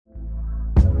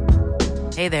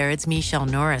Hey there, it's Michelle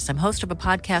Norris. I'm host of a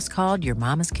podcast called Your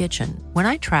Mama's Kitchen. When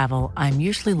I travel, I'm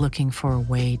usually looking for a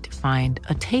way to find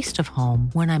a taste of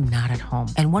home when I'm not at home.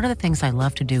 And one of the things I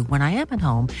love to do when I am at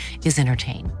home is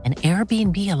entertain. And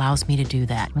Airbnb allows me to do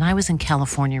that. When I was in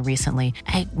California recently,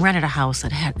 I rented a house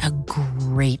that had a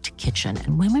great kitchen.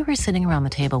 And when we were sitting around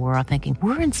the table, we were all thinking,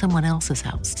 we're in someone else's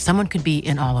house. Someone could be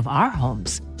in all of our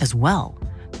homes as well.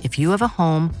 If you have a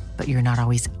home, but you're not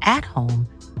always at home,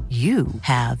 you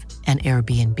have an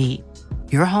Airbnb.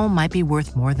 Your home might be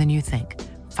worth more than you think.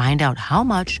 Find out how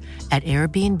much at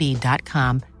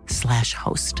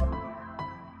airbnb.com/host.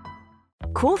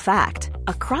 Cool fact,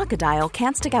 a crocodile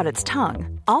can't stick out its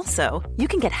tongue. Also, you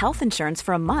can get health insurance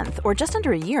for a month or just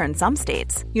under a year in some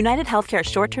states. United Healthcare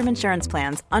short-term insurance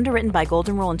plans, underwritten by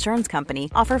Golden Rule Insurance Company,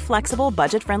 offer flexible,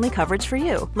 budget-friendly coverage for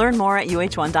you. Learn more at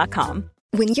uh1.com.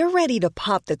 When you're ready to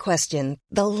pop the question,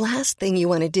 the last thing you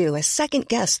want to do is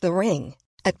second-guess the ring.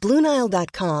 At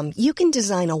BlueNile.com, you can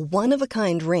design a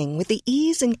one-of-a-kind ring with the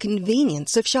ease and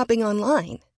convenience of shopping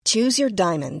online. Choose your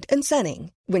diamond and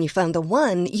setting. When you find the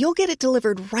one, you'll get it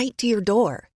delivered right to your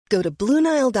door. Go to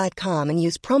BlueNile.com and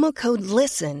use promo code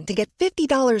LISTEN to get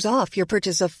 $50 off your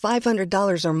purchase of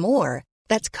 $500 or more.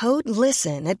 That's code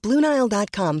LISTEN at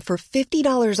BlueNile.com for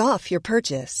 $50 off your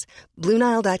purchase.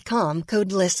 BlueNile.com,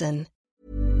 code LISTEN.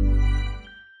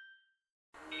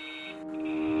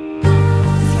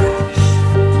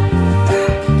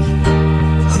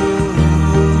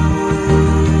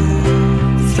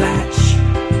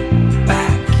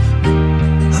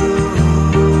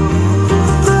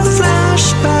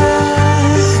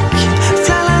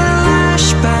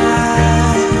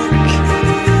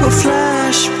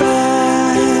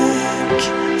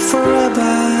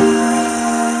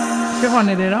 Hur har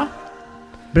ni det då?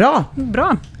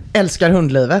 Bra. Älskar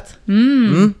hundlivet.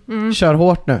 Kör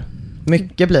hårt nu.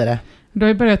 Mycket blir det. Du har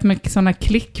ju börjat med sådana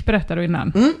klick, berättade du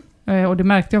innan. Och det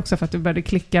märkte jag också för att du började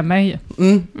klicka mig.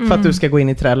 För att du ska gå in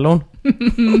i Trellon.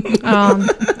 Ja,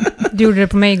 du gjorde det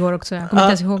på mig igår också. Jag kommer inte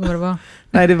ens ihåg vad det var.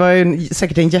 Nej, det var ju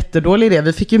säkert en jättedålig idé.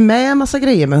 Vi fick ju med en massa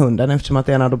grejer med hunden eftersom att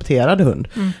det är en adopterad hund.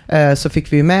 Så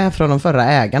fick vi ju med från de förra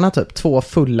ägarna typ 2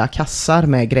 fulla kassar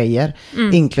med grejer.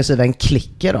 Inklusive en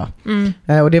klicker då.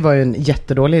 Och det var ju en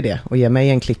jättedålig idé att ge mig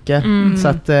en klicker. Så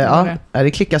att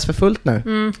det klickas för fullt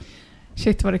nu.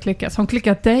 Shit vad det klickas. Har hon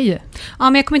klickat dig? Ja,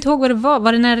 men jag kommer inte ihåg vad det var.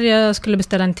 Var det när jag skulle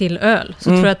beställa en till öl? Så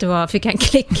tror jag att det var, fick jag en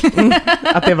klick.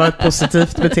 Att det var ett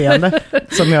positivt beteende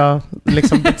som jag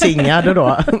liksom betingade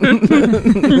då.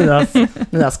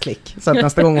 Nias klick. Så att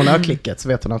nästa gång hon har klicket så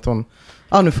vet hon att hon,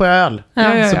 nu får jag öl.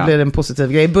 Så blir det en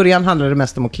positiv grej. I början handlar det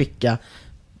mest om att klicka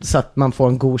så att man får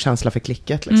en god känsla för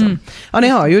klicket liksom. Ja, ni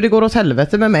hör ju, det går åt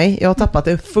helvete med mig. Jag har tappat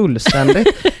det fullständigt.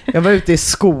 Jag var ute i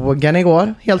skogen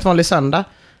igår, helt vanlig söndag.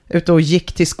 Ute och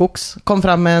gick till skogs. Kom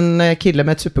fram en kille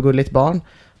med ett supergulligt barn.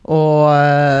 Och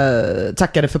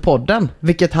tackade för podden.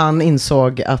 Vilket han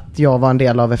insåg att jag var en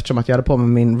del av eftersom att jag hade på mig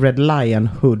min Red Lion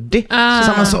hoodie. Så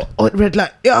sa man så, Red Lion,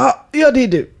 ja det är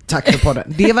du. Tack för podden.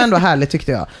 Det var ändå härligt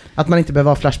tyckte jag. Att man inte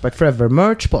behöver ha Flashback Forever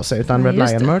merch på sig. Utan Red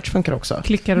Lion merch funkar också.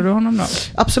 Klickade du honom då?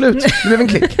 Absolut, det blev en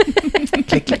klick.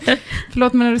 klick.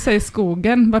 Förlåt, men när du säger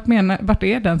skogen, vart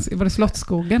är den? Var det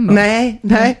Slottsskogen då? Nej.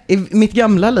 I mitt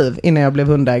gamla liv innan jag blev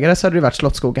hundägare så hade det varit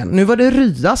Slottsskogen. Nu var det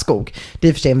Rya skog. Det är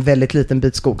i och för sig en väldigt liten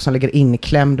bit skog som ligger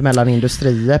inklämd mellan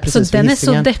industrier. Precis så den är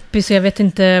så deppig så jag vet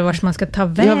inte vart man ska ta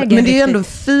vägen. Ja, men det är ändå en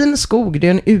fin skog. Det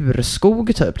är en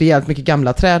urskog typ. Det är jävligt mycket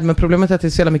gamla träd. Men problemet är att det är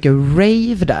så jävla mycket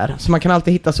rave där. Så man kan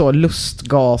alltid hitta så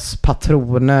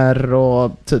lustgaspatroner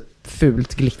och typ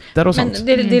fult glitter och sånt.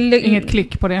 Det inget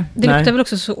klick på det. Det luktar väl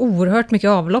också så oerhört mycket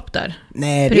avlopp där.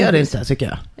 Nej, det gör det inte tycker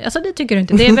jag. Alltså det tycker du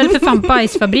inte. Det är väl för fan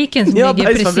bajsfabriken som ligger precis.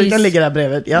 Ja, bajsfabriken ligger där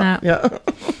bredvid. Ja.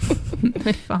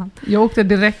 Fan. Jag åkte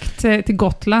direkt till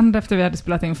Gotland efter vi hade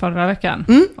spelat in förra veckan.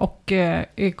 Och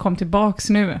kom tillbaks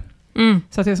nu.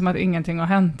 Så att det är som att ingenting har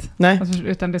hänt. Nej. Alltså,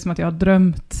 utan det är som att jag har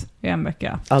drömt i en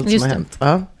vecka. Allt som har hänt.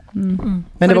 Ja.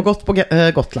 Men det var gott på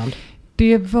Gotland.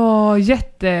 Det var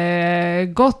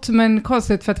jättegott, men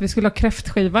konstigt för att vi skulle ha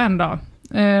kräftskiva en dag.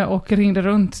 Och ringde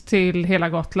runt till hela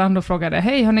Gotland och frågade,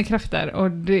 hej, har ni kräftor?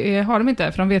 Och det har de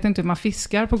inte, för de vet inte hur man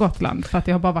fiskar på Gotland. För att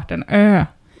det har bara varit en ö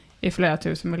i flera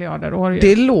tusen miljarder år.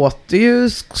 Det låter ju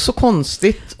så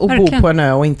konstigt att bo på en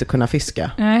ö och inte kunna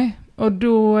fiska. Nej. Och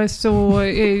då så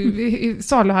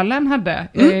saluhallen hade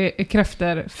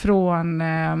kräftor från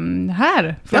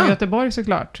från Göteborg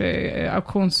såklart,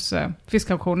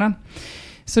 fiskauktionen.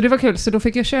 Så det var kul, så då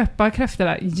fick jag köpa kräftor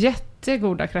där,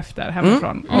 jättegoda kräftor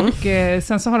hemifrån. Och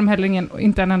sen så har de heller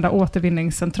inte en enda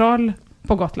återvinningscentral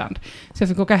på Gotland. Så jag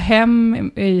fick åka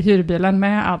hem i hyrbilen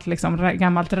med allt liksom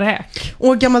gammalt räk.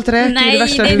 Gammalt räk är det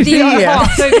värsta du vet. Jag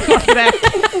hatar gammalt räk.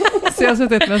 Så jag har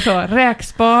suttit med så,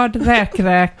 räkspad, räk.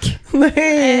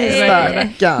 Nej,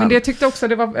 stackarn. Men det jag tyckte också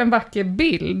det var en vacker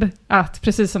bild, att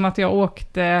precis som att jag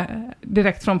åkte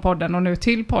direkt från podden och nu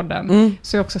till podden,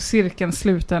 så är också cirkeln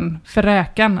sluten för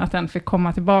räkan, att den fick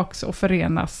komma tillbaks och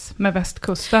förenas med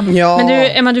västkusten. Ja. Men du,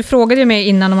 Emma, du frågade ju mig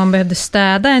innan om man behövde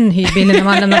städa en hyrbil när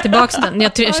man lämnar tillbaks den.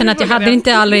 Jag känner att jag hade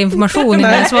inte all information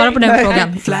innan jag svarade på den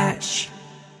frågan.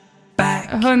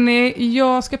 Hörrni,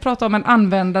 jag ska prata om en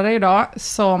användare idag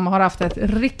som har haft ett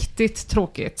riktigt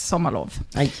tråkigt sommarlov.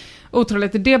 Nej.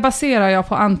 Otroligt. Det baserar jag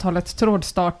på antalet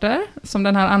trådstarter som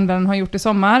den här användaren har gjort i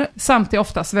sommar, samt det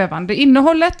ofta svävande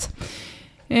innehållet.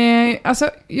 Alltså,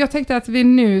 jag tänkte att vi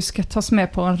nu ska tas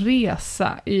med på en resa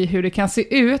i hur det kan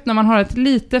se ut när man har ett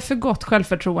lite för gott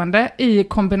självförtroende i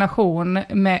kombination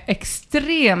med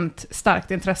extremt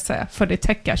starkt intresse för det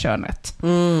täckarkönet.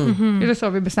 Är det så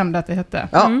vi bestämde att det hette?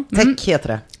 Ja, täck heter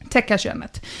det.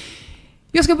 Täckarkönet.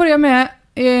 Jag ska börja med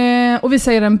och vi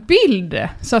säger en bild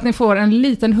så att ni får en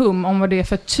liten hum om vad det är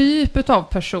för typ av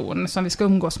person som vi ska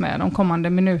umgås med de kommande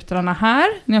minuterna här.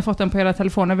 Ni har fått den på era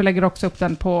telefoner. Vi lägger också upp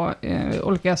den på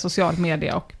olika social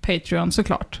media och Patreon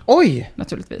såklart. Oj!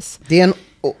 Naturligtvis. Det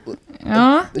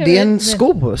är en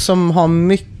sko som har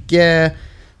mycket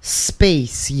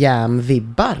Space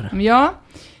Jam-vibbar. Ja.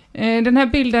 Den här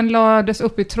bilden lades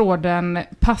upp i tråden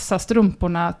 "Passa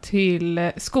strumporna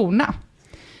till skorna".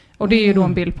 Och det är ju då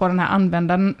en bild på den här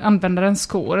användarens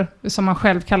skor som man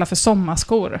själv kallar för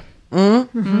sommarskor.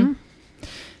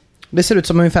 Det ser ut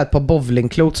som ungefär ett par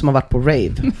bowlingklot som har varit på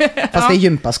rave. Fast det är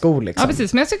gympaskor liksom. Ja,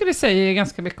 precis. Men jag tycker det säger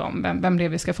ganska mycket om vem det är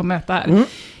vi ska få möta här.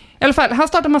 I alla fall, han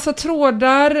startar massa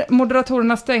trådar.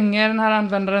 Moderatorerna stänger den här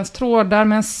användarens trådar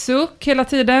med en suck hela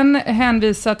tiden.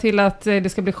 Hänvisar till att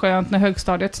det ska bli skönt när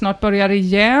högstadiet snart börjar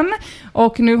igen.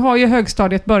 Och nu har ju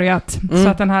högstadiet börjat, så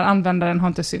att den här användaren har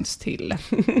inte synts till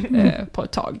på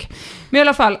ett tag. Men i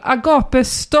alla fall, Agape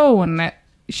Stone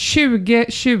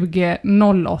 2020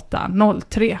 08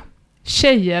 03.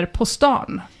 Tjejer på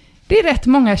stan. Det är rätt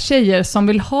många tjejer som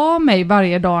vill ha mig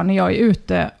varje dag när jag är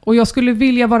ute, och jag skulle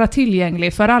vilja vara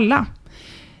tillgänglig för alla.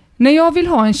 När jag vill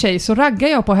ha en tjej så raggar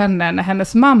jag på henne när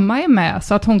hennes mamma är med,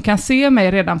 så att hon kan se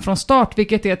mig redan från start,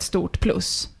 vilket är ett stort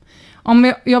plus.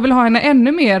 Om jag vill ha henne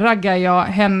ännu mer raggar jag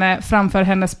henne framför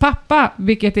hennes pappa,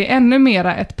 vilket är ännu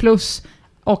mera ett plus,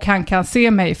 och han kan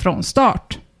se mig från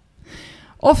start.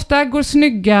 Ofta går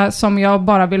snygga som jag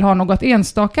bara vill ha något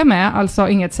enstaka med, alltså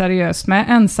inget seriöst med,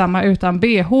 ensamma utan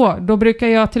BH. Då brukar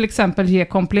jag till exempel ge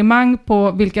komplimang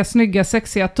på vilka snygga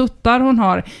sexiga tuttar hon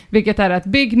har, vilket är ett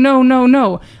big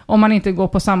no om man inte går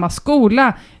på samma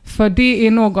skola, för det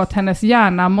är något hennes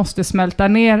hjärna måste smälta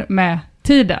ner med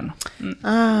tiden.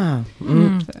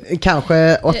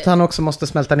 Kanske att han också måste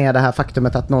smälta ner det här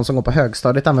faktumet att någon som går på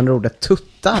högstadiet använder ordet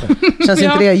tuttar. Känns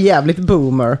inte det jävligt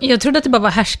boomer? Jag trodde att det bara var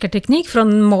härskarteknik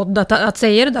från Mod att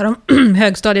säga det där om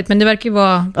högstadiet, men det verkar ju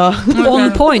vara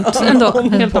on point ändå.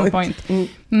 Helt on point.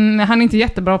 Han är inte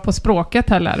jättebra på språket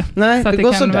heller. Nej, så att det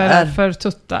går kan sådär. vara för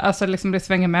tutta. Alltså liksom det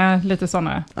svänger med lite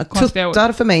sådana konstiga ord.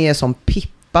 Tuttar för mig är som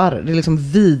pippar. Det är liksom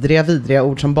vidriga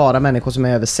ord som bara människor som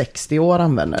är över 60 år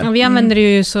använder. Ja, vi använder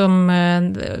det ju som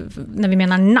när vi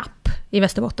menar napp i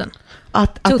Västerbotten.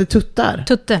 Att det tuttar?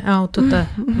 Tutte, ja, och tutte.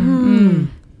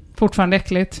 Fortfarande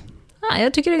äckligt. Ja,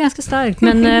 jag tycker det är ganska starkt,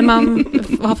 men man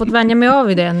har fått vänja mig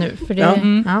av i det nu. För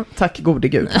det, Tack gode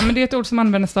gud. Ja, men det är ett ord som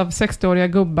används av 60-åriga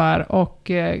gubbar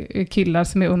och killar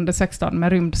som är under 16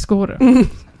 med rymdskor.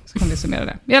 Så kan vi summera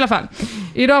det. I alla fall,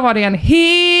 idag var det en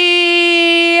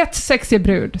het sexig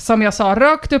brud som jag sa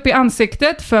rakt upp i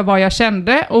ansiktet för vad jag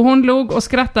kände, och hon log och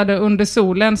skrattade under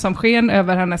solen som sken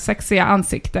över hennes sexiga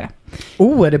ansikte.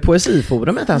 Är det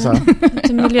poesiforumet alltså?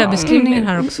 Lite miljöbeskrivningar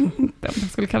här också. Jag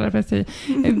skulle kalla det poesi.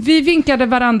 Vi vinkade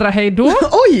varandra hej då.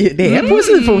 Oj, det är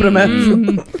poesiforumet.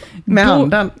 Med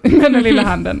handen. Med den lilla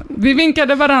handen. Vi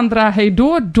vinkade varandra hej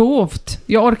då dovt.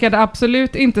 Jag orkade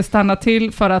absolut inte stanna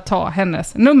till för att ta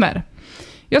hennes nummer.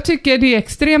 Jag tycker det är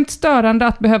extremt störande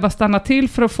att behöva stanna till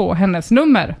för att få hennes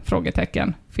nummer.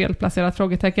 Frågetecken. Felplacerat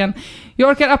frågetecken. Jag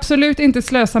orkar absolut inte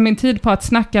slösa min tid på att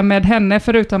snacka med henne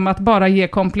förutom att bara ge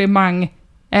komplimang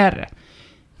R.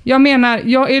 Jag menar,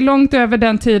 jag är långt över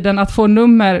den tiden att få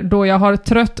nummer då jag har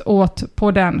trött åt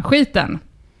på den skiten.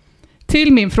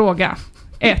 Till min fråga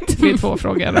 1. Det är 2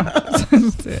 frågor då.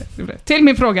 Till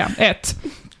min fråga 1.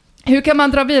 Hur kan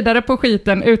man dra vidare på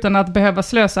skiten utan att behöva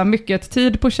slösa mycket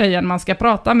tid på tjejen man ska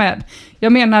prata med?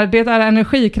 Jag menar, det är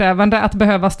energikrävande att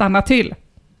behöva stanna till.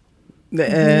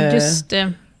 Just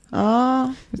det.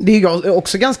 Ja, det är ju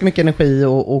också ganska mycket energi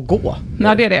att gå.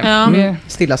 Ja, det är det. Ja.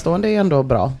 Stillastående är ändå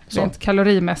bra. Rent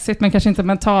kalorimässigt, men kanske inte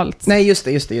mentalt. Nej, just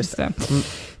det.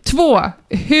 2.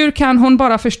 Hur kan hon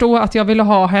bara förstå att jag ville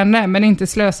ha henne men inte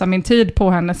slösa min tid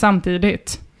på henne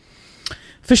samtidigt?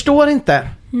 Förstår inte.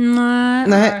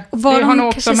 Nej. Var det har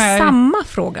nog kanske också med samma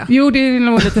fråga? Jo, det är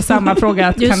nog lite samma fråga.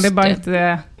 Att kan det bara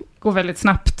inte gå väldigt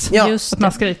snabbt? Ja. Att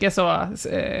man skriker så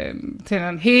till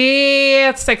en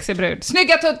helt sexig brud.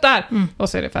 Snygga tuttar! Och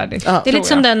så är det färdigt. Det är lite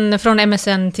som den från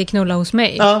MSN till Knulla hos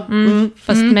mig.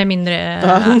 Fast med mindre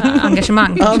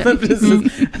engagemang. Ja, men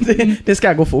precis. Det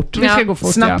ska gå fort. Det ska gå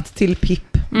fort, snabbt till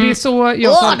Pip. Det är så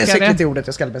jag tolkar det är säkert i ordet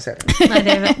jag ska säga. Nej,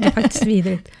 det är faktiskt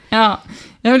vidrigt. Ja,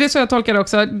 det är så jag tolkar det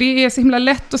också. Det är så himla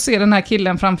lätt att se den här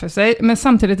killen framför sig, men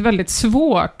samtidigt väldigt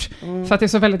svårt. För att det är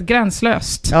så väldigt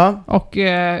gränslöst. Och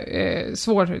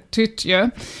svårtytt ju.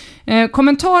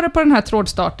 Kommentarer på den här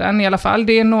trådstarten i alla fall,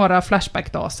 det är några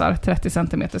flashback-dasar, 30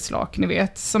 cm slak, ni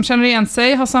vet, som känner igen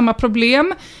sig, har samma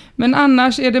problem, men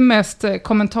annars är det mest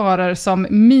kommentarer som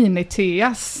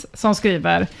Miniteas som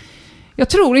skriver: jag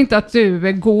tror inte att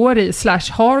du går i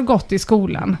 / har gått i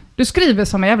skolan. Du skriver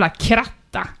som en jävla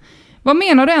kratta. Vad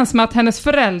menar du ens med att hennes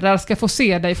föräldrar ska få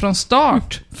se dig från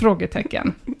start?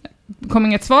 Frågetecken. Kom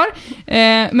inget svar.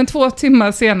 Men 2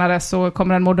 timmar senare så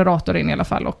kommer en moderator in i alla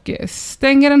fall och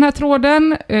stänger den här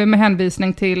tråden med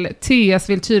hänvisning till TS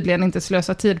vill tydligen inte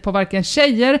slösa tid på varken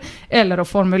tjejer eller att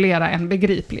formulera en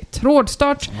begriplig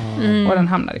trådstart. Och den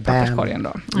hamnar i papperskorgen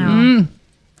då.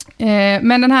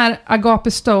 Men den här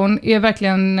Agape Stone är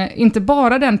verkligen inte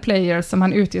bara den player som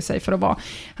han utger sig för att vara.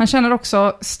 Han känner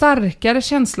också starkare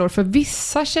känslor för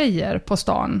vissa tjejer på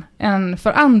stan än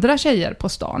för andra tjejer på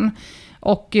stan.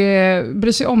 Och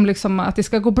bryr sig om liksom att det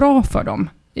ska gå bra för dem.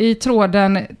 I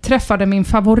tråden träffade min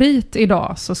favorit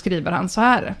idag, så skriver han så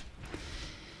här: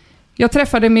 jag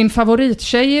träffade min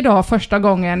favorittjej idag första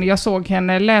gången jag såg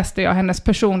henne, läste jag hennes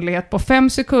personlighet på 5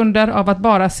 sekunder av att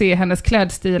bara se hennes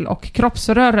klädstil och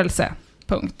kroppsrörelse.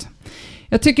 Punkt.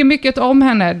 Jag tycker mycket om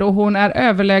henne då hon är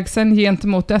överlägsen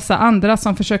gentemot dessa andra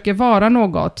som försöker vara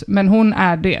något, men hon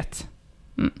är det.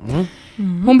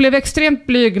 Hon blev extremt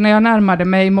blyg när jag närmade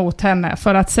mig mot henne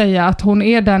för att säga att hon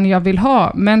är den jag vill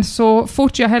ha, men så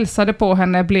fort jag hälsade på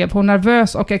henne blev hon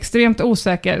nervös och extremt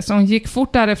osäker, så hon gick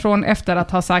fort därifrån efter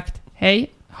att ha sagt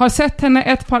hej. Har sett henne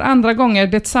ett par andra gånger,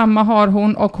 detsamma har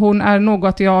hon och hon är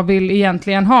något jag vill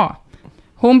egentligen ha.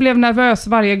 Hon blev nervös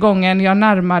varje gången jag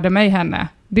närmade mig henne.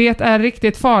 Det är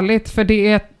riktigt farligt för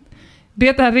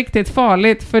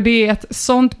det är ett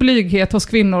sånt blyghet hos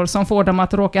kvinnor som får dem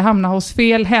att råka hamna hos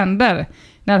fel händer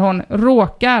när hon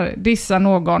råkar dissa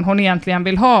någon hon egentligen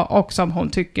vill ha och som hon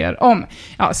tycker om.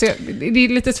 Ja, så det är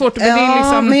lite svårt att bedriva.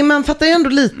 Liksom... men man fattar ju ändå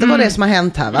lite vad det är som har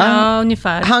hänt här, va? Ja,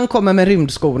 ungefär. Han kommer med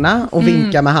rymdskorna och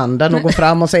vinkar med handen och går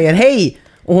fram och säger hej.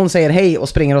 Och hon säger hej och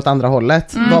springer åt andra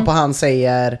hållet. Varpå han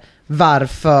säger...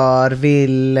 Varför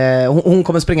vill... Hon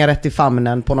kommer springa rätt i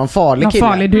famnen på någon farlig kille.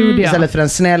 Farlig dude, ja. Istället för en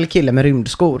snäll kille med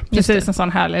rymdskor. Precis, en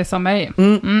sån härlig som mig.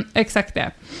 Exakt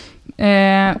det.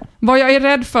 Vad jag är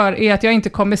rädd för är att jag inte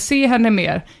kommer se henne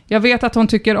mer. Jag vet att hon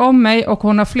tycker om mig och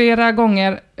hon har flera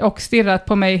gånger och stirrat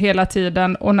på mig hela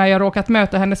tiden. Och när jag råkat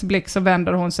möta hennes blick så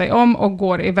vänder hon sig om och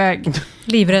går iväg.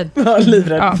 Livrädd. Ja,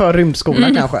 livrädd för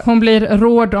rymdskorna kanske. Hon blir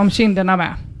råd om kinderna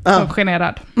med. Så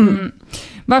generad.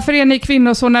 Varför är ni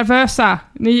kvinnor så nervösa?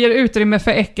 Ni ger utrymme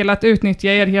för äckel att utnyttja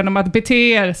er genom att bete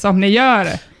er som ni gör.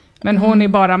 Men hon är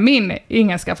bara min.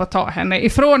 Ingen ska få ta henne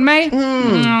ifrån mig.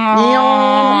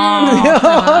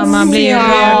 Man blir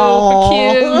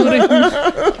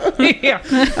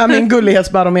Ja, min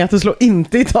gullighetsbarometer slår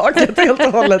inte i taket helt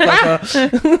och hållet. Alltså.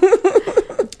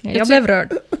 Jag blev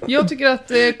rörd. Jag tycker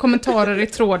att kommentarer i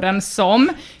tråden som: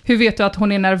 hur vet du att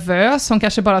hon är nervös? Hon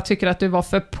kanske bara tycker att du var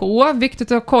för på.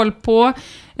 Viktigt att ha koll på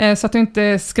så att du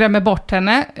inte skrämmer bort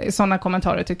henne. Sådana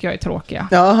kommentarer tycker jag är tråkiga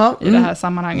i det här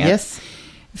sammanhanget. Yes.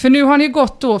 För nu har ni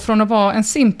gått då från att vara en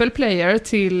simple player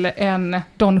till en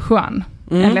Don Juan.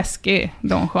 En läskig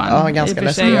Don Juan. Ja, ganska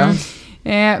läskig.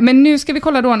 Ja. Men nu ska vi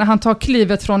kolla då när han tar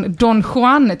klivet från Don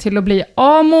Juan till att bli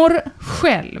Amor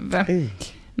själv.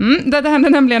 Det händer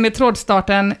nämligen i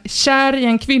trådstarten: kär i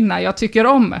en kvinna jag tycker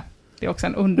om. Det är också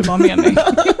en underbar mening.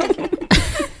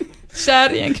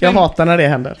 Kär i en kvinna. Jag hatar när det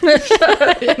händer.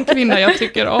 Kär i en kvinna jag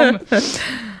tycker om.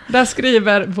 Där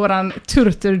skriver våran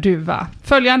turturduva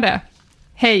följande: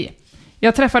 hej,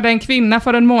 jag träffade en kvinna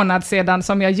för en månad sedan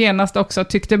som jag genast också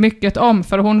tyckte mycket om,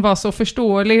 för hon var så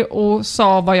förståelig och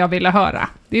sa vad jag ville höra.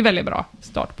 Det är väldigt bra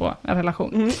start på en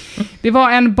relation. Det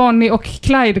var en Bonnie och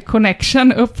Clyde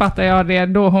connection, uppfattar jag det,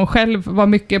 då hon själv var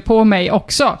mycket på mig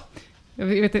också.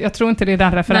 Jag tror inte det är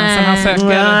den referensen han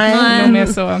söker. De är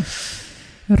så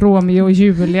Romeo och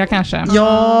Julia kanske.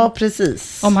 Ja,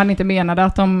 precis. Om han inte menade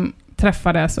att de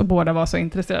träffades och båda var så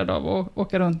intresserade av att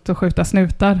åka runt och skjuta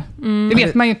snutar. Det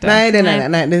vet man ju inte. Nej.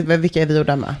 Vilka är vi att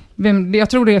döma? Jag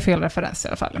tror det är fel referens i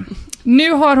alla fall.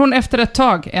 Nu har hon efter ett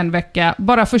tag, en vecka,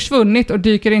 bara försvunnit och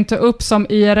dyker inte upp som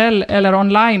IRL eller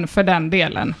online för den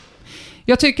delen.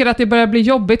 Jag tycker att det börjar bli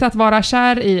jobbigt att vara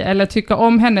kär i eller tycka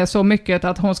om henne så mycket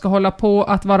att hon ska hålla på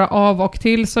att vara av och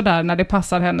till sådär när det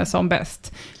passar henne som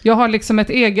bäst. Jag har liksom ett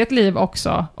eget liv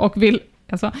också och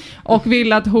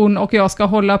vill att hon och jag ska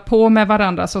hålla på med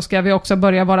varandra, så ska vi också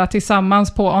börja vara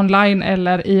tillsammans på online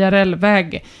eller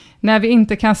IRL-väg. När vi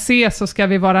inte kan se så ska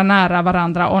vi vara nära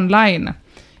varandra online.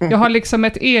 Jag har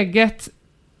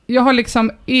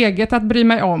liksom eget att bry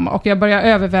mig om och jag börjar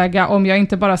överväga om jag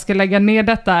inte bara ska lägga ner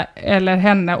detta eller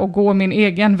henne och gå min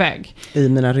egen väg. I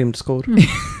mina rymdskor.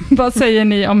 Vad säger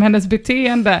ni om hennes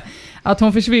beteende? Att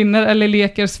hon försvinner eller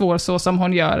leker svår så som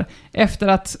hon gör efter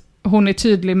att hon är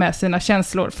tydlig med sina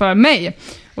känslor för mig.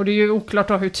 Och det är ju oklart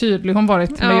då hur tydlig hon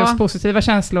varit med just positiva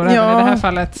känslor även i det här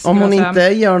fallet. Om hon inte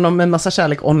gör någon med en massa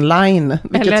kärlek online.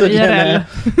 Eller IRL.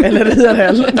 Eller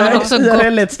IRL. Nej,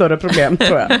 IRL är ett större problem,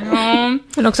 tror jag.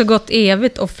 Men också gått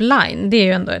evigt offline. Det är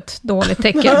ju ändå ett dåligt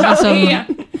tecken. Alltså,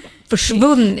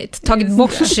 försvunnit, tagit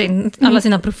bort alla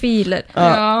sina profiler.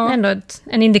 Ja. Ändå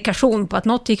en indikation på att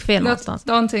något gick fel någonstans.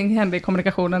 Någonting hände i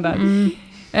kommunikationen där.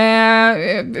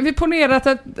 Vi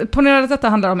ponerar att detta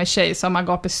handlar om en tjej som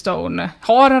Agape Stone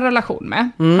har en relation med.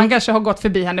 Han kanske har gått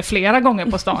förbi henne flera gånger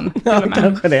på stan.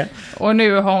 Kanske det. Och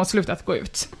nu har hon slutat gå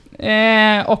ut.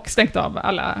 Och stängt av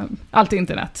allt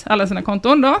internet, alla sina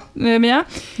konton då, Mia.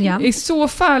 Ja. I så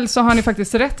fall så har ni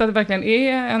faktiskt rätt att det verkligen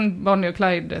är en Bonnie och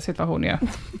Clyde-situation ju.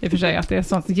 I och för sig att det är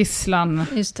sånt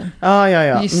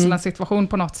gisslan-situation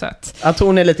på något sätt. Att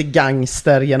hon är lite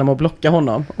gangster genom att blocka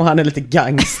honom och han är lite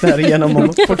gangster genom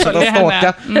att fortsätta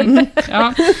ståka.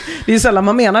 Ja. Det är ju sällan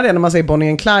man menar det när man säger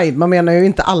Bonnie och Clyde. Man menar ju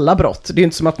inte alla brott. Det är ju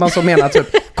inte som att man så menar typ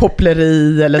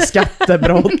koppleri eller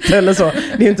skattebrott eller så.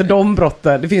 Det är ju inte de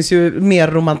brotten. Det finns ju mer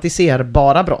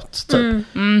romantiserbara brott typ.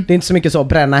 Det är inte så mycket så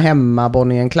bränna hemma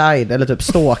Bonnie och Clyde eller typ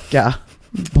ståka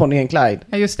Bonnie och Clyde.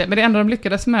 Ja just det, men det enda de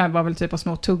lyckades med var väl typ att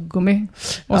små tuggummi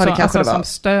och så, det kanske alltså, det var. Som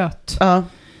stöt. Ja.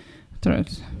 Tror jag.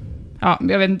 Ja,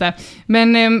 jag vet inte.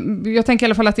 Men jag tänker i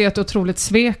alla fall att det är ett otroligt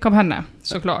svek av henne,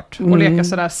 såklart. Och leka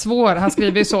sådär svår. Han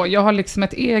skriver ju så, jag har liksom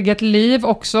ett eget liv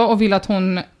också och vill att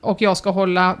hon och jag ska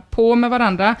hålla på med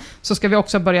varandra. Så ska vi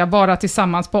också börja vara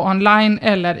tillsammans på online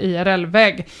eller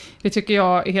IRL-väg. Det tycker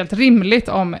jag är helt rimligt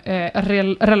om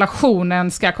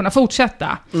relationen ska kunna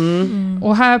fortsätta.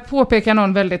 Och här påpekar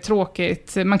någon väldigt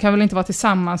tråkigt, man kan väl inte vara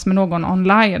tillsammans med någon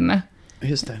online.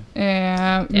 Just det.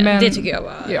 Men, det tycker jag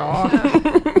var... Ja.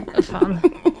 Fan.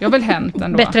 Jag har väl hänt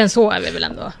ändå. Bättre än så är vi väl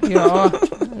ändå. Ja.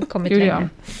 Kommit längre.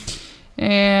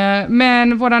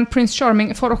 Men våran Prince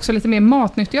Charming får också lite mer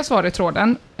matnyttiga svar i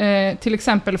tråden. Till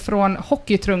exempel från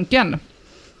Hockeytrunken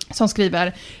som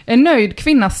skriver: en nöjd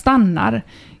kvinna stannar.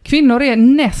 Kvinnor är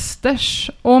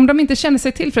nesters och om de inte känner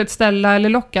sig tillfredsställda eller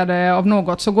lockade av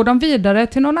något så går de vidare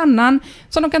till någon annan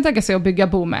som de kan tänka sig att bygga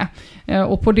bo med.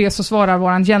 Och på det så svarar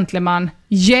våran gentleman: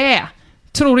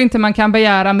 tror inte man kan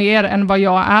begära mer än vad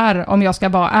jag är om jag ska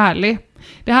vara ärlig.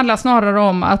 Det handlar snarare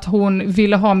om att hon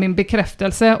ville ha min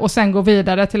bekräftelse och sen gå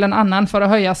vidare till en annan för att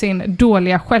höja sin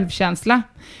dåliga självkänsla.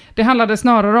 Det handlade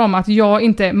snarare om att jag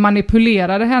inte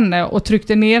manipulerade henne och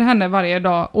tryckte ner henne varje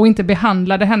dag och inte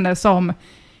behandlade henne som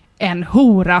en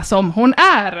hora som hon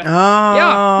är.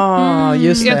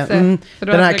 Just det.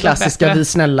 Den här klassiska bättre. Vi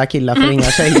snälla killar för inga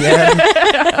tjejer.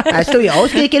 Här står jag och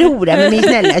skriker hora med min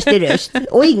snällaste röst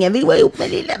och ingen vill vara ihop med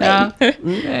lilla mig.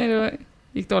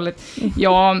 Det gick dåligt.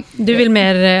 Ja, du vill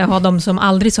mer ha dem som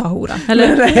aldrig sa hora,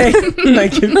 eller?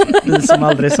 Nej, gud. Vi som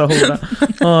aldrig sa hora.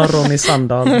 Ronny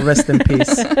Sandahl, rest in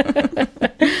peace.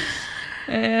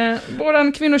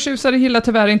 Våran kvinnotjusare gillar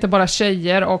tyvärr inte bara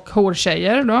tjejer och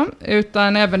hortjejer då,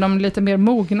 utan även de lite mer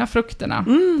mogna frukterna,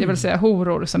 det vill säga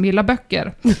horor som gillar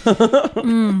böcker.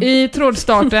 I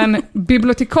trådstarten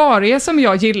bibliotekarie som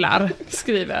jag gillar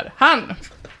skriver han: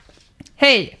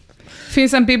 hej!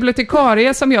 Finns en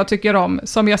bibliotekarie som jag tycker om,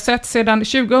 som jag sett sedan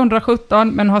 2017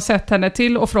 men har sett henne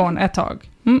till och från ett tag.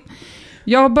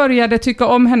 Jag började tycka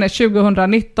om henne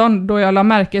 2019 då jag la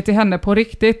märke till henne på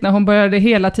riktigt när hon började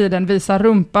hela tiden visa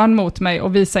rumpan mot mig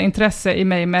och visa intresse i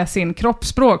mig med sin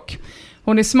kroppsspråk.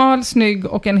 Hon är smal, snygg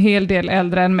och en hel del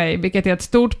äldre än mig, vilket är ett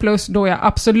stort plus då jag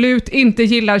absolut inte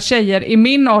gillar tjejer i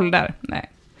min ålder. Nej.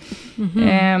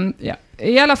 Ja.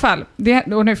 I alla fall,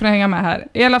 och nu får jag hänga med här.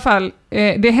 I alla fall,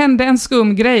 det hände en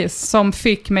skum grej som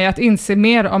fick mig att inse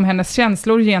mer om hennes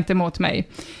känslor gentemot mig.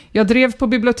 Jag drev på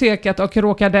biblioteket och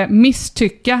råkade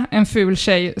misstycka en ful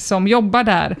tjej som jobbar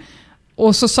där.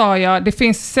 Och så sa jag, det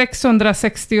finns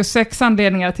 666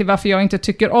 anledningar till varför jag inte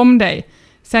tycker om dig.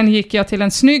 Sen gick jag till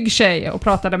en snygg tjej och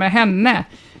pratade med henne.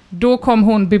 Då kom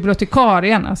hon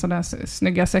bibliotekarien, alltså den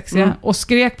snygga sexiga, och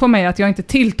skrek på mig att jag inte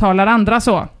tilltalar andra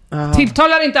så. Aha.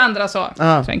 Tilltalar inte andra så,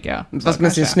 tänker jag. Fast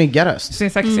med sin snygga röst.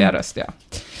 Sin sexiga röst, ja.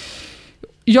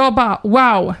 Jag bara,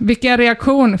 wow, vilken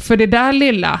reaktion för det där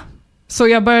lilla. Så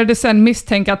jag började sen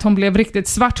misstänka att hon blev riktigt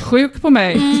svartsjuk på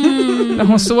mig. När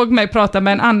hon såg mig prata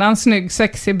med en annan snygg,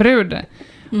 sexig brud.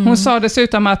 Hon sa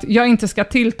dessutom att jag inte ska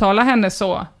tilltala henne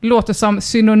så. Låter som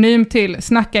synonym till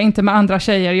snacka inte med andra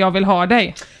tjejer, jag vill ha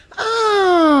dig.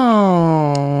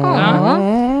 Ja.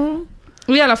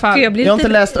 I alla fall. Jag har inte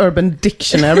läst Urban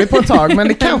Dictionary på ett tag, men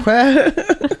det kanske...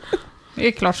 Det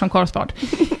är klart som korvspad.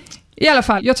 I alla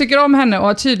fall, jag tycker om henne och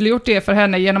har tydliggjort det för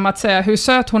henne genom att säga hur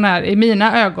söt hon är i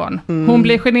mina ögon. Hon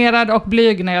blir generad och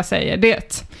blyg när jag säger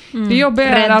det. Det jobbiga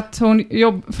är att hon...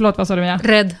 Förlåt, vad sa du, Mia?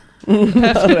 Rädd.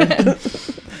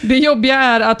 Det jobbiga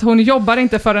är att hon jobbar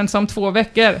inte förrän som 2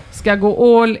 veckor. Ska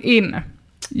gå all in.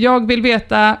 Jag vill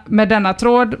veta med denna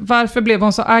tråd, varför blev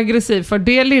hon så aggressiv för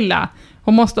det lilla?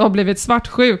 Hon måste ha blivit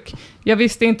svartsjuk. Jag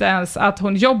visste inte ens att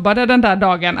hon jobbade den där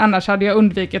dagen, annars hade jag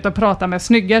undvikit att prata med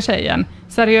snygga tjejen.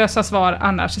 Seriösa svar,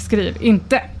 annars skriv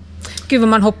inte. Gud vad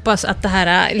man hoppas att det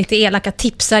här lite elaka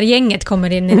tipsargänget kommer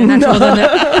in i den här tråden nu.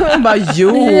 Bara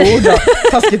då.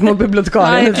 Taskigt mot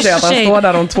bibliotekarien att han står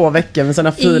där om 2 veckor med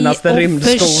sina finaste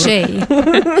rymdskor.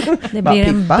 Det blir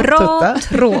en bra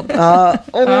tråd.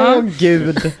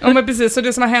 Gud. Ja, men precis, så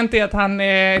det som har hänt är att han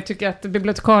tycker att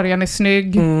bibliotekarien är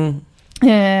snygg.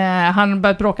 Han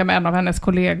börjat bråka med en av hennes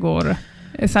kollegor.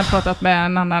 Sen pratat med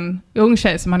en annan ung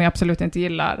tjej som han absolut inte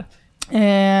gillar.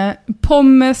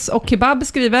 Pommes och kebab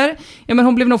skriver, ja men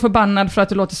hon blev nog förbannad för att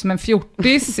det låter som en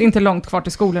fjortis, inte långt kvar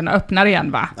till skolorna öppnar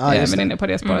igen, va? Men inne på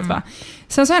det spåret, va?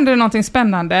 Sen så händer det någonting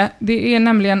spännande. Det är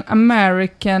nämligen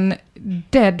American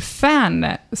Dead Fan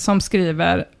som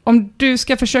skriver, om du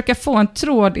ska försöka få en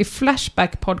tråd i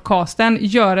Flashback-podcasten,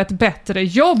 gör ett bättre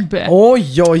jobb.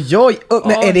 Oj.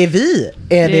 Men är det vi?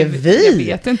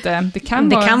 Jag vet inte. Det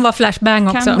kan vara Flashbang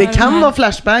också. Det kan vara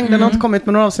Flashbang. Den har inte kommit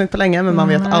med några avsnitt på länge, men man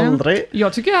vet aldrig.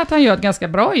 Jag tycker att han gör ett ganska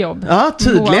bra jobb. Ja,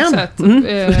 tydligen.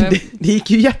 Det gick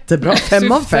ju jättebra.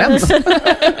 5 av 5.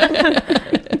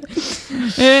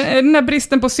 Den här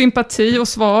bristen på sympati och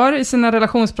svar i sina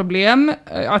relationsproblem,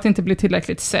 att inte bli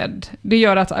tillräckligt sedd, det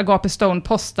gör att Agape Stone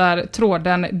postar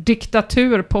tråden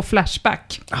diktatur på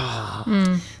Flashback.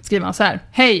 Skriver han så här: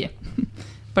 hej,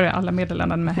 börjar alla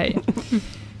meddelanden med hej.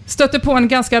 Stötte på en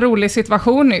ganska rolig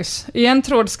situation nyss. I en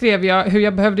tråd skrev jag hur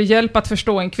jag behövde hjälp att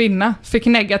förstå en kvinna. Fick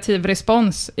negativ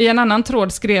respons. I en annan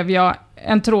tråd skrev jag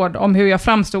en tråd om hur jag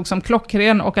framstod som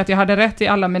klockren och att jag hade rätt i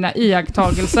alla mina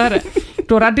iakttagelser.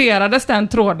 Då raderades den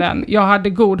tråden jag hade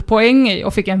god poäng i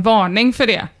och fick en varning för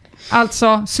det.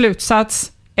 Alltså,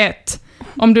 slutsats 1.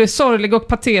 Om du är sorglig och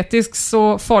patetisk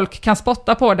så folk kan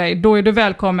spotta på dig, då är du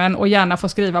välkommen och gärna får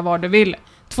skriva vad du vill.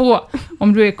 2.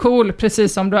 Om du är cool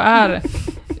precis som du är,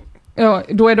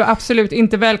 då är du absolut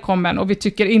inte välkommen och vi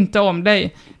tycker inte om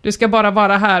dig. Du ska bara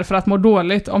vara här för att må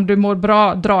dåligt. Om du mår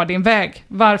bra, dra din väg.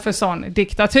 Varför sån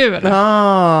diktatur?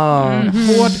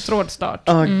 Hård trådstart.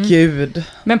 Gud.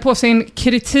 Men på sin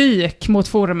kritik mot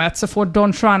forumet så får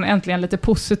Don Juan äntligen lite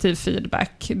positiv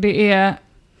feedback. Det är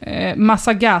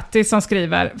Masagati som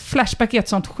skriver: Flashback är ett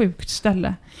sånt sjukt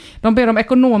ställe. De ber om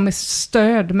ekonomiskt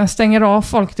stöd men stänger av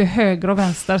folk till höger och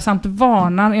vänster samt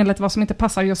varnar enligt vad som inte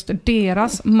passar just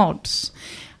deras mods.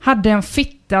 Hade en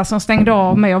fitta som stängde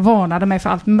av mig och varnade mig för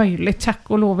allt möjligt. Tack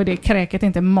och lov är det kräket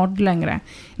inte mod längre.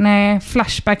 Nej,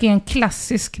 Flashback är en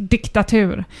klassisk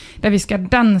diktatur där vi ska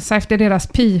dansa efter deras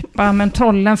pipa, men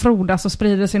trollen frodas och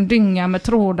sprider sin dynga med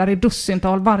trådar i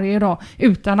dussintal varje dag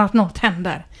utan att något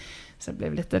händer. Så det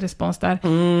blev lite respons där.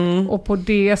 Och på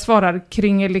det svarar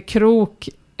Kringelikrok: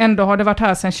 ändå har det varit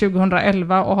här sedan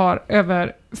 2011 och har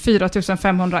över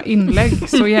 4500 inlägg.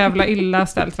 Så jävla illa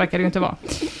ställt verkar det ju inte vara.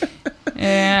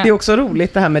 Det är också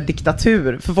roligt det här med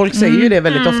diktatur. För folk säger ju det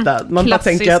väldigt ofta. Man bara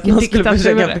tänker att man skulle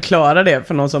försöka förklara det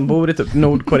för någon som bor i typ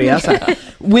Nordkorea. Så här.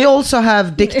 We also have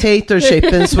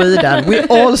dictatorship in Sweden.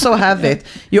 We also have it.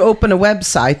 You open a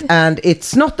website and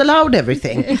it's not allowed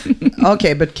everything.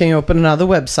 Okay, but can you open another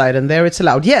website and there it's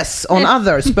allowed? Yes, on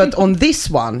others, but on this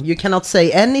one you cannot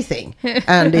say anything.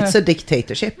 And it's a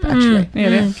dictatorship actually.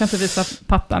 Är det? Kan inte visa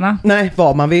pattarna. Nej,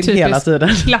 vad man vill hela tiden.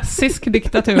 Klassisk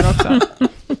diktatur också.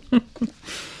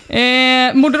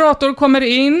 Moderator kommer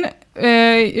in,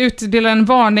 utdelar en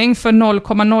varning för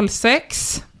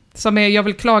 0,06. som är jag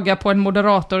vill klaga på en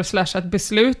moderator / ett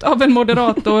beslut av en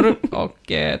moderator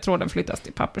och tråden flyttas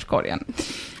till papperskorgen.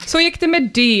 Så gick det med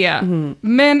det.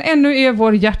 Men ännu är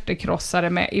vår hjärtekrossare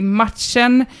med i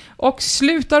matchen och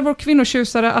slutar vår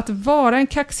kvinnotjusare att vara en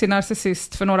kaxig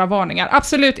narcissist för några varningar.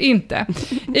 Absolut inte.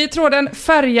 I tråden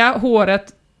färja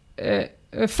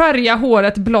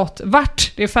håret blått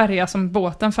vart. Det är färja som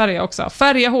båten färja också.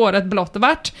 Färja håret blått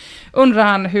vart. Undrar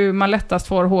han hur man lättast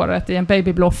får håret i en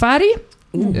babyblå färg.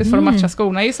 För att matcha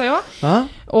skorna gissar jag.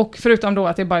 Och förutom då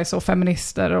att det bara är så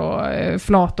feminister och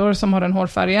flator som har den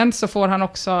hårfärgen, så får han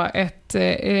också ett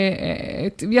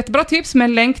jättebra tips med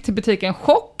en länk till butiken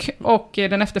Chock och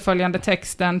den efterföljande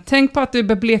texten: tänk på att du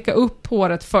bör bleka upp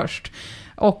håret först.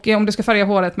 Och om du ska färga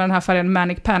håret med den här färgen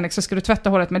Manic Panic så ska du tvätta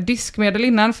håret med diskmedel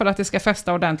innan för att det ska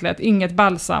fästa ordentligt. Inget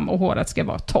balsam och håret ska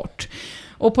vara torrt.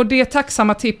 Och på det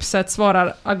tacksamma tipset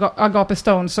svarar Agape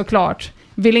Stone såklart: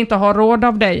 vill inte ha råd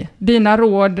av dig. Dina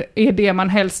råd är det man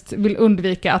helst vill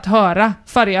undvika att höra.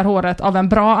 Färgar håret av en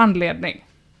bra anledning.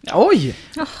 Ja. Oj!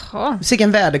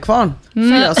 Vilken väderkvarn,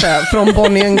 jag säga. Från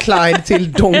Bonnie and Clyde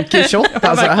till Don Quixote.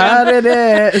 Alltså, här är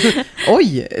det...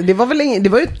 Oj, det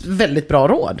var ju ett väldigt bra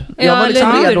råd. Jag var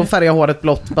liksom redo att färga håret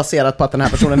blått baserat på att den här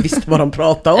personen visste vad de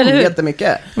pratade om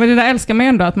jättemycket. Men det där älskar man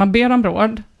ändå, att man ber om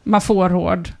råd, man får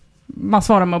råd, man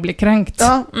svarar med att bli kränkt.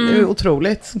 Ja, det är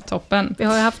otroligt. Toppen. Vi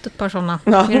har ju haft ett par sådana i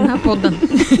den här podden.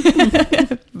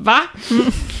 Va?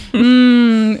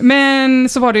 Men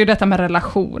så var det ju detta med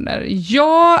relationer.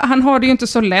 Ja, han har det ju inte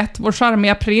så lätt, vår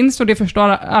charmiga prins, och det förstår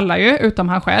alla ju, utom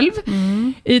han själv.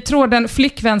 I tråden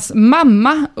flickväns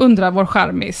mamma undrar vår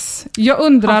charmis. Jag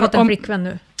undrar har fått en flickvän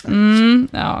nu.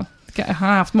 Ja, han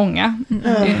har haft många.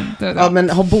 Ja, men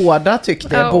har båda tyckt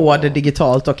det? Både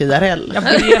digitalt och IRL? Jag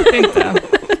vet inte.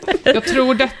 Jag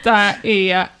tror detta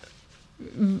är...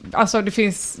 Alltså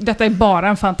detta är bara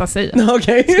en fantasi.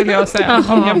 Skulle jag säga.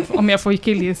 Om jag får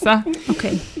killgissa.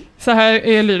 Så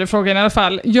här lyder frågan i alla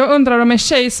fall. Jag undrar om en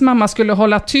tjejs mamma skulle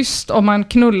hålla tyst om man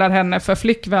knullar henne för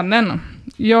flickvännen.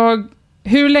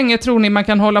 Hur länge tror ni man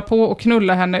kan hålla på och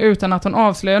knulla henne utan att hon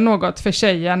avslöjar något för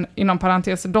tjejen, inom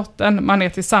parentes dottern, man är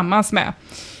tillsammans med?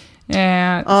 Så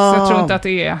jag tror inte att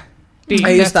det är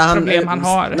ett problem han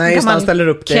har. Nej, just han ställer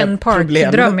upp det Ken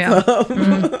Park-dröm, ja.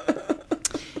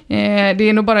 Det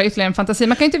är nog bara ytterligare en fantasi.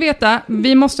 Man kan inte veta.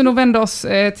 Vi måste nog vända oss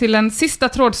till en sista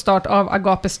trådstart av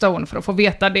Agape Stone för att få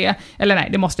veta det. Eller nej,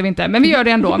 det måste vi inte. Men vi gör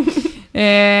det ändå.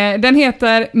 Den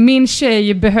heter Min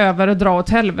tjej behöver dra åt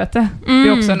helvete. Det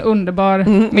är också en underbar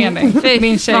mening.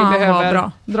 Min tjej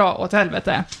behöver dra åt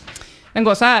helvete. Den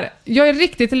går så här. Jag är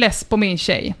riktigt less på min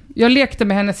tjej. Jag lekte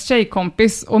med hennes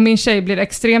tjejkompis och min tjej blir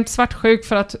extremt svartsjuk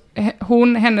för att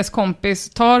hennes kompis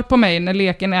tar på mig när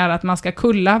leken är att man ska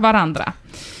kulla varandra.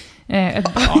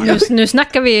 Nu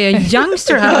snackar vi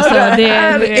youngster här. Alltså. Det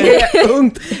är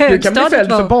ungt. Du kan bli fälld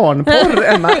för barnporr,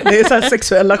 Emma. Det är så här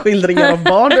sexuella skildringar av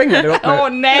barn du ägnar dig åt nu. Åh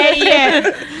nej!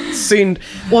 Synd.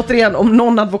 Återigen, om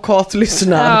någon advokat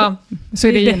lyssnar. Så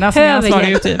är det Gina som är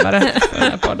ansvarig utgivare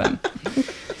på den.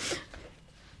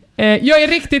 Jag är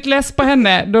riktigt less på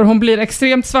henne då hon blir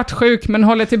extremt svartsjuk men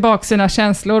håller tillbaka sina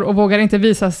känslor och vågar inte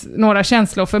visa några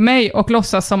känslor för mig och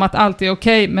låtsas som att allt är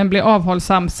okej men blir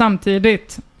avhållsam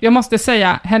samtidigt. Jag måste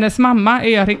säga, hennes mamma är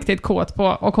jag riktigt kåt på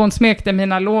och hon smekte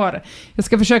mina lår. Jag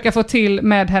ska försöka få till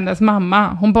med hennes mamma.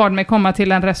 Hon bad mig komma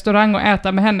till en restaurang och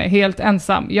äta med henne helt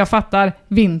ensam. Jag fattar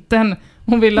vintern.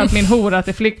 Hon vill att min hora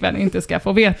till flickvän inte ska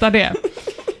få veta det.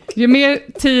 Ju mer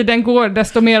tiden går,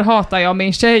 desto mer hatar jag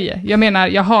min tjej. Jag menar,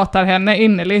 jag hatar henne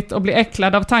innerligt och blir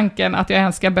äcklad av tanken att jag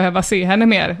ens ska behöva se henne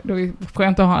mer. Då får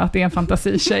jag inte ha att det är en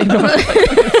fantasitjej då.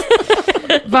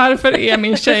 Varför är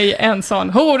min tjej en sån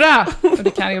hora? Och det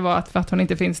kan ju vara för att hon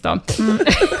inte finns då.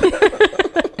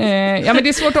 Ja, men det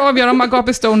är svårt att avgöra om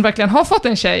Agape Stone verkligen har fått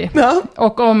en tjej. Ja.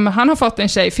 Och om han har fått en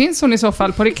tjej, finns hon i så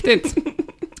fall på riktigt?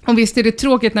 Och visst är det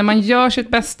tråkigt när man gör sitt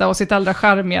bästa och sitt allra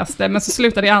charmigaste, men så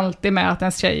slutar det alltid med att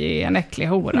ens tjej är en äcklig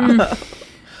hora.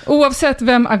 Oavsett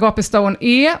vem Agape Stone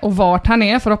är och vart han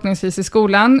är, förhoppningsvis i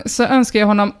skolan, så önskar jag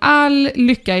honom all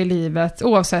lycka i livet,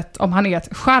 oavsett om han är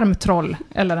ett charmtroll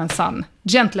eller en sann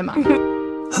gentleman.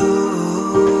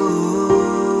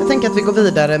 Jag tänker att vi går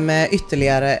vidare med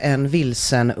ytterligare en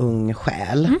vilsen ung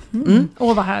själ.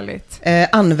 Åh, vad härligt.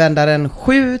 Användaren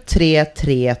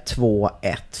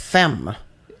 733215.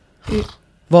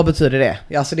 Vad betyder det?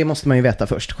 Alltså det måste man ju veta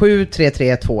först.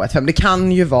 733-215. Det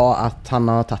kan ju vara att han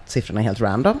har tagit siffrorna helt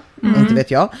random. Inte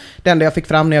vet jag. Det enda jag fick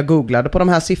fram när jag googlade på de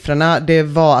här siffrorna, det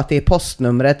var att det är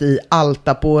postnumret i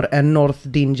Altapur and North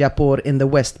Dinjapur in the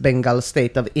West Bengal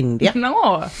State of India.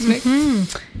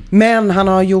 Men han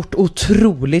har gjort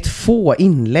otroligt få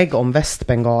inlägg om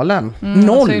Västbengalen.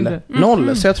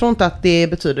 Noll. Så jag tror inte att det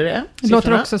betyder det. Det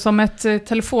låter också som ett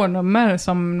telefonnummer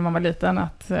som när man var liten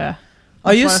att...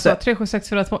 Ja, just det.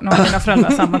 37642. Nu har mina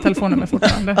föräldrar samma telefonnummer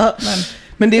fortfarande.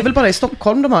 Men det är väl bara i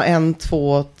Stockholm de har 1,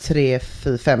 2, 3,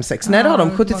 4, 5, 6. Nej, det har de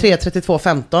 73, 32,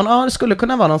 15. Ja, det skulle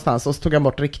kunna vara någonstans och så tog han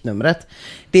bort riktnumret.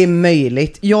 Det är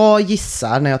möjligt. Jag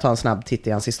gissar när jag tar en snabb titt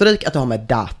i hans historik att det har med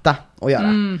data att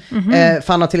göra. För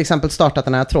han har till exempel startat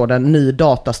den här tråden ny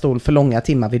datastol för långa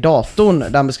timmar vid datorn.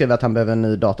 Där han beskriver att han behöver en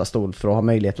ny datastol för att ha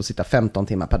möjlighet att sitta 15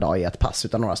 timmar per dag i ett pass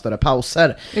utan några större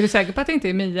pauser. Är du säker på att det inte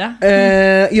är Mia?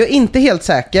 Jag är inte helt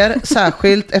säker,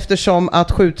 särskilt eftersom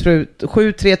att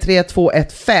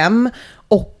 733-215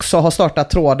 också har startat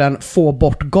tråden få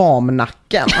bort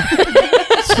gamnacken.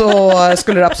 Så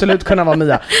skulle det absolut kunna vara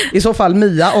Mia. I så fall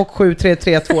Mia och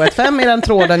 733-215 i den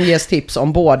tråden ges tips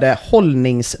om både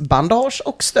hållningsbandage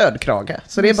och stödkrage.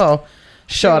 Så det är bara att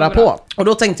köra på. Och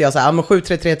då tänkte jag så här, men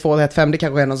 733-215 det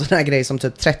kanske är någon sån här grej som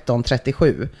typ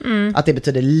 1337. Att det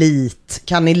betyder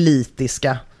kan ni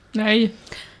litiska? Nej.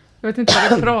 Jag vet inte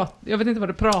vad du pratar om. Du vet inte vad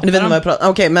jag pratar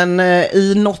om. Okej, men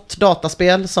i något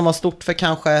dataspel som var stort för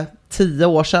kanske 10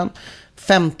 år sedan,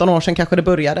 15 år sedan kanske det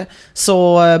började,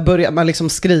 så började man liksom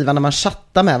skriva när man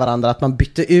chattar med varandra att man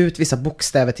bytte ut vissa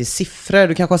bokstäver till siffror.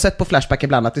 Du kanske har sett på Flashback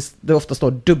ibland att det ofta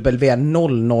står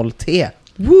W00T.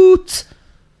 Woot!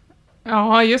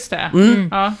 Ja, just det.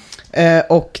 Ja.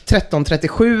 Och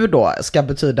 1337 då ska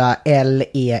betyda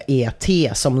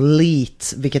LEET som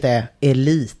leet, vilket är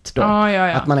elit då.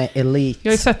 Ja. Att man är elit.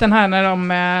 Jag har ju sett den här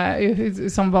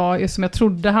när som jag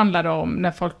trodde handlade om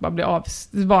när folk bara blev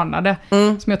avvarnade.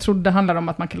 Som jag trodde handlade om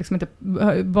att man kan liksom inte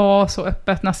vara så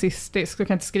öppet nazistisk. Du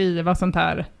kan inte skriva sånt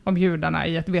här om judarna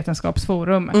i ett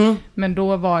vetenskapsforum. Men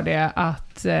då var det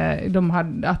att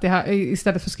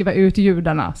istället för att skriva ut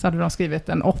judarna så hade de skrivit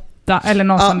en 8 eller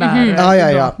någon sån där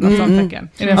något sånt tecken.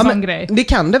 Är det en sån grej? Det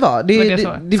kan det vara.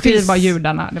 Det finns bara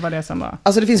judarna, det var det som var.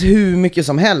 Alltså det finns hur mycket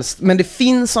som helst, men det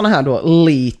finns såna här då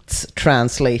leet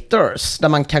translators där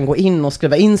man kan gå in och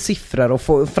skriva in siffror och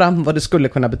få fram vad det skulle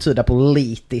kunna betyda på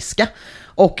litiska.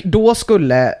 Och då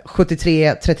skulle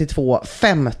 73 32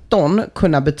 15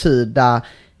 kunna betyda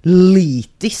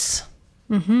litis.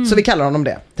 Så vi kallar honom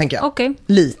det, tänker jag. Okay.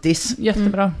 Litis.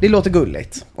 Jättebra. Det låter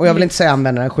gulligt. Och jag vill inte säga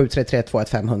använda den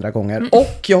 733-215 gånger.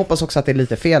 Och jag hoppas också att det är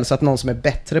lite fel så att någon som är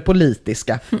bättre på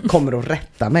litiska kommer att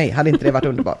rätta mig. Hade inte det varit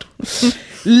underbart?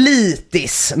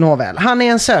 Litis, nåväl. Han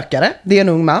är en sökare. Det är en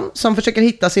ung man som försöker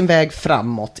hitta sin väg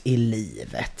framåt i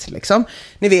livet. Liksom.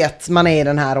 Ni vet, man är i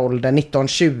den här åldern,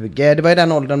 1920. Det var i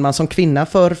den åldern man som kvinna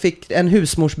förr fick en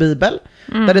husmorsbibel.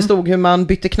 Där det stod hur man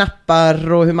bytte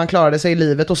knappar och hur man klarade sig i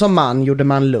livet. Och som man gjorde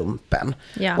man lumpen.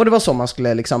 Ja. Och det var så man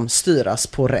skulle liksom styras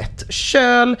på rätt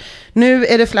köl. Nu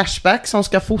är det Flashback som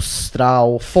ska fostra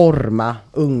och forma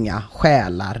unga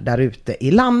själar där ute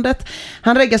i landet.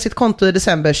 Han reggar sitt konto i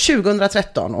december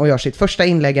 2013 och gör sitt första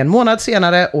inlägg en månad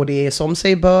senare. Och det är som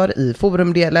sig bör i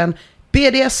forumdelen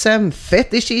BDSM,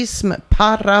 fetischism,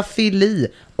 parafili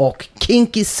och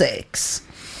kinky sex.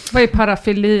 Vad är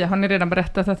parafili? Har ni redan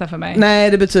berättat detta för mig?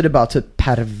 Nej, det betyder bara typ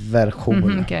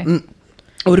perversion. Okay.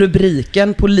 Och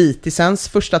rubriken på litisens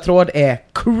första tråd är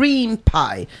cream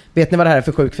pie. Vet ni vad det här är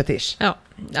för sjuk fetisch?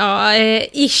 Ja,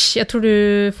 ish. Jag tror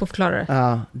du får förklara det.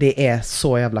 Ja, det är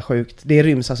så jävla sjukt. Det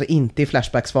ryms alltså inte i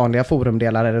Flashbacks vanliga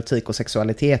forumdelar, erotik och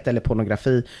sexualitet eller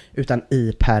pornografi, utan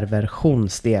i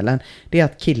perversionsdelen. Det är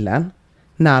att killen,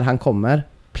 när han kommer,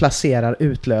 placerar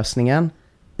utlösningen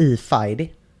i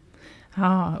Fidi.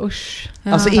 Usch.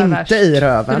 Alltså inte i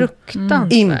röven,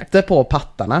 inte på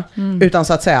pattarna, utan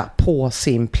så att säga på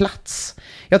sin plats.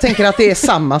 Jag tänker att det är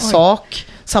samma sak,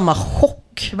 samma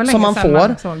chock som man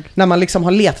får när man liksom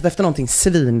har letat efter någonting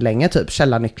svinlänge, typ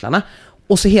källarnycklarna.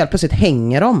 Och så helt plötsligt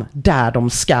hänger de där de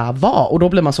ska vara. Och då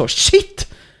blir man så, shit!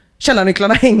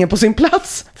 Källarnycklarna hänger på sin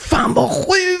plats. Fan vad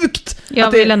sjukt!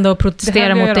 Jag vill ändå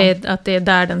protestera mot det, att det är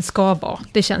där den ska vara.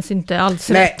 Det känns inte alls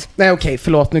rätt. Nej, okej,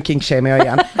 förlåt, nu kinkshamer jag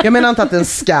igen. Jag menar inte att den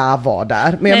ska vara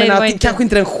där. Men jag menar att kanske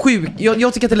inte den sjuk...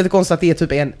 Jag tycker att det är lite konstigt att det är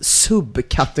typ en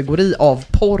subkategori av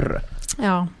porr.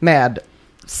 Ja. Med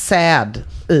säd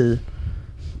i.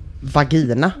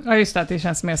 vagina. Ja, just det. Det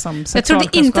känns mer som jag trodde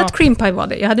inte att cream pie var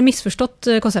det. Jag hade missförstått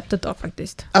konceptet då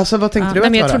faktiskt. Alltså, vad tänkte du att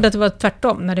men jag vara? trodde att det var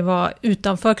tvärtom, när det var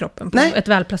utanför kroppen på ett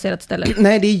välplacerat ställe.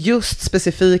 Nej, det är just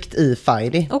specifikt i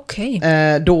Feidi. Okej.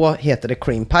 Då heter det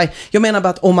cream pie. Jag menar bara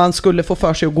att om man skulle få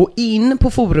för sig att gå in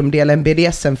på forumdelen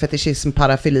BDSM, fetishism,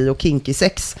 parafili och kinky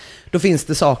sex, då finns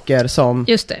det saker som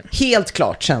helt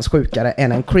klart känns sjukare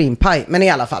än en cream pie. Men i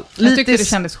alla fall. Jag tyckte det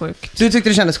kändes sjukt. Du tyckte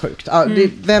det kändes sjukt? Ja,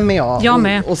 vem är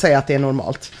jag och säga att det är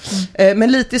normalt?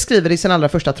 Men lite skriver i sin allra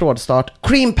första trådstart: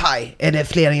 cream pie, är det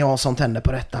fler än jag som tänder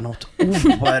på detta något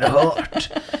oerhört.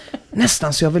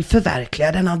 Nästan så jag vill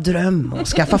förverkliga denna dröm och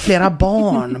skaffa flera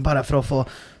barn bara för att få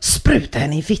spruta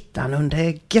henne i fittan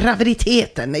under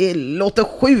graviditeten. Det låter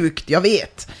sjukt, jag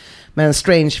vet. Men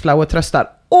Strangeflower tröstar: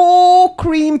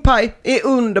 cream pie är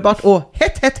underbart och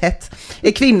hett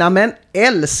är kvinna, men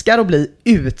älskar att bli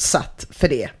utsatt för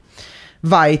det.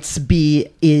 Whites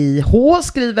BIH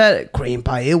skriver: cream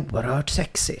pie är oerhört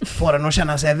sexigt, får den att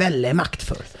känna sig väldigt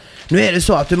maktfull. Nu är det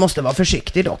så att du måste vara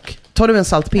försiktig dock. Tar du en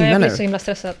saltpinne nu? Jag blir så himla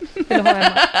stressad. Vill ha hemma.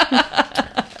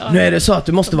 Nu är det så att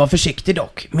du måste vara försiktig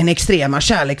dock. Min extrema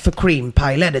kärlek för cream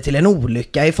pie ledde till en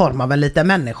olycka i form av en liten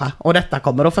människa. Och detta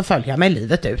kommer att förfölja mig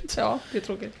livet ut. Ja, det är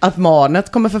tråkigt. Att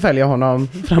barnet kommer förfölja honom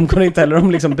framgår inte heller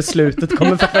om liksom beslutet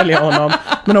kommer förfölja honom.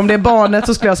 Men om det är barnet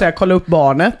så skulle jag säga kolla upp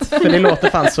barnet. För det låter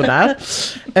fan sådär.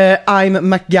 I'm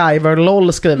MacGyver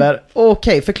LOL skriver: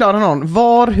 Okej, förklara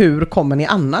någon. Hur kommer ni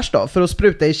annars då? För att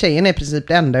spruta i tjejen är i princip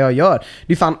det enda jag gör.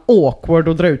 Det är fan awkward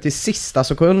att dra ut i sista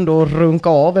sekund och runka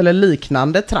av eller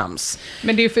liknande trams.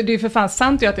 Men det är ju för fan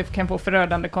sant ju att det kan få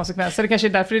förödande konsekvenser. Det kanske är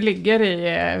därför det ligger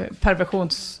i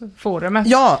perversionsforumet.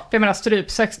 Ja. För jag menar,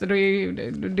 strypsex, då är ju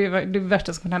det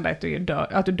värsta som kan hända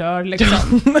är att du dör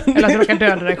liksom. Eller att du råkar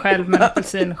döda dig själv med en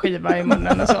apelsinskiva i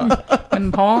munnen och så.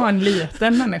 Men ha en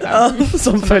liten människa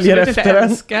som följer efter en.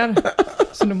 Älskar,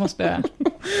 så du måste...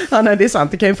 Ja, nej, det är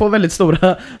sant. Det kan ju få väldigt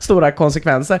stora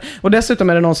konsekvenser. Och dessutom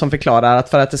är det någon som förklarar att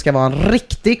för att det ska vara en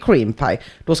riktig cream pie,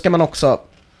 då ska man också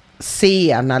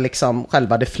se när liksom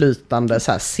själva det flytande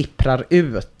så här sipprar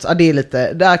ut. Ja, det är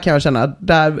lite, där kan jag känna,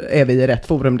 där är vi i rätt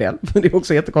forumdel. Det är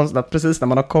också jättekonstigt att precis när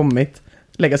man har kommit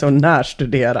lägga sig och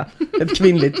närstudera ett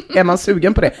kvinnligt. Är man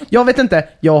sugen på det? Jag vet inte,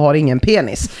 jag har ingen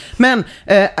penis. Men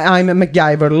I'm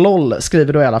MacGyver LOL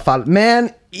skriver då i alla fall. Men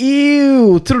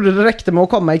trodde det räckte med att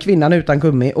komma i kvinnan utan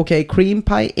gummi. Okej, cream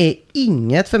pie är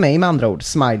inget för mig med andra ord.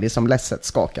 Smiley som ledset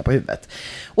skakar på huvudet.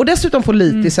 Och dessutom får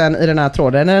litisen i den här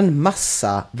tråden en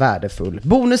massa värdefull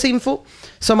bonusinfo.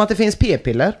 Som att det finns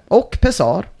p-piller och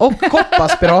pessar och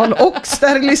kopparspiral och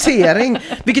sterilisering.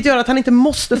 Vilket gör att han inte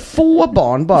måste få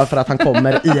barn bara för att han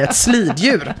kommer i ett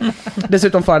sliddjur.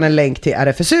 Dessutom får han en länk till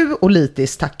RFSU och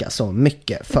litis tackar så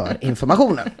mycket för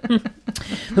informationen.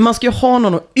 Men man ska ju ha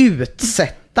någon att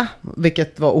utsätta,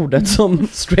 vilket var ordet som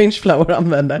Strangeflower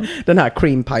använde den här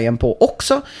cream pien på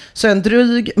också. Så en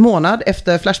dryg månad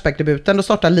efter Flashback-debuten då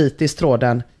startar litis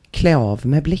tråden klä av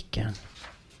med blicken.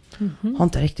 Har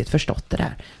inte riktigt förstått det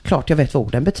där. Klart jag vet vad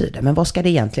orden betyder, men vad ska det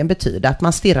egentligen betyda? Att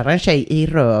man stirrar en tjej i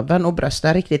röven och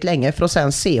bröstar riktigt länge för att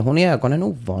sen se hon i ögonen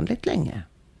ovanligt länge.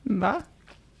 Va?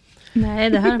 Nej,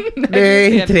 det här... Det är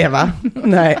inte det, va?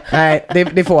 Nej,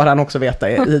 det får han också veta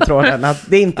i tråden. Att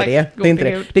det är inte det. Det är inte det.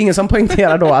 Det är ingen som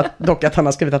poängterar då att han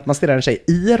har skrivit att man stirrar en tjej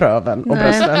i röven och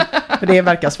brösten. För det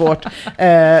verkar svårt.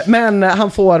 Men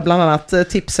han får bland annat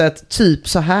tipset typ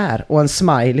så här och en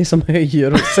smiley som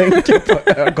höjer och sänker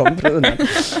på ögonbrynen.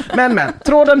 Men,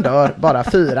 tråden dör bara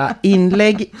 4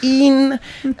 inlägg in.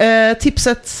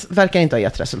 Tipset verkar inte ha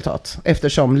gett resultat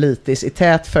eftersom litis i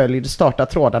tät följd startar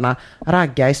trådarna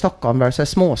ragga i Stockholm versus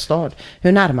småstad.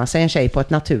 Hur närma sig en tjej på ett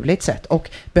naturligt sätt och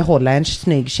behålla en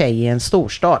snygg tjej i en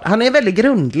storstad. Han är väldigt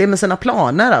grundlig med sina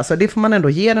planer, alltså det får man ändå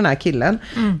ge den här killen.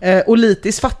 Och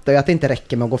litis fattar ju att det inte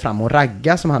räcker med att gå fram och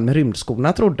ragga som han med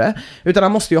rymdskorna trodde, utan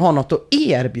han måste ju ha något att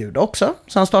erbjuda också.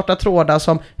 Så han startar trådar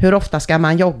som hur ofta ska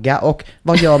man jogga och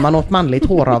vad gör man åt manligt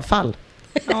håravfall?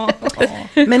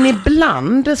 Men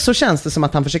ibland så känns det som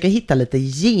att han försöker hitta lite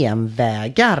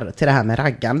genvägar till det här med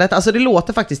raggandet. Alltså det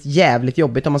låter faktiskt jävligt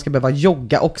jobbigt om man ska behöva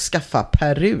jogga och skaffa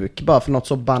peruk bara för något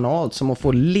så banalt som att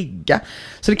få ligga.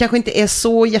 Så det kanske inte är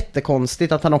så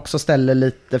jättekonstigt att han också ställer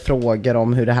lite frågor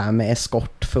om hur det här med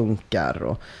eskort funkar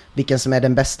och vilken som är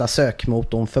den bästa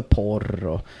sökmotorn för porr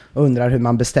och undrar hur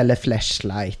man beställer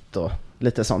flashlight och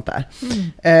lite sånt där.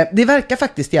 Det verkar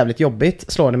faktiskt jävligt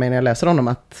jobbigt, slår det mig när jag läser honom,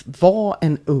 att vara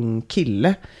en ung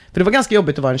kille. För det var ganska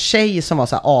jobbigt att vara en tjej som var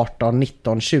så här 18,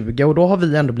 19, 20 och då har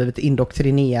vi ändå blivit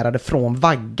indoktrinerade från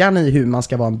vaggan i hur man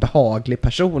ska vara en behaglig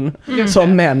person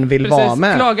som män vill vara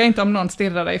med. Klaga inte om någon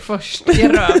stirrar dig först i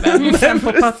röven och sen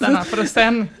på pattarna för att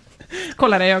sen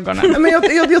Kolla dig i ögonen. Men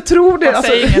jag tror det.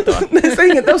 Alltså, säg inget då. Säg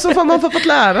inget, och så får man fått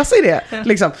lära sig det.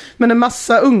 Liksom. Men en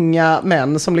massa unga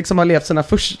män som liksom har levt sina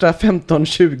första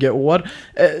 15-20 år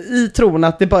i tron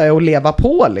att det bara är att leva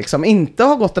på. Liksom. Inte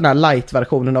har gått den här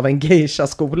light-versionen av en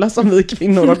geisha-skola som vi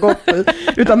kvinnor har gått i.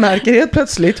 Utan märker helt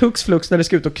plötsligt hux flux när det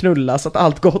ska ut och knullas att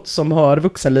allt gott som hör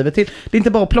vuxenlivet till. Det är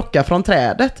inte bara att plocka från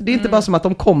trädet. Det är inte bara som att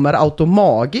de kommer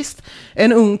automagiskt.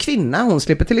 En ung kvinna, hon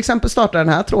slipper till exempel starta den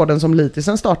här tråden som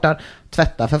Litisen startar,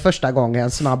 tvätta för första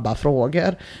gången, snabba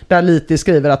frågor. Där Litis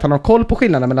skriver att han har koll på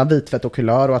skillnaden mellan vitfett och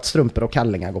kulör och att strumpor och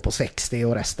kallingar går på 60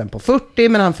 och resten på 40,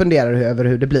 men han funderar över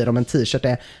hur det blir om en t-shirt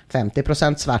är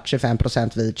 50% svart,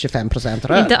 25% vit, 25%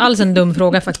 röd. Inte alls en dum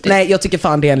fråga faktiskt. Nej, jag tycker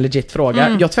fan det är en legit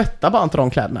fråga. Jag tvättar bara inte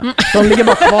de kläderna. De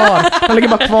ligger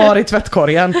bara kvar i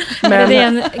tvättkorgen. Men det är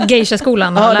en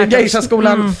geisha-skolan. Ja, det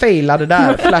geisha-skolan failade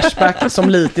där. Flashback som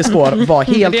Litis går var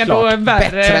helt klart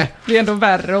bättre. Det är ändå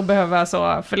värre att behöva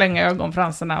så förlänga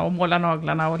ögonfransarna och måla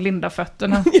naglarna och linda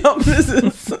fötterna. Ja,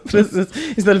 precis.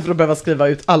 Istället för att behöva skriva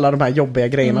ut alla de här jobbiga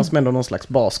grejerna som ändå någon slags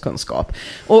baskunskap.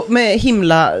 Och med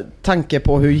himla tanke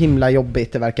på hur himla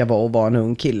jobbigt det verkar vara att vara en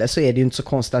ung kille, så är det ju inte så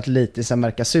konstigt att Litisen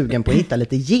verkar sugen på att hitta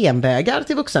lite genvägar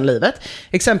till vuxenlivet.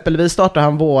 Exempelvis startar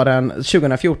han våren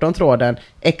 2014 tråden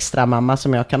Extra mamma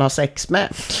som jag kan ha sex med.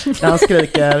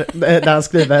 Där han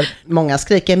skriver: många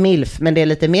skriker milf, men det är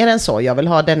lite mer än så. Jag vill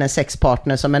ha denne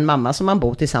sexpartner som en mamma som man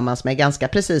bor tillsammans med, ganska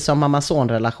precis som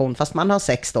mamma-son-relation, fast man har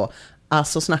sex då.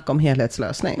 Alltså snacka om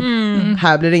helhetslösning.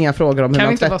 Här blir det inga frågor om hur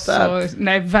man tvättar.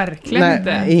 Nej, verkligen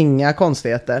inte. Inga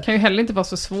konstigheter. Kan ju heller inte vara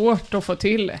så svårt att få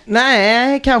till.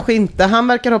 Nej, kanske inte. Han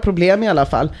verkar ha problem i alla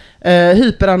fall.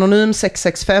 Hyperanonym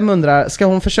 665 undrar: ska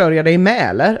hon försörja dig med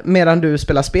eller? Medan du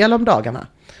spelar spel om dagarna?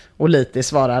 Och Lite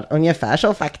svarar ungefär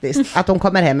så faktiskt, att hon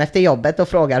kommer hem efter jobbet och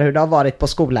frågar hur det har varit på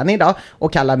skolan idag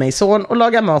och kallar mig son och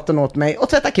lagar maten åt mig och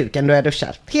tvättar kuken då jag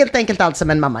duschar. Helt enkelt allt som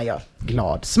en mamma gör.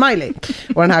 Glad smiley.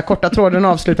 Och den här korta tråden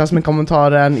avslutas med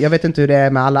kommentaren: jag vet inte hur det är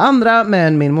med alla andra,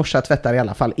 men min morsa tvättar i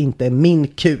alla fall inte min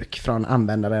kuk, från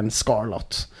användaren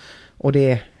Scarlott. Och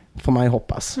det får man ju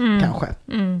hoppas, kanske.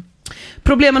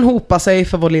 Problemen hopar sig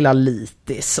för vår lilla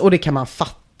Litis, och det kan man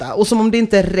fatta. Och som om det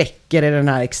inte räcker i den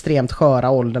här extremt sköra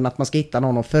åldern att man ska hitta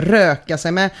någon att förröka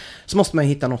sig med, så måste man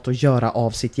ju hitta något att göra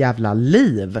av sitt jävla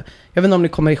liv. Jag vet inte om ni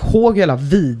kommer ihåg hur jävla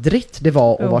vidrigt det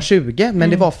var att vara 20, men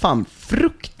det var fan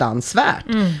fruktansvärt.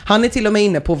 Han är till och med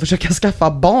inne på att försöka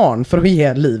skaffa barn för att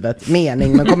ge livet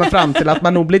mening, men kommer fram till att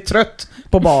man nog blir trött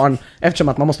på barn eftersom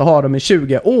att man måste ha dem i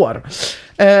 20 år.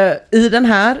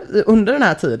 Under den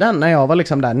här tiden, när jag var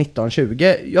liksom där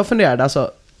 19-20, jag funderade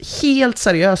alltså helt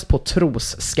seriöst på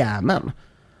trosscammen.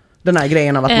 Den här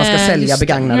grejen av att man ska sälja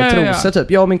begagnade trosor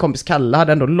typ. Jag och min kompis Kalle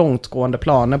hade ändå långtgående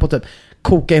planer på typ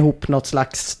koka ihop något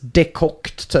slags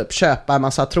dekokt typ, köpa en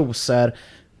massa trosor,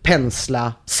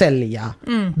 pensla, sälja,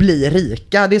 bli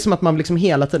rika. Det är som att man liksom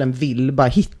hela tiden vill bara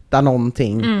hitta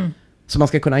någonting som man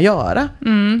ska kunna göra.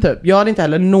 Typ. Jag hade inte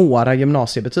heller några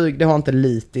gymnasiebetyg. Det har inte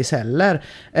Litis heller.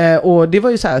 Och det var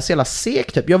ju så jävla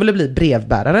segt typ. Jag ville bli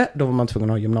brevbärare. Då var man tvungen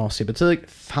att ha gymnasiebetyg.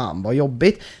 Fan vad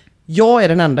jobbigt. Jag är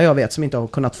den enda jag vet som inte har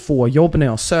kunnat få jobb när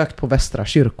jag har sökt på Västra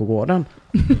kyrkogården.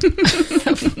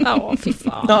 Ja, fy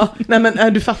fan. Ja, nej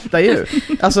men du fattar ju.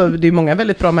 Alltså det är många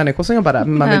väldigt bra människor som jobbar där,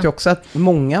 men man vet ju också att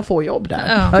många får jobb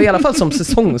där. Ja, i alla fall som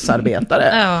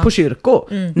säsongsarbetare på kyrko.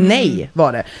 Nej,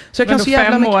 var det. Så jag men kan då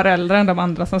så 5 år äldre än de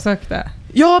andra som sökte.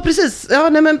 Ja, precis. Ja,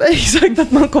 nej men exakt,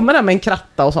 att man kommer där med en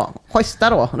kratta och så. Schyssta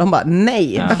då. Och de bara,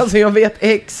 nej. Ja. Alltså jag vet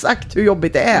exakt hur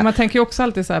jobbigt det är. Man tänker ju också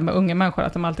alltid så här med unga människor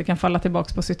att de alltid kan falla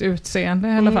tillbaka på sitt utseende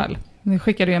i alla fall. Ni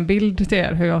skickade ju en bild till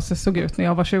er hur jag såg ut när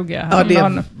jag var 20. Ja,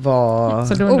 det var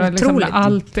så då undrar liksom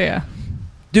allt det.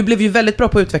 Du blev ju väldigt bra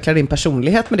på att utveckla din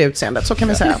personlighet med det utseendet, så kan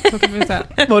vi säga. Så kan vi säga.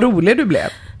 Vad rolig du blev.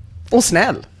 Och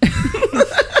snäll.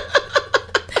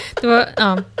 Det var,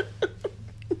 ja.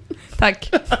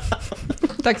 Tack.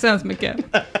 Tack så hemskt mycket.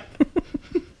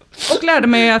 Och lärde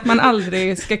mig att man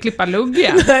aldrig ska klippa lugg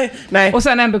igen. Nej. Och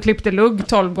sen ändå klippte lugg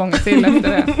 12 gånger till efter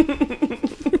det.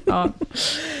 Ja.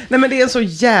 Nej, men det är en så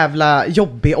jävla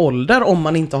jobbig ålder om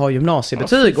man inte har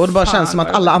gymnasiebetyg. Och det bara känns som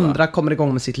att alla andra kommer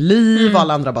igång med sitt liv och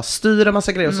alla andra bara styr en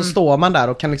massa grejer. Och så står man där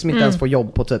och kan liksom inte ens få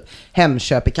jobb på typ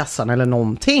Hemköp i kassan eller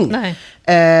någonting.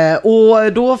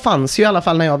 Och då fanns ju i alla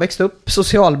fall när jag växte upp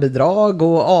socialbidrag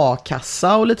och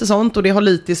a-kassa och lite sånt. Och det har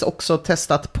Litis också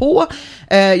testat på.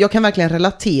 Jag kan verkligen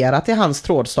relatera till hans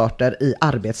trådstarter i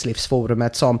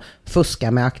Arbetslivsforumet som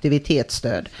fuska med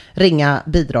aktivitetsstöd, ringa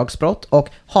bidragsbrott och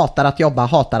hatar att jobba,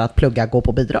 hatar att plugga, gå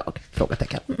på bidrag?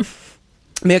 Frågetecken.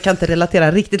 Men jag kan inte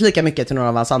relatera riktigt lika mycket till några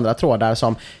av hans andra trådar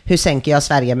som hur sänker jag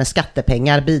Sverige med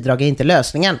skattepengar, bidrag är inte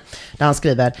lösningen. Där han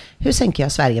skriver, hur sänker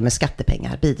jag Sverige med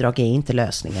skattepengar, bidrag är inte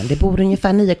lösningen. Det bor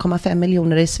ungefär 9,5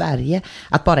 miljoner i Sverige.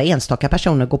 Att bara enstaka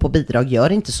personer går på bidrag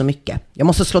gör inte så mycket. Jag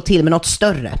måste slå till med något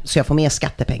större så jag får mer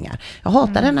skattepengar. Jag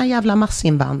hatar denna jävla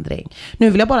massinvandring. Nu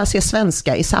vill jag bara se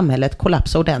svenska i samhället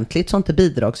kollapsa ordentligt så inte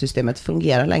bidragssystemet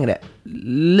fungerar längre.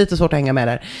 Lite svårt att hänga med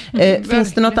där.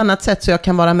 Finns det något annat sätt så jag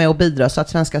kan vara med och bidra så att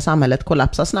svenska samhället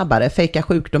kollapsar snabbare, fejka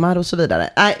sjukdomar och så vidare?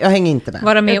 Nej, jag hänger inte med.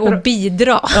 Vara med och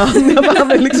bidra. Ja, jag bara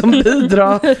vill liksom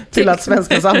bidra till att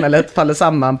svenska samhället faller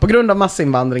samman på grund av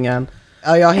massinvandringen.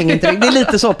 Ja, jag hänger inte. Det är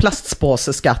lite så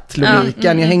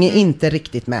plastpåseskatt-logiken. Jag hänger inte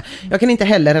riktigt med. Jag kan inte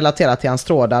heller relatera till hans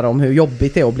trådar om hur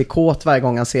jobbigt det är att bli kåt varje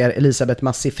gång han ser Elisabeth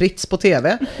Massi Fritz på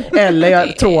tv. Eller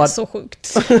jag tråd... Det är så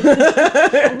sjukt.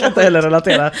 Jag kan inte heller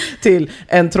relatera till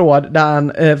en tråd där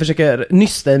han försöker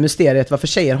nysta i mysteriet varför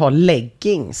tjejer har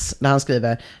leggings. Där han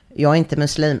skriver, jag är inte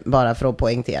muslim, bara för att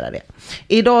poängtera det.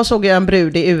 Idag såg jag en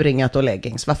brud i urringat och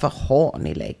leggings. Varför har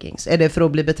ni leggings? Är det för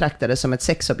att bli betraktade som ett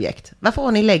sexobjekt? Varför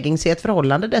har ni leggings i ett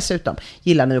förhållande dessutom?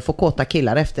 Gillar ni att få kåta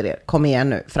killar efter er? Kom igen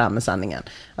nu, fram med sanningen.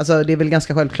 Alltså det är väl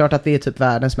ganska självklart att det är typ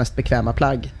världens mest bekväma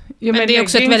plagg. Ja, men det är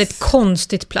också ett väldigt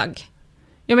konstigt plagg.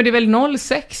 Ja, men det är väl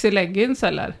 06 i leggings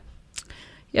eller?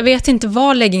 Jag vet inte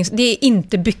vad leggings... Det är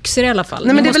inte byxor i alla fall.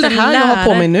 Nej, men det är väl det här jag har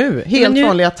på mig nu. Helt nu,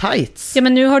 vanliga tights. Ja,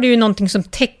 men nu har du ju någonting som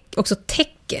också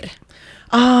täcker.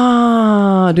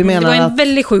 Du menar det var en att...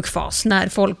 väldigt sjuk fas när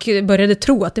folk började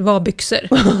tro att det var byxor.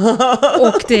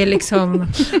 Och det är liksom...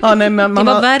 nej, men det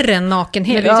var värre än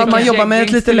nakenhet. Ja, man jobbar med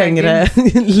ett lite längre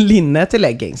linne till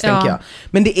leggings, tänker jag.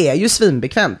 Men det är ju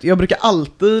svinbekvämt. Jag brukar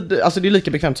alltid... Alltså det är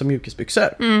lika bekvämt som mjukisbyxor.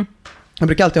 Jag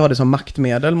brukar alltid ha det som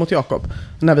maktmedel mot Jakob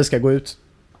när vi ska gå ut.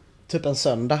 Typ en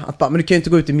söndag. Att bara, men du kan ju inte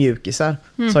gå ut i mjukisar.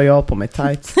 Så har jag på mig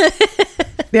tights.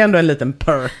 Det är ändå en liten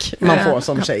perk man får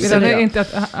som tjej.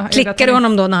 Klickar du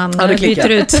honom då när han byter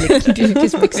ut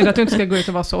mjukisbyxor? Att du inte ska gå ut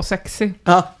och vara så sexy.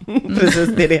 Ja, precis.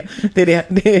 Det är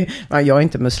det. Jag är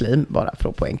inte muslim, bara för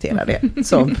att poängtera det.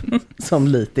 Som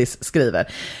Litis skriver.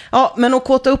 Ja, men att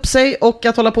kåta upp sig och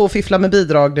att hålla på och fiffla med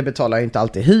bidrag, det betalar ju inte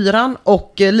alltid hyran.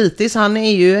 Och Litis, han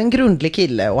är ju en grundlig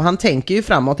kille och han tänker ju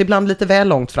framåt, ibland lite väl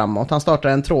långt framåt. Han startar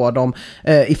en tråd om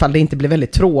ifall det inte blir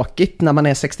väldigt tråkigt när man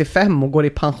är 65 och går i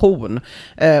pension.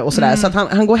 Och sådär. Så att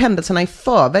han går händelserna i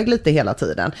förväg lite hela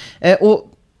tiden. Och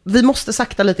vi måste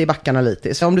sakta lite i backarna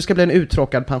lite. Så om du ska bli en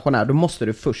uttråkad pensionär, då måste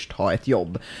du först ha ett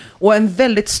jobb. Och en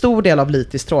väldigt stor del av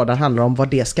Litis trådar handlar om vad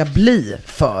det ska bli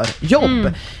för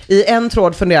jobb. I en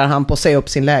tråd funderar han på att säga upp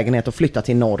sin lägenhet och flytta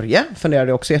till Norge. Funderade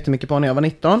jag också jättemycket på när jag var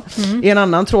 19. I en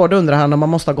annan tråd undrar han om man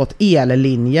måste ha gått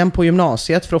ellinjen på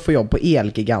gymnasiet för att få jobb på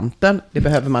Elgiganten. Det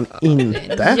behöver man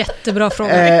inte. Jättebra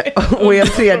fråga. Och i en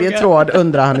tredje tråd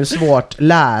undrar han hur svårt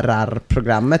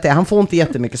lärarprogrammet är. Han får inte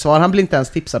jättemycket svar. Han blir inte ens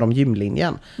tipsad om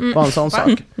gymlinjen. Var en sån sak.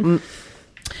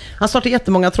 Han startar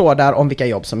jättemånga trådar om vilka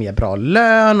jobb som ger bra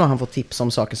lön och han får tips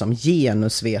om saker som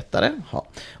genusvetare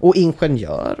och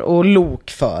ingenjör och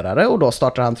lokförare, och då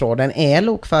startar han tråden är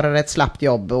lokförare ett slappt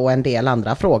jobb och en del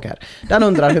andra frågor. Den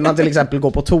undrar hur man till exempel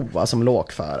går på toa som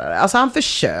lokförare. Alltså han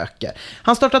försöker.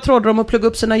 Han startar trådar om att plugga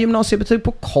upp sina gymnasiebetyg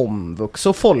på komvux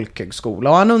och folkhögskola,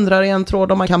 och han undrar i en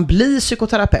tråd om man kan bli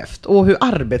psykoterapeut och hur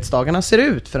arbetsdagarna ser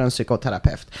ut för en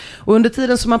psykoterapeut. Och under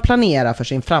tiden som man planerar för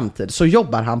sin framtid så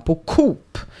jobbar han på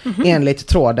Coop. Enligt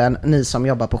tråden, ni som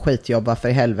jobbar på skitjobb, varför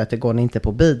i helvete går ni inte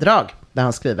på bidrag? Där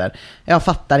han skriver, jag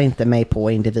fattar inte mig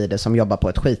på individer som jobbar på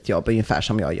ett skitjobb ungefär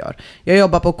som jag gör. Jag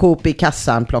jobbar på Coop i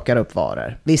kassan, plockar upp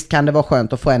varor. Visst kan det vara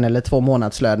skönt att få 1 eller 2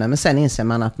 månadslöner, men sen inser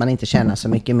man att man inte tjänar så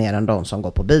mycket mer än de som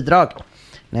går på bidrag.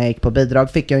 När jag gick på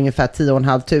bidrag fick jag ungefär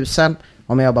 10 500.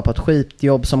 Om jag jobbar på ett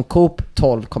skitjobb som Coop,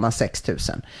 12,6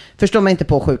 tusen. Förstår man inte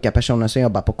på sjuka personer som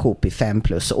jobbar på Coop i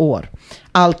 5+ år.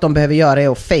 Allt de behöver göra är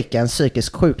att fejka en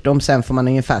psykisk sjukdom, sen får man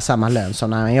ungefär samma lön som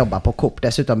när man jobbar på Coop.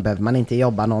 Dessutom behöver man inte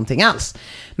jobba någonting alls.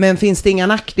 Men finns det inga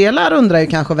nackdelar, undrar ju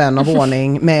kanske vän av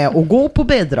ordning, med att gå på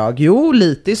bidrag? Jo,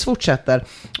 Litis fortsätter.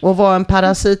 Och vara en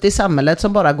parasit i samhället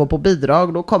som bara går på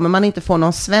bidrag, då kommer man inte få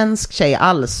någon svensk tjej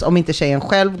alls om inte tjejen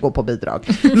själv går på bidrag.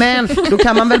 Men då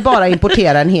kan man väl bara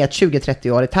importera en het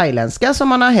 20-30-årig thailändska som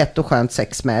man har hett och skönt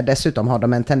sex med. Dessutom har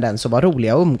de en tendens att vara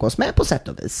roliga att umgås med på sätt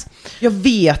och vis. Jag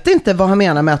vet inte vad han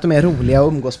menar med att de är roliga att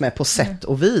umgås med på sätt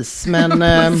och vis, men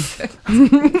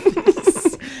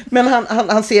men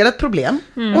han ser ett problem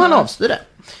och han avstyr det.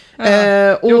 Ja. Det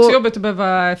är också jobbigt att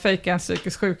behöva fejka en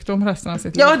psykisk sjukdom resten av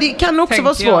sitt liv. Ja, det kan också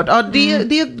vara svårt. Ja,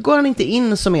 det går han inte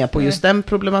in som är på just den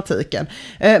problematiken.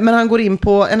 Men han går in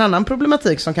på en annan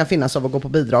problematik som kan finnas av att gå på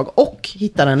bidrag och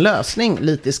hittar en lösning.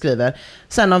 Lite skriver,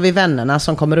 sen har vi vännerna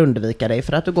som kommer undvika dig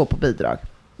för att du går på bidrag.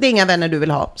 Det är inga vänner du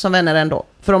vill ha som vänner ändå.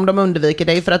 För om de undviker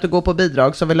dig för att du går på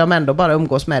bidrag så vill de ändå bara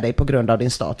umgås med dig på grund av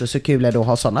din status. Hur kul är det att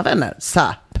ha sådana vänner?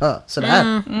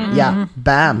 Sådär. Ja,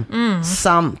 bam.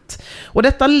 Sant. Och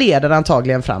detta leder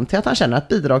antagligen fram till att han känner att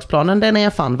bidragsplanen den är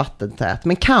fan vattentät.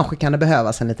 Men kanske kan det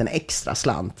behövas en liten extra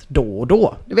slant då och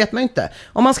då. Det vet man ju inte.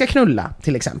 Om man ska knulla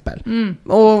till exempel.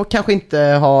 Och kanske inte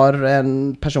har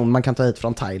en person man kan ta hit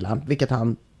från Thailand. Vilket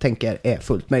han tänker är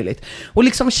fullt möjligt. Och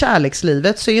liksom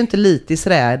kärlekslivet så är ju inte Litis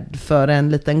rädd för en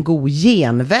liten god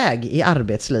genväg i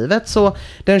arbetslivet. Så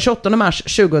den 28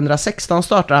 mars 2016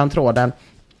 startar han tråden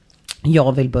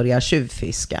Jag vill börja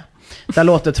tjuvfiska. Där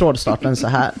låter trådstarten så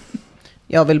här.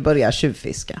 Jag vill börja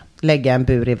tjuvfiska. Lägga en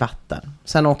bur i vatten.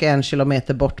 Sen åka 1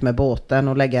 kilometer bort med båten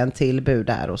och lägga en till bur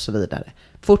där och så vidare.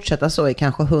 Fortsätta så i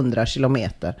kanske 100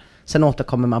 kilometer. Sen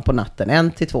återkommer man på natten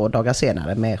 1 till 2 dagar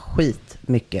senare med skit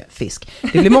mycket fisk.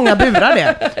 Det blir många burar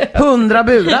det. 100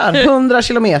 burar, 100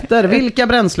 kilometer. Vilka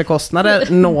bränslekostnader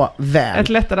nå väl? Ett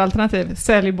lättare alternativ.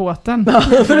 Sälj båten. Det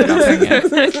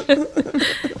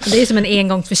är som en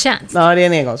engångsförtjänst. Ja, det är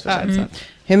en engångsförtjänst.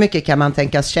 Hur mycket kan man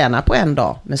tänkas tjäna på en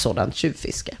dag med sådant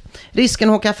tjuvfiske? Risken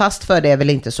att åka fast för det är väl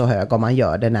inte så hög om man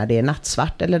gör det när det är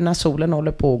nattsvart eller när solen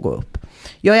håller på att gå upp.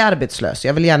 Jag är arbetslös.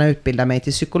 Jag vill gärna utbilda mig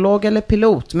till psykolog eller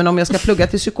pilot. Men om jag ska plugga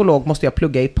till psykolog måste jag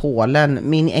plugga i Polen.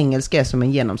 Min engelska är som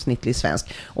en genomsnittlig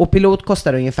svensk. Och pilot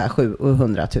kostar ungefär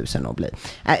 700 000 att bli.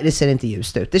 Nej, det ser inte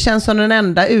ljust ut. Det känns som den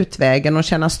enda utvägen att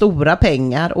tjäna stora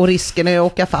pengar. Och risken att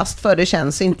åka fast för det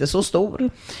känns inte så stor.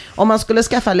 Om man skulle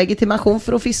skaffa legitimation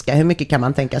för att fiska, hur mycket kan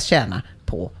man tänkas tjäna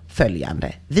på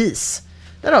följande vis?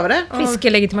 Där har vi det.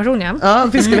 Fiskelegitimation, ja. Ja,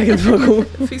 fiskelegitimation.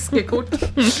 Fiskekort.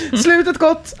 Slutet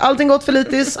gott, allting gott för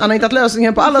Litis. Han har hittat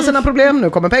lösningen på alla sina problem. Nu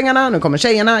kommer pengarna, nu kommer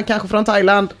tjejerna, kanske från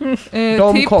Thailand.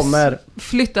 De tips, kommer.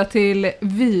 Flytta till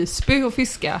Visby och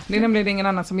fiska. Det är nämligen ingen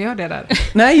annan som gör det där.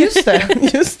 Nej,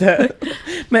 just det.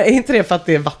 Men är inte det för att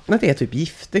det vattnet är typ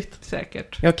giftigt?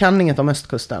 Säkert. Jag kan inget om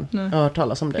östkusten. Nej. Jag har hört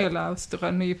talas om det. Hela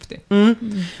Östersjön är giftig.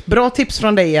 Bra tips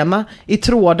från dig, Emma. I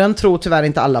tråden tror tyvärr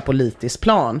inte alla på Litis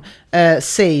plan.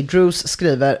 Seydrus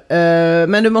skriver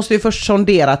men du måste ju först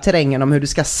sondera terrängen om hur du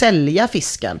ska sälja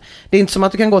fisken. Det är inte som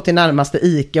att du kan gå till närmaste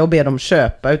Ica och be dem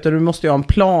köpa, utan du måste ju ha en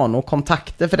plan och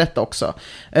kontakter för detta också.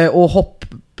 Och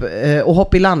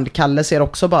hopp i landkalle ser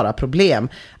också bara problem.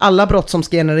 Alla brott som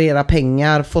ska generera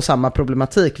pengar får samma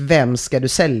problematik. Vem ska du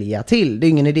sälja till? Det är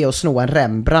ingen idé att sno en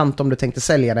Rembrandt om du tänkte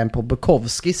sälja den på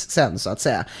Bukowskis sen så att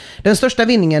säga. Den största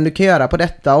vinningen du kan göra på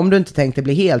detta, om du inte tänkte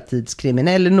bli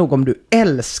heltidskriminell eller nog om du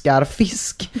älskar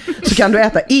fisk, så kan du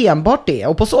äta enbart det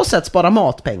och på så sätt spara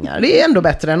matpengar. Det är ändå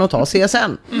bättre än att ta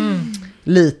CSN.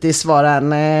 Lite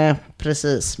svarar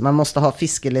precis. Man måste ha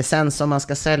fiskelicens om man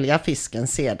ska sälja fisken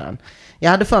sedan.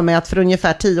 Jag hade för mig att för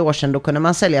ungefär 10 år sedan då kunde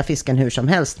man sälja fisken hur som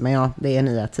helst. Men ja, det är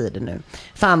nya tider nu.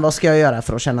 Fan, vad ska jag göra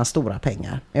för att tjäna stora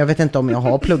pengar? Jag vet inte om jag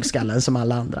har pluggskallen som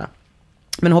alla andra.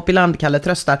 Men Hopp i landkalle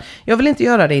tröstar. Jag vill inte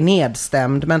göra dig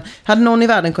nedstämd, men hade någon i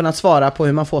världen kunnat svara på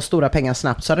hur man får stora pengar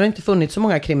snabbt så hade det inte funnits så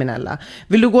många kriminella.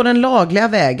 Vill du gå den lagliga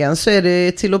vägen så är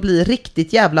det till att bli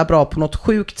riktigt jävla bra på något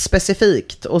sjukt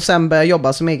specifikt och sen börja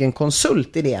jobba som egen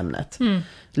konsult i det ämnet.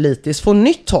 Litis får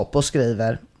nytt hopp och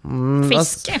skriver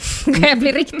fiske. Kan jag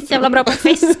bli riktigt jävla bra på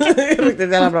fisk?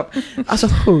 Riktigt jävla bra. Alltså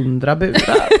 100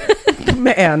 burar.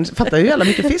 Med en, fattar ju jävla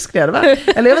mycket fisk det är det, va?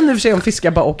 Eller jag vet inte för sig om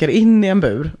fiskar bara åker in i en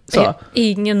bur. Så.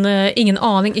 Ingen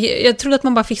aning. Jag trodde att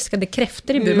man bara fiskade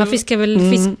kräftor i bur. Man fiskar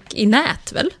väl fisk i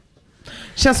nät, väl?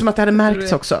 Känns som att det hade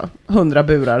märkts också. 100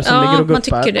 burar som ligger och guppar.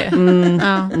 Ja, man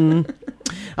tycker det.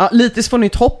 Ja, Litis får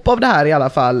nytt hopp av det här i alla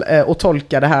fall och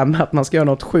tolka det här med att man ska göra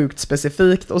något sjukt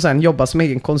specifikt och sen jobba som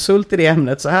egen konsult i det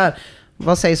ämnet så här.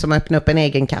 Vad sägs om att öppna upp en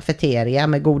egen kafeteria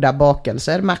med goda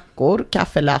bakelser, mackor,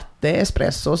 kaffelatte,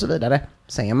 espresso och så vidare.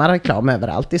 Sen gör man reklam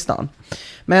överallt i stan.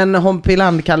 Men Hopp i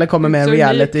landkalle kommer med en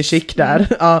reality chic där.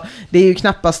 Ja, det är ju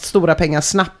knappast stora pengar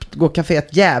snabbt. Går kaféet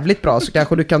jävligt bra så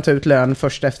kanske du kan ta ut lön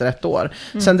först efter 1 år.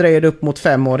 Sen dröjer det upp mot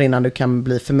 5 år innan du kan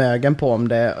bli förmögen på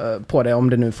det om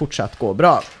det nu fortsatt går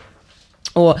bra.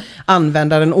 Och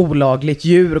användaren olagligt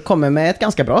djur kommer med ett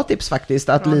ganska bra tips faktiskt.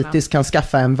 Att Litis kan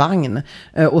skaffa en vagn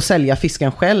och sälja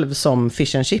fisken själv som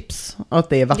fish and chips. Och att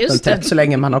det är vattentätt så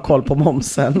länge man har koll på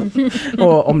momsen.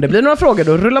 Och om det blir några frågor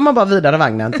då rullar man bara vidare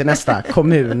vagnen till nästa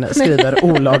kommun, skriver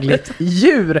olagligt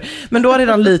djur. Men då har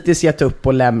redan Litis gett upp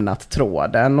och lämnat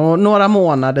tråden. Och några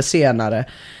månader senare,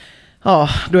 ja,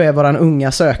 då är våran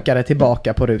unga sökare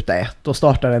tillbaka på ruta 1 och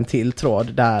startar en till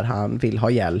tråd där han vill ha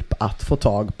hjälp att få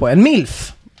tag på en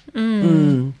milf.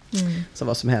 Så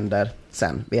vad som händer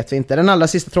sen vet vi inte. Den allra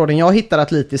sista tråden jag hittar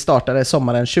att Litis startade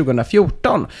sommaren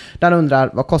 2014. Där undrar,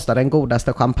 vad kostar den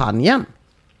godaste champagnen?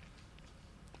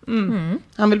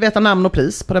 Han vill veta namn och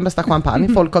pris på den bästa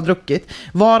champagne folk har druckit.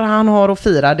 Var han har att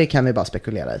fira, det kan vi bara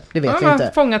spekulera i. Det vet vi inte. Han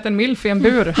har fångat en milf i en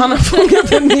bur. Han har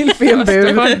fångat en milf i en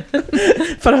bur.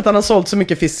 För att han har sålt så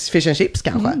mycket fish and chips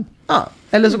kanske. Ja.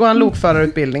 Eller så går han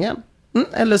lokförarutbildningen.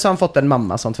 Eller så har han fått en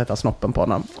mamma som tvättar snoppen på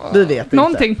honom. Vi vet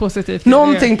Någonting inte. Positivt.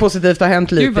 Någonting positivt har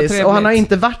hänt Litis. Och han har trevligt.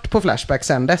 inte varit på Flashback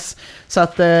sen dess. Så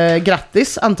att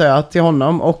grattis antar jag till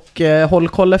honom. Och håll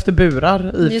koll efter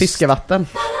burar i fiskevatten.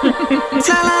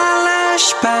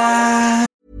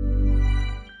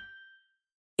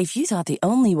 If you thought the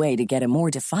only way to get a more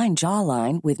defined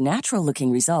jawline with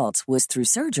natural-looking results was through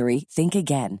surgery, think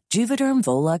again. Juvederm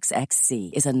Volux XC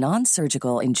is a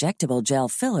non-surgical injectable gel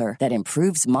filler that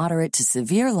improves moderate to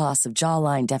severe loss of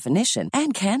jawline definition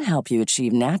and can help you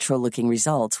achieve natural-looking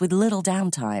results with little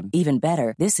downtime. Even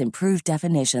better, this improved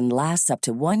definition lasts up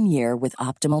to 1 year with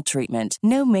optimal treatment.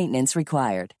 No maintenance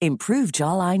required. Improve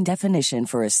jawline definition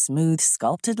for a smooth,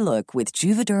 sculpted look with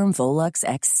Juvederm Volux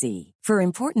XC. For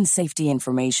important safety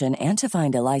information and to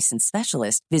find a licensed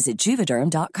specialist, visit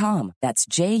Juvederm.com. That's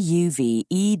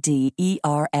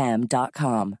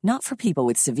JUVEDERM.com. Not for people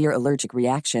with severe allergic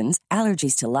reactions,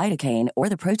 allergies to lidocaine, or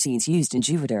the proteins used in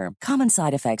Juvederm. Common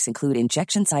side effects include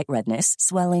injection site redness,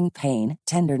 swelling, pain,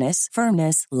 tenderness,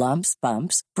 firmness, lumps,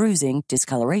 bumps, bruising,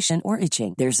 discoloration, or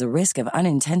itching. There's a risk of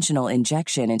unintentional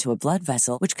injection into a blood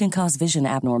vessel, which can cause vision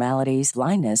abnormalities,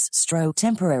 blindness, stroke,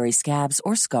 temporary scabs,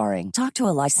 or scarring. Talk to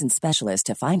a licensed specialist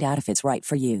to find out if it's right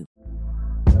for you.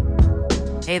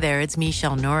 Hey there, it's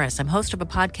Michelle Norris. I'm host of a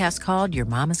podcast called Your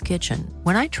Mama's Kitchen.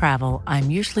 When I travel, I'm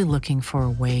usually looking for a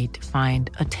way to find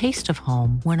a taste of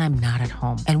home when I'm not at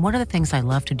home. And one of the things I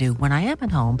love to do when I am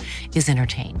at home is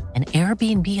entertain. And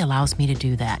Airbnb allows me to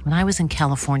do that. When I was in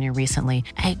California recently,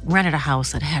 I rented a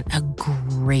house that had a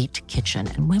great kitchen.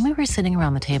 And when we were sitting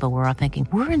around the table, we were all thinking,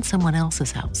 we're in someone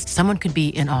else's house. Someone could be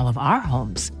in all of our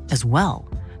homes as well.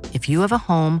 If you have a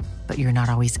home, but you're not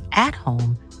always at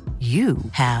home, you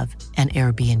have an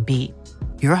Airbnb.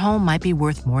 Your home might be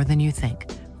worth more than you think.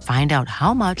 Find out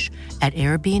how much at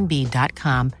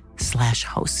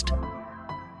airbnb.com/host.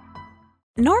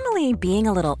 Normally, being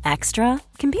a little extra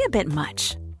can be a bit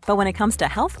much. But when it comes to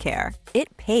healthcare,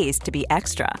 it pays to be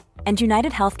extra. And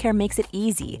United Healthcare makes it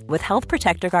easy with Health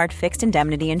Protector Guard fixed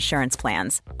indemnity insurance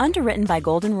plans. Underwritten by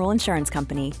Golden Rule Insurance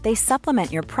Company, they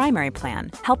supplement your primary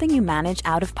plan, helping you manage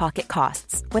out-of-pocket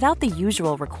costs without the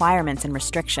usual requirements and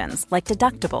restrictions like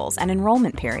deductibles and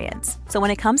enrollment periods. So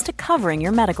when it comes to covering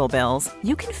your medical bills,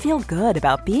 you can feel good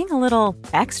about being a little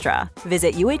extra.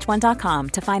 Visit uh1.com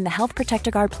to find the Health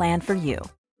Protector Guard plan for you.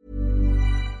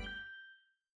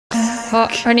 Ja,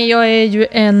 hörni, jag är ju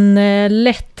en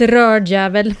lättrörd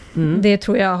jävel. Det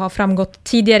tror jag har framgått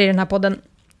tidigare i den här podden.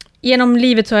 Genom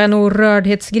livet så har jag nog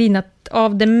rördhetsgrinat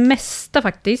av det mesta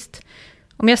faktiskt.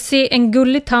 Om jag ser en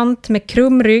gullig tant med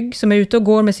krum rygg som är ute och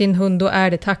går med sin hund, då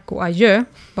är det tack och adjö.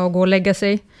 Bara gå och lägga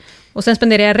sig. Och sen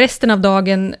spenderar jag resten av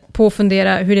dagen på att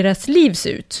fundera hur deras liv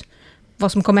ser ut.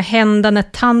 Vad som kommer hända när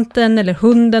tanten eller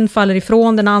hunden faller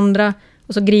ifrån den andra.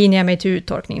 Och så griner jag mig till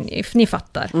uttorkning, ni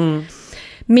fattar.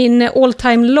 Min all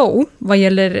time low vad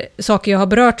gäller saker jag har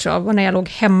berörts av var när jag låg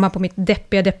hemma på mitt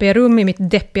deppiga rum i mitt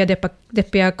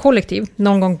deppiga kollektiv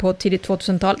någon gång på tidigt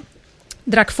 2000-tal.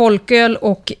 Drack folköl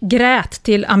och grät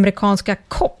till amerikanska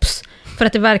cops för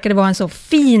att det verkade vara en så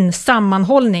fin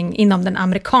sammanhållning inom den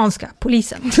amerikanska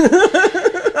polisen.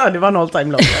 Ja, det var en all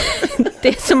time low. Det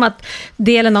är som att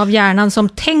delen av hjärnan som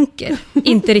tänker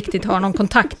inte riktigt har någon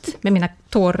kontakt med mina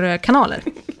tårkanaler.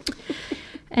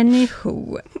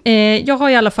 Anywho. Jag har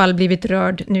i alla fall blivit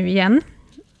rörd nu igen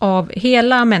av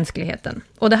hela mänskligheten.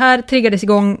 Och det här triggades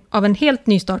igång av en helt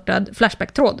nystartad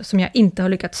Flashback-tråd som jag inte har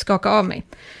lyckats skaka av mig.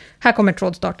 Här kommer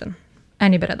trådstarten. Är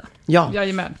ni beredda? Ja.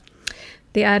 Jajamän.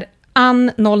 Det är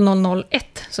Ann0001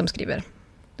 som skriver.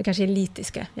 Det kanske är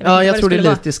litiska. Jag tror det är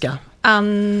litiska.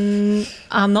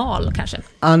 Anal kanske.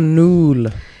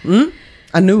 Anul.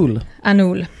 Anul.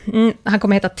 Han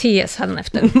kommer heta TS hallen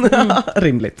efter.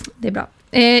 Rimligt. Det är bra.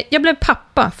 Jag blev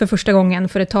pappa för första gången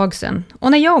för ett tag sedan.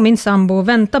 Och när jag och min sambo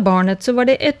väntade barnet så var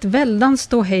det ett väldans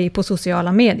ståhej på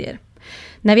sociala medier.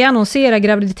 När vi annonserade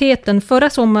graviditeten förra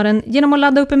sommaren genom att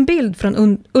ladda upp en bild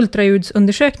från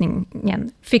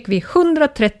ultraljudsundersökningen fick vi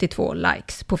 132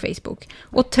 likes på Facebook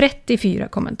och 34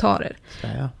 kommentarer.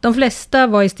 Ja. De flesta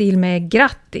var i stil med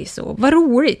grattis och vad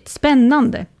roligt,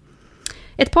 spännande.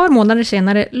 Ett par månader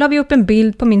senare la vi upp en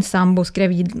bild på min sambos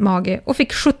gravidmage och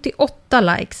fick 78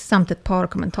 likes samt ett par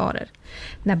kommentarer.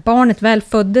 När barnet väl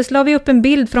föddes la vi upp en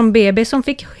bild från BB som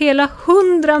fick hela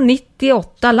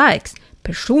 198 likes,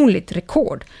 personligt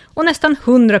rekord, och nästan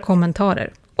 100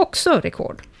 kommentarer, också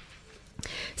rekord.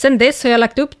 Sen dess har jag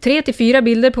lagt upp 3-4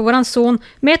 bilder på våran son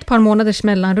med ett par månaders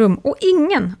mellanrum och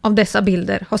ingen av dessa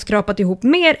bilder har skrapat ihop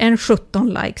mer än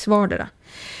 17 likes vardera.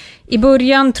 I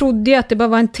början trodde jag att det bara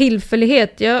var en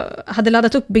tillfällighet. Jag hade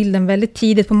laddat upp bilden väldigt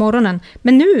tidigt på morgonen.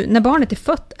 Men nu när barnet är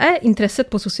fött är intresset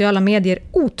på sociala medier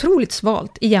otroligt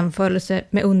svalt i jämförelse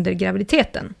med under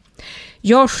graviditeten.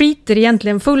 Jag skiter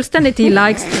egentligen fullständigt i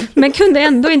likes, men kunde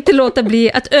ändå inte låta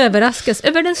bli att överraskas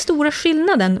över den stora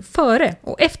skillnaden före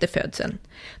och efter födseln.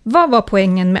 Vad var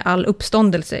poängen med all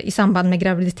uppståndelse i samband med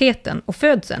graviditeten och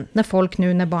födseln när folk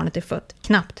nu när barnet är fött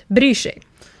knappt bryr sig?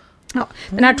 Ja,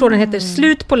 den här tråden heter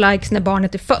Slut på likes när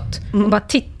barnet är fött. Och bara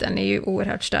titeln är ju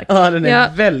oerhört stark. Ja, den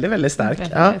är väldigt, väldigt stark.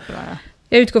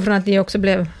 Jag utgår från att ni också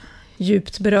blev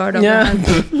djupt berörda av det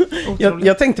här.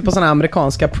 Jag tänkte på såna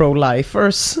amerikanska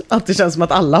pro-lifers, att det känns som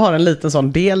att alla har en liten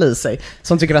sån del i sig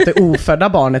som tycker att det ofödda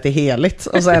barnet är heligt,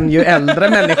 och sen ju äldre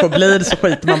människor blir så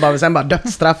skiter man bara, sen bara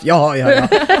dödsstraff, ja.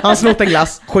 Han snott en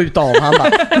glass, skjut av han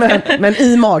bara. Men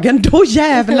i magen, då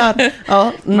jävlar.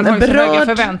 Ja, man har ju så höga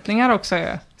förväntningar också ju.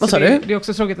 Vad sa du? Det är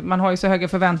också tråkigt att man har ju så höga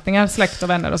förväntningar, släkt och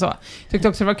vänner och så. Tyckte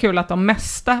också det var kul att de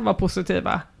mesta var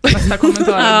positiva. Mesta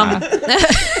kommentarerna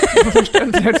på första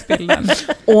ultraljudsbilden.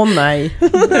 Nej.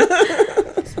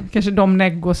 Kanske de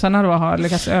neggosarna då har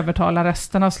lyckats övertala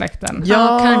resten av släkten.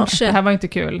 Ja, kanske. Det här var inte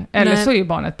kul. Eller så är ju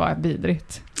barnet bara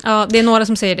vidrigt. Ja, det är några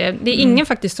som säger det. Det är ingen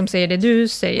faktiskt som säger det du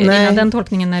säger. Nej. Den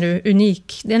tolkningen är du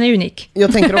unik. Den är unik.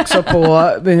 Jag tänker också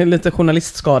på lite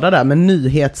journalistskada där, men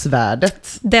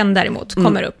nyhetsvärdet. Den däremot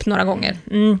kommer upp några gånger.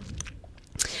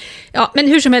 Ja, men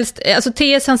hur som helst, alltså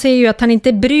TS han säger ju att han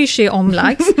inte bryr sig om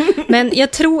likes, men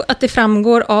jag tror att det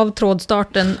framgår av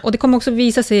trådstarten, och det kommer också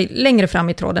visa sig längre fram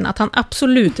i tråden att han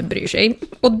absolut bryr sig.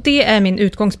 Och det är min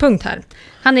utgångspunkt här.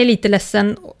 Han är lite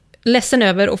ledsen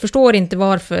över och förstår inte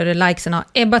varför likesen har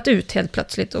ebbat ut helt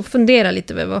plötsligt, och funderar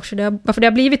lite över varför det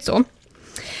har blivit så.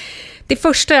 Det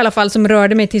första i alla fall som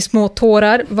rörde mig till små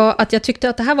tårar var att jag tyckte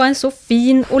att det här var en så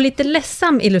fin och lite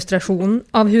ledsam illustration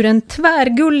av hur en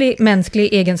tvärgullig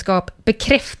mänsklig egenskap,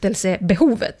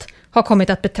 bekräftelsebehovet, har kommit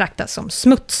att betraktas som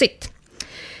smutsigt.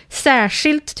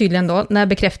 Särskilt tydligen då när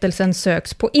bekräftelsen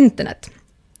söks på internet.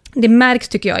 Det märks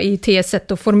tycker jag i TS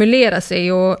sätt att formulera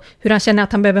sig och hur han känner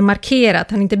att han behöver markera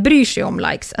att han inte bryr sig om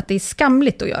likes, att det är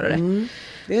skamligt att göra det.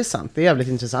 Det är sant, det är jävligt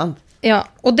intressant. Ja,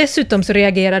 och dessutom så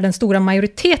reagerar den stora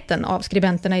majoriteten av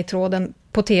skribenterna i tråden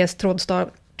på TS trådstart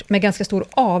med ganska stor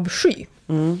avsky.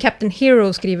 Captain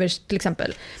Hero skriver till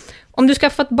exempel: om du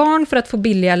skaffat barn för att få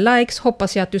billiga likes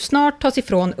hoppas jag att du snart tas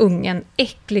ifrån ungen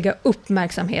äckliga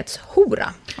uppmärksamhetshora.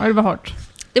 Ja, det var hårt.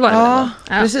 Det var det. Ja,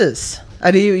 precis.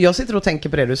 Jag sitter och tänker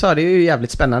på det du sa, det är ju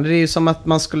jävligt spännande. Det är ju som att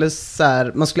man skulle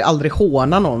aldrig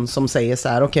håna någon som säger så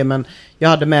här: okej, men jag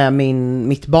hade med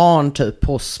mitt barn typ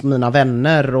hos mina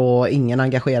vänner och ingen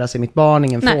engagerar sig i mitt barn,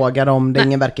 ingen frågar om det,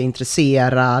 ingen verkar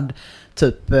intresserad.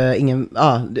 Typ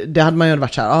det hade man ju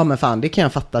varit så här, men fan, det kan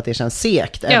jag fatta att det känns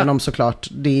segt, även om såklart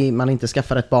man inte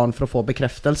skaffar ett barn för att få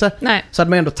bekräftelse. Så hade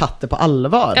man ju ändå tagit det på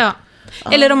allvar. Ja.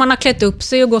 Eller om man har klätt upp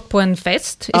sig och gått på en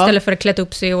fest istället för att klätt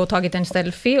upp sig och tagit en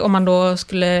selfie, om man då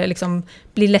skulle liksom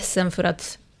bli ledsen för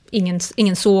att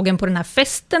ingen såg en på den här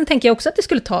festen, tänker jag också att det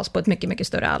skulle tas på ett mycket, mycket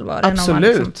större allvar. Absolut. Än om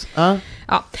man liksom,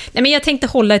 Nej, men jag tänkte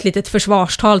hålla ett litet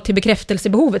försvarstal till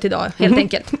bekräftelsebehovet idag, helt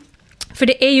enkelt. För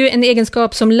det är ju en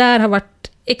egenskap som lär ha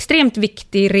varit extremt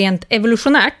viktig rent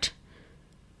evolutionärt.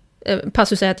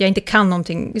 Passus säger att jag inte kan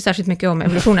någonting särskilt mycket om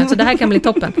evolutionen, så det här kan bli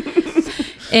toppen.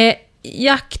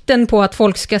 Jakten på att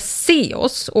folk ska se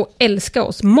oss och älska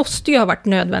oss måste ju ha varit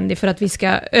nödvändig för att vi ska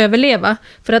överleva.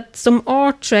 För att som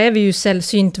art så är vi ju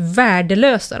sällsynt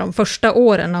värdelösa de första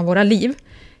åren av våra liv.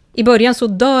 I början så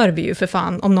dör vi ju för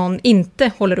fan om någon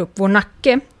inte håller upp vår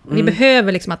nacke. Vi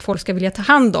behöver liksom att folk ska vilja ta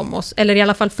hand om oss, eller i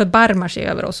alla fall förbarmar sig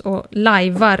över oss och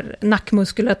lajvar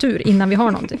nackmuskulatur innan vi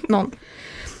har någon.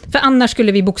 För annars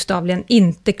skulle vi bokstavligen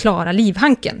inte klara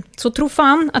livhanken. Så tro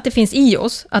fan att det finns i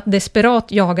oss att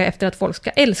desperat jaga efter att folk ska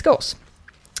älska oss.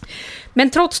 Men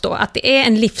trots då att det är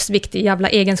en livsviktig jävla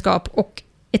egenskap och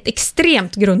ett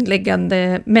extremt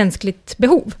grundläggande mänskligt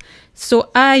behov, så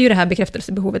är ju det här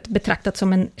bekräftelsebehovet betraktat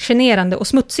som en generande och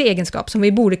smutsig egenskap som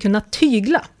vi borde kunna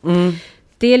tygla.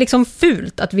 Det är liksom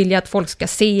fult att vilja att folk ska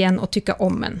se en och tycka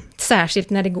om en. Särskilt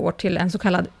när det går till en så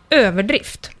kallad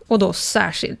överdrift. Och då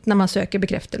särskilt när man söker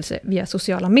bekräftelse via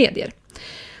sociala medier.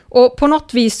 Och på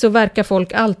något vis så verkar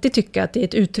folk alltid tycka att det är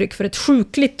ett uttryck för ett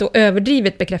sjukligt och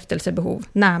överdrivet bekräftelsebehov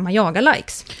när man jagar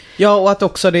likes. Ja, och att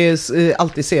också det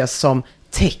alltid ses som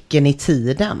tecken i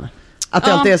tiden. Att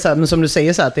det alltid är så här, men som du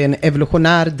säger så här, att det är en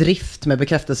evolutionär drift med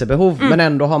bekräftelsebehov, men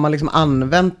ändå har man liksom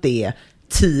använt det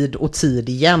tid och tid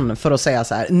igen för att säga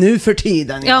så här, nu för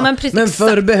tiden men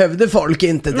förr behövde folk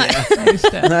inte det. Nej,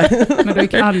 just det. Nej. Men då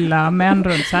gick alla män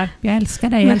runt så här, jag älskar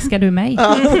dig, älskar du mig?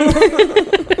 Ja.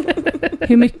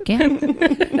 Hur mycket?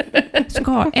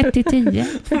 Ska 1-10?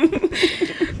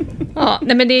 Ja,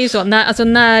 nej men det är ju så,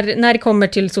 när det kommer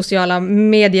till sociala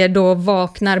medier då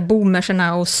vaknar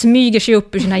boomerserna och smyger sig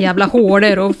upp ur sina jävla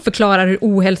hårder och förklarar hur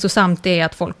ohälsosamt det är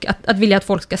att vilja att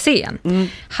folk ska se en.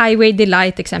 Highway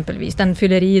Delight exempelvis, den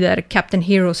fylleri där Captain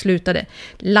Hero slutade.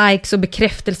 Likes och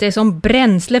bekräftelse är som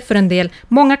bränsle för en del.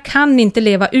 Många kan inte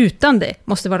leva utan det.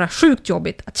 Måste vara sjukt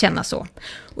jobbigt att känna så.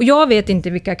 Och jag vet inte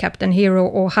vilka Captain Hero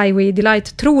och Highway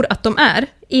Delight tror att de är.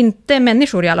 Inte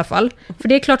människor i alla fall. För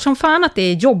det är klart som fan att det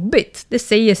är jobbigt. Det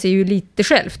säger sig ju lite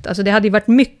självt. Alltså det hade ju varit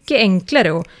mycket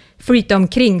enklare att flyta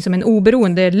omkring som en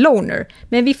oberoende loner.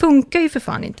 Men vi funkar ju för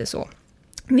fan inte så.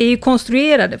 Vi är ju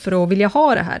konstruerade för att vilja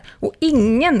ha det här. Och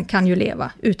ingen kan ju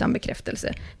leva utan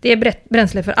bekräftelse. Det är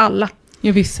bränsle för alla.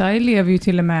 Ja, vissa lever ju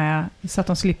till och med så att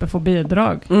de slipper få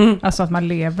bidrag. Alltså att man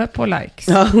lever på likes.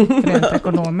 Rent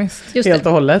ekonomiskt. Helt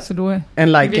och hållet. Så då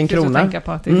en like, en krona. Att tänka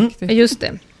på att det är viktigt. Just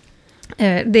det.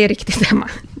 Det är riktigt hemma.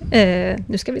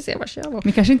 Nu ska vi se var jag var.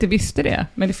 Ni kanske inte visste det,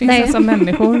 men det finns alltså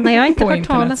människor jag har inte på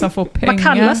internet som får pengar. Vad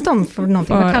kallas de för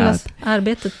någonting? Vad kallas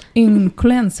arbetet?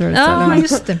 Influencers. Ja,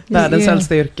 just det. Världens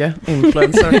äldsta yrke,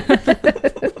 influencer.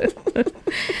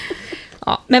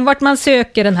 Ja, men vart man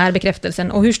söker den här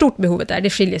bekräftelsen och hur stort behovet är, det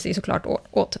skiljer sig såklart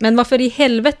åt. Men varför i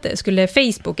helvete skulle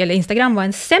Facebook eller Instagram vara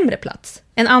en sämre plats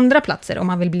än andra platser om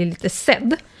man vill bli lite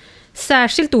sedd?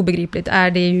 Särskilt obegripligt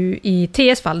är det ju i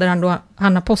TS fall där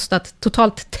han har postat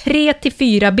totalt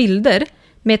 3-4 bilder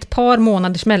med ett par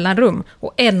månaders mellanrum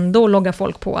och ändå loggar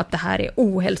folk på att det här är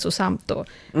ohälsosamt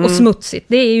och smutsigt.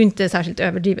 Det är ju inte särskilt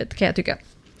överdrivet, kan jag tycka.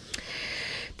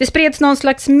 Det spreds någon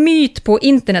slags myt på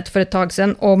internet för ett tag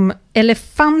sedan om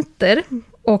elefanter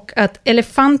och att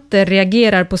elefanter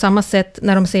reagerar på samma sätt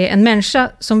när de ser en människa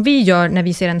som vi gör när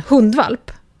vi ser en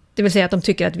hundvalp. Det vill säga att de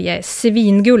tycker att vi är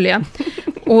svingulliga.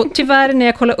 Och tyvärr när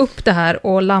jag kollade upp det här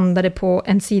och landade på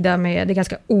en sida med det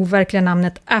ganska overkliga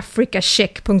namnet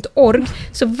africacheck.org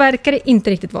så verkar det inte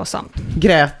riktigt vara sant.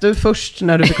 Grät du först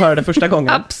när du fick höra det första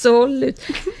gången? Absolut.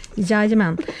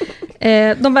 Jajamän.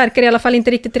 De verkar i alla fall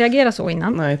inte riktigt reagera så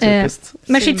innan. Nej, typiskt.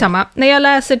 Men skitsamma. När jag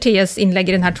läser TS inlägg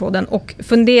i den här tråden och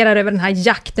funderar över den här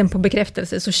jakten på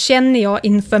bekräftelse så känner jag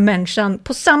inför människan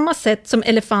på samma sätt som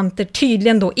elefanter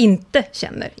tydligen då inte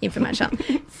känner inför människan.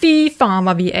 Fy fan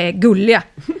vad vi är gulliga.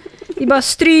 Vi bara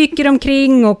stryker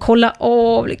omkring och kollar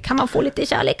av. Kan man få lite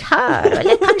kärlek här? Eller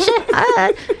kanske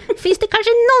här? Finns det kanske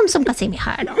någon som kan se mig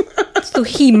här då? Så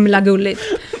himla gulligt.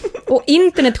 Och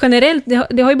internet generellt,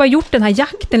 det har ju bara gjort den här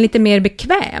jakten lite mer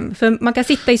bekväm. För man kan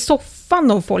sitta i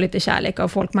soffan och få lite kärlek av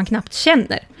folk man knappt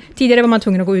känner. Tidigare var man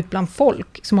tvungen att gå ut bland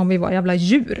folk som om vi var jävla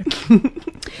djur.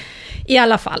 I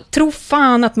alla fall, tro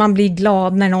fan att man blir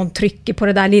glad när någon trycker på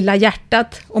det där lilla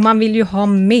hjärtat. Och man vill ju ha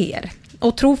mer.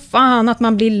 Och tro fan att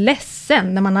man blir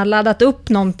ledsen när man har laddat upp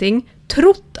någonting.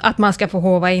 Trott att man ska få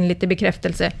hova in lite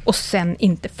bekräftelse och sen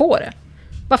inte få det.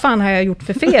 Vad fan har jag gjort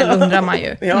för fel, undrar man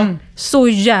ju. Så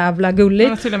jävla gulligt.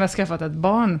 Man har till och med skaffat ett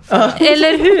barn.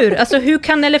 Eller hur? Alltså hur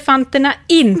kan elefanterna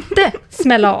inte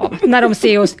smälla av när de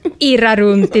ser oss irra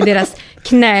runt i deras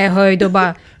knähöjd och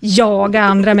bara jaga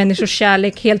andra människors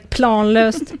kärlek helt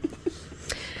planlöst?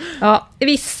 Ja,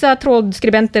 vissa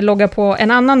trådskribenter loggar på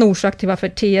en annan orsak till varför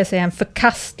TS är en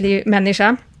förkastlig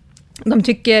människa. De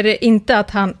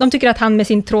tycker att han med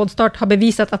sin trådstart har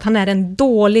bevisat att han är en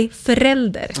dålig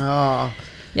förälder.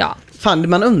 Ja. Fan,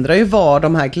 man undrar ju vad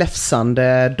de här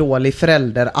gläfsande dålig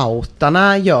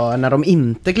förälder-outarna gör när de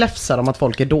inte gläfsar om att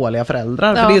folk är dåliga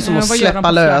föräldrar. För det är ju som att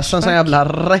släppa lös en sån jävla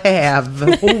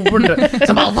rävhord.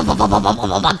 Som bara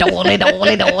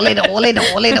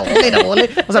dålig.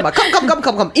 Och sen bara kom,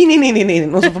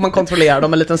 in. Och så får man kontrollera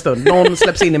dem en liten stund. Någon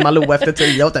släpps in i Malou efter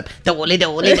 10 och typ dålig.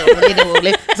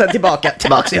 Sen tillbaka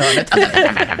i hörnet.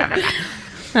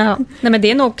 Ja. Nej, men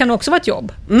det kan också vara ett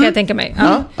jobb, kan jag tänka mig.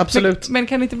 Ja, absolut. Men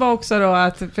kan det inte vara också då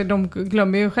att, för de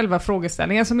glömmer ju själva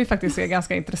frågeställningen som ju faktiskt är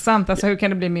ganska intressant, alltså hur kan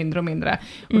det bli mindre och mindre?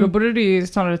 Och då borde det ju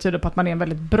snarare tyda på att man är en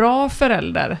väldigt bra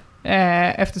förälder,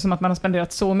 eftersom att man har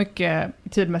spenderat så mycket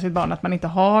tid med sitt barn att man inte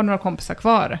har några kompisar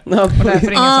kvar. Ja, och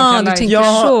därför ingen som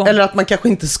kan så. Eller att man kanske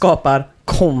inte skapar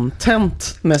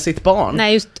content med sitt barn.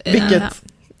 Nej, just vilket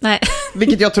Nej.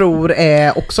 Vilket jag tror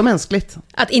är också mänskligt.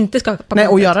 Att inte skapa content. Nej,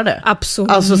 och göra det.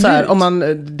 Absolut. Alltså så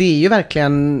här, det är ju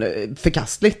verkligen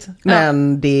förkastligt,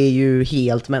 men det är ju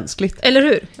helt mänskligt. Eller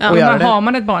hur? Ja, men har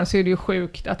man ett barn så är det ju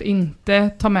sjukt att inte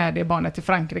ta med det barnet till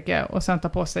Frankrike och sen ta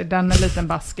på sig den en liten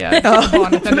basker,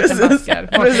 barnet en liten basker,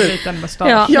 och en liten mustasch.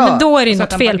 Ja, men då är det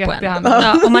något fel på en.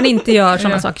 Ja, om man inte gör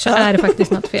sådana saker så är det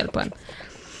faktiskt något fel på en.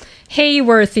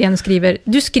 Hayworthian skriver,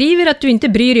 du skriver att du inte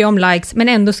bryr dig om likes men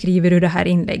ändå skriver du det här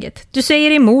inlägget. Du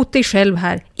säger emot dig själv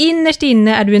här. Innerst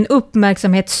inne är du en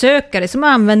uppmärksamhetssökare som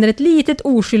använder ett litet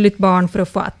oskyldigt barn för att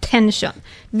få attention.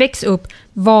 Väx upp,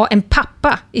 var en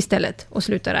pappa istället och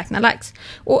sluta räkna likes.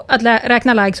 Och att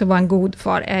räkna likes och vara en god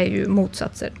far är ju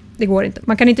motsatser. Det går inte.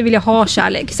 Man kan inte vilja ha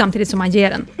kärlek samtidigt som man ger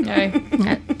den. Nej,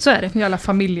 så är det. Jävla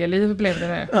familjeliv blev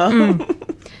det.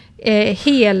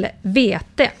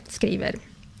 Helvete skriver.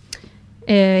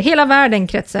 Hela världen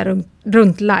kretsar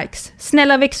runt likes.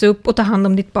 Snälla väx upp och ta hand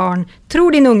om ditt barn.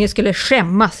 Tror din unge skulle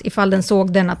skämmas ifall den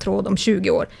såg denna tråd om 20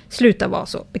 år. Sluta vara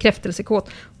så bekräftelsekåt.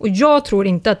 Och jag tror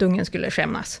inte att ungen skulle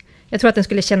skämmas. Jag tror att den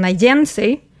skulle känna igen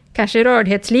sig. Kanske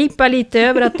rördhetslipa lite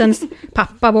över att ens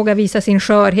pappa vågar visa sin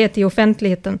skörhet i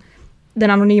offentligheten.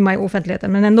 Den anonyma i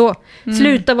offentligheten, men ändå.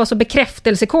 Sluta vara så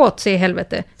bekräftelsekåt, säger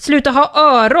helvete. Sluta ha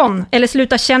öron, eller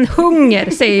sluta känna hunger,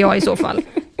 säger jag i så fall.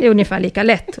 Det är ungefär lika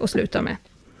lätt att sluta med.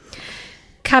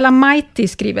 Kalamaiti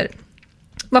skriver,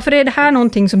 varför är det här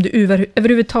någonting som du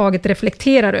överhuvudtaget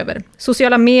reflekterar över?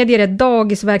 Sociala medier är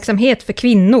dagisverksamhet för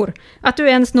kvinnor. Att du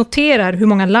ens noterar hur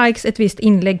många likes ett visst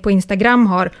inlägg på Instagram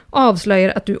har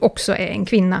avslöjar att du också är en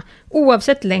kvinna,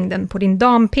 oavsett längden på din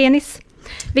dampenis.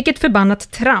 Vilket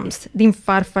förbannat trams din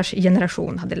farfars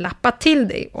generation hade lappat till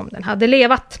dig om den hade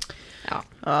levat.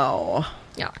 Ja.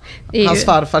 Hans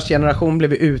farfars generation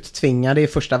blev uttvingad i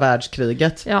första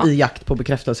världskriget i jakt på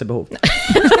bekräftelsebehov.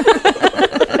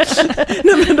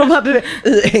 Nej, men de hade det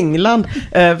i England,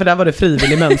 för där var det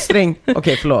frivillig mönstring.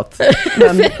 Okej, förlåt.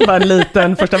 Men det var en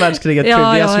liten första världskriget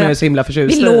trivia som jag är så himla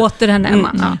förtjust i. Vi låter den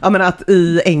Emma. Ja, men att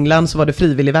i England så var det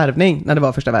frivillig värvning när det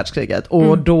var första världskriget.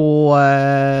 Och då,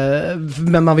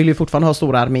 men man vill ju fortfarande ha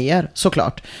stora arméer,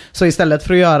 såklart. Så istället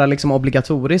för att göra liksom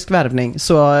obligatorisk värvning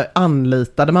så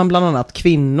anlitade man bland annat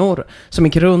kvinnor som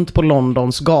gick runt på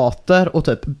Londons gator och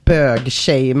typ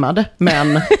bögshameade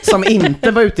män som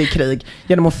inte var ute i krig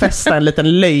genom att fästa en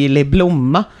liten löjlig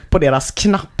blomma på deras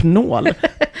knappnål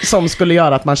som skulle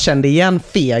göra att man kände igen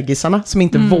fegisarna som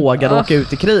inte vågade åka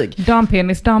ut i krig.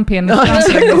 Dampenis.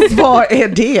 Vad är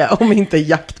det om inte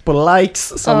jakt på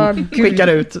likes som skickar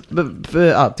ut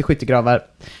till skyttegravar?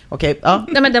 Okej,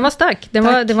 Nej, men den var stark. Det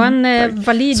var en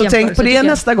valid så tänk på det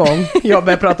nästa gång jag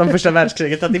börjar prata om första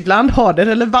världskriget, att ibland har det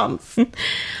relevans.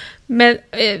 Men,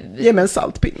 ge mig en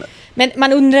saltpinne. Men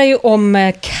man undrar ju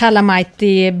om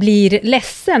Kalamaiti blir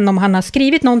ledsen om han har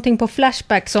skrivit någonting på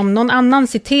Flashback som någon annan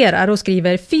citerar och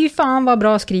skriver, fy fan vad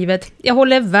bra skrivet, jag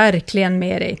håller verkligen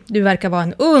med dig, du verkar vara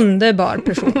en underbar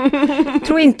person.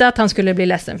 Tror inte att han skulle bli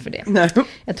ledsen för det. Nej.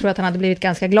 Jag tror att han hade blivit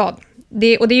ganska glad.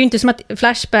 Och det är ju inte som att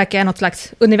Flashback är något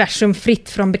slags universum fritt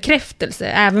från bekräftelse,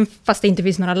 även fast det inte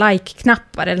finns några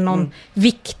like-knappar eller någon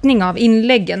viktning av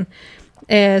inläggen.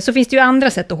 Så finns det ju andra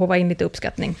sätt att hova in lite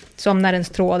uppskattning. Som när ens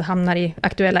tråd hamnar i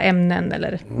aktuella ämnen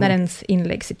eller när ens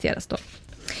inlägg citeras då.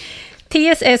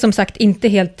 TS är som sagt inte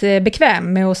helt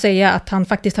bekväm med att säga att han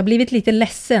faktiskt har blivit lite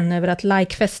ledsen över att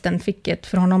likefesten fick ett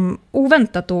för honom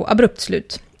oväntat och abrupt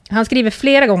slut. Han skriver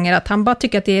flera gånger att han bara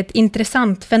tycker att det är ett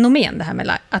intressant fenomen det här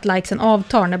med att likesen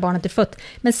avtar när barnet är fött.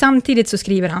 Men samtidigt så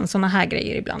skriver han såna här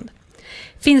grejer ibland.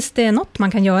 Finns det något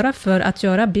man kan göra för att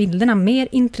göra bilderna mer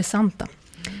intressanta?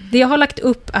 Det jag har lagt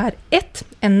upp är 1.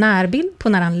 En närbild på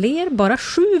när han ler, bara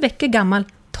 7 veckor gammal,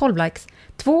 12 likes.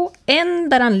 2. En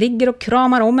där han ligger och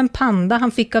kramar om en panda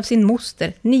han fick av sin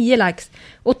moster, 9 likes.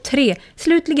 Och 3.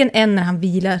 Slutligen en när han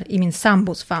vilar i min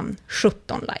sambos famn,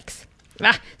 17 likes.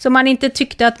 Va? Så man inte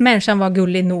tyckte att människan var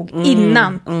gullig nog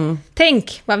innan.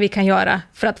 Tänk vad vi kan göra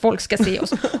för att folk ska se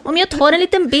oss. Om jag tar en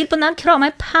liten bild på när han kramar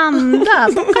en panda,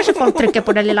 då kanske folk trycker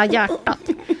på det lilla hjärtat.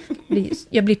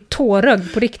 Jag blir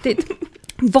tårögd på riktigt.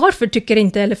 Varför tycker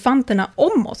inte elefanterna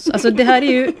om oss? Alltså det här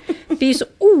är ju, vi är så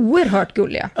oerhört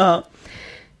gulliga.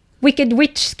 Wicked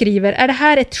Witch skriver, är det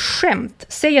här ett skämt?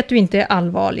 Säg att du inte är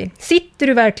allvarlig. Sitter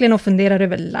du verkligen och funderar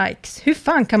över likes? Hur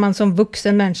fan kan man som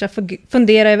vuxen människa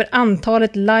fundera över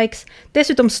antalet likes?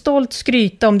 Dessutom stolt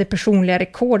skryta om det personliga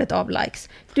rekordet av likes.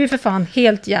 Du är för fan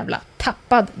helt jävla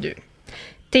tappad du.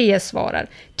 TS svarar,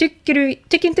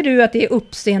 tycker inte du att det är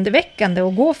uppseendeväckande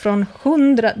att gå från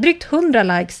drygt 100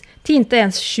 likes till inte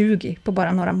ens 20 på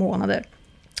bara några månader?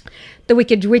 The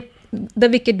The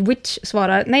Wicked Witch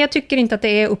svarar: nej, jag tycker inte att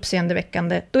det är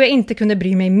uppseendeväckande, då jag inte kunde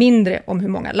bry mig mindre om hur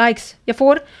många likes jag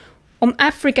får. Om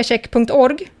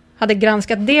africacheck.org hade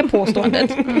granskat det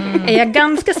påståendet är jag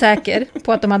ganska säker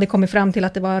på att de hade kommit fram till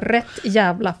att det var rätt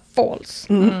jävla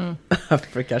false.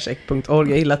 Africacheck.org,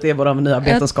 jag gillar att det är vår nya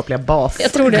vetenskapliga bas.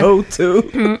 Jag tror det. Go to.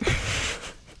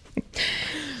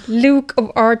 Luke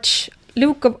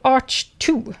of Arch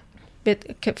 2.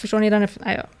 Förstår ni den?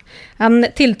 Nej, ja. Han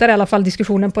tiltar i alla fall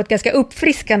diskussionen på ett ganska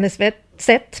uppfriskande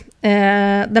sätt.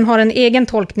 Den har en egen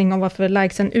tolkning om varför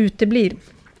likesen uteblir.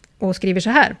 Och skriver så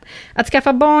här: att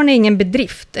skaffa barn är ingen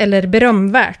bedrift eller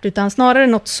berömvärt, utan snarare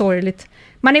något sorgligt.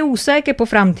 Man är osäker på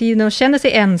framtiden och känner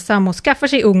sig ensam och skaffar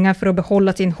sig unga för att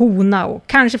behålla sin hona och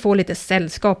kanske få lite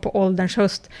sällskap på ålderns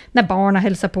höst när barnen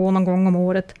hälsar på någon gång om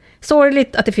året.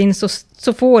 Sorgligt att det finns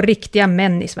så få riktiga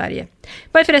män i Sverige.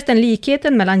 Vad är förresten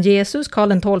likheten mellan Jesus,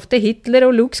 Karl XII, Hitler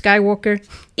och Luke Skywalker?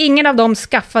 Ingen av dem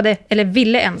skaffade eller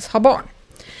ville ens ha barn.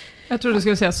 Jag tror du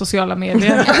skulle säga sociala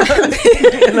medier.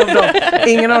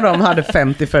 Ingen av dem hade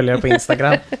 50 följare på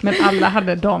Instagram. Men alla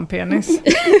hade dampenis.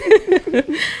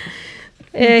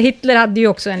 Hitler hade ju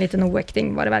också en liten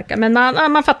oäkting vad det verkar. Men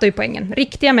man fattar ju poängen.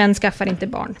 Riktiga män skaffar inte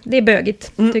barn. Det är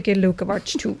bögigt, tycker Luke of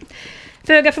Arch 2.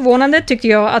 Föga förvånande tycker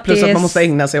jag att plus det är... att man måste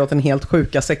ägna sig åt en helt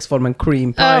sjuka sexformen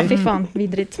cream pie. Ja, fy fan,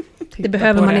 vidrigt. Det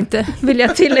behöver man inte, vill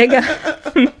jag tillägga.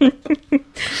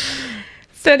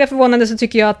 Föga förvånande så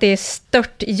tycker jag att det är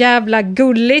stört jävla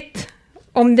gulligt.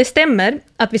 Om det stämmer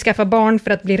att vi skaffar barn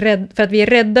för att vi är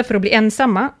rädda för att bli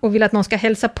ensamma och vill att någon ska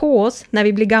hälsa på oss när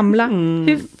vi blir gamla.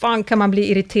 Hur fan kan man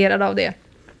bli irriterad av det?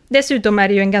 Dessutom är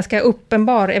det ju en ganska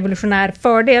uppenbar evolutionär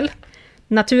fördel.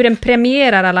 Naturen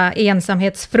premierar alla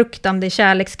ensamhetsfruktande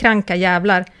kärlekskranka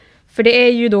jävlar. För det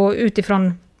är ju då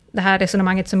utifrån det här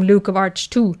resonemanget som Luke of Arch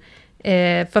 2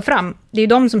 för fram. Det är ju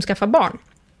de som skaffar barn.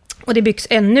 Och det byggs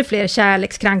ännu fler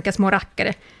kärlekskranka små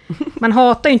rackare. Man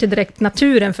hatar ju inte direkt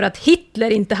naturen för att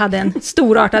Hitler inte hade en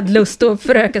storartad lust att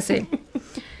föröka sig.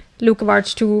 Luke of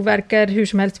Arch 2 verkar hur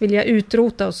som helst vilja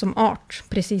utrota oss som art.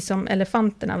 Precis som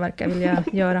elefanterna verkar vilja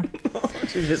göra.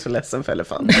 Jag är så ledsen för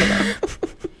elefanterna.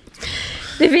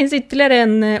 Det finns ytterligare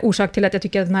en orsak till att jag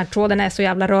tycker att den här tråden är så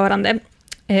jävla rörande.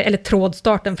 Eller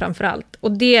trådstarten framförallt.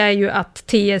 Och det är ju att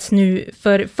TS nu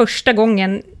för första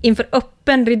gången inför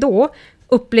öppen ridå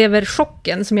upplever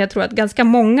chocken som jag tror att ganska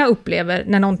många upplever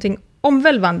när någonting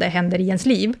omvälvande händer i ens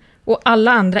liv och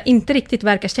alla andra inte riktigt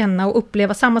verkar känna och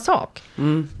uppleva samma sak.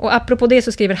 Och apropå det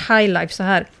så skriver Highlife så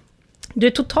här: du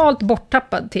är totalt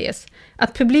borttappad, TS.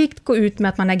 Att publikt gå ut med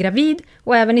att man är gravid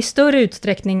och även i större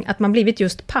utsträckning att man blivit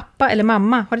just pappa eller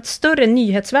mamma har ett större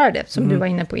nyhetsvärde som du var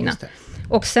inne på innan.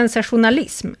 Och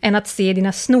sensationalism än att se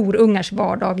dina snorungars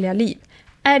vardagliga liv.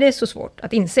 Är det så svårt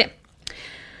att inse?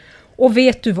 Och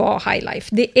vet du vad,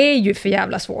 Highlife? Det är ju för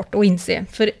jävla svårt att inse.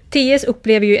 För TS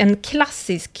upplever ju en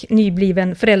klassisk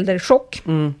nybliven förälderchock.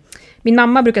 Min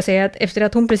mamma brukar säga att efter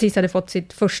att hon precis hade fått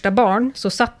sitt första barn så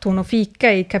satt hon och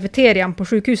fika i kafeterian på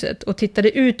sjukhuset och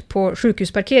tittade ut på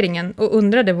sjukhusparkeringen och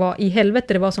undrade vad i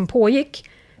helvete det var som pågick.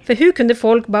 För hur kunde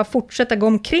folk bara fortsätta gå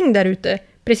omkring där ute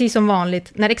precis som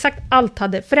vanligt när exakt allt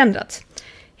hade förändrats?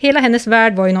 Hela hennes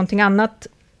värld var ju någonting annat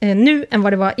nu än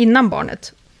vad det var innan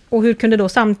barnet. Och hur kunde då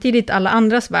samtidigt alla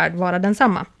andras värld vara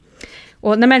densamma?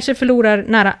 Och när människor förlorar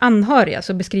nära anhöriga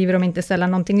så beskriver de inte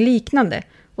sällan någonting liknande.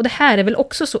 Och det här är väl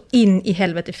också så in i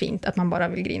helvete fint att man bara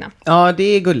vill grina. Ja, det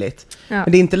är gulligt. Ja.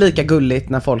 Men det är inte lika gulligt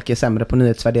när folk är sämre på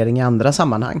nyhetsvärdering i andra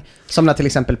sammanhang. Som när till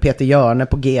exempel Peter Hjörne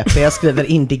på GP skriver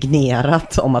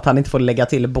indignerat om att han inte får lägga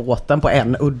till båten på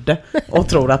en udde. Och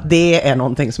tror att det är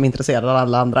någonting som intresserar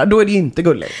alla andra. Då är det ju inte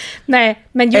gulligt. Nej,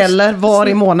 men just... Eller var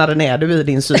i månaden är du i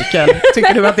din cykel?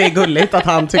 Tycker du att det är gulligt att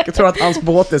han tror att hans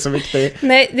båt är så viktig?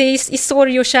 Nej, det är i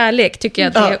sorg och kärlek tycker jag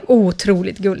att det är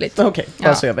otroligt gulligt. Okej,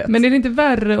 alltså jag vet. Men är det inte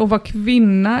värre att vara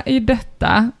kvinna i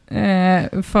detta?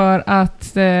 För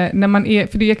att när man är,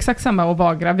 för det är exakt samma att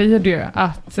vara gravid ju,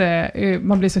 att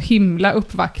man blir så himla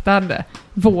uppvaktad.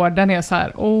 Vården är så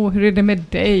här: hur är det med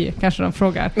dig? Kanske de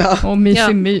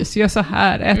frågar. Mys, gör så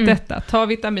här, ät detta, ta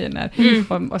vitaminer.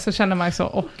 Och så känner man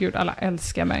så, gud, alla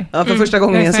älskar mig. Ja, för första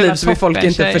gången i ens liv så vill folk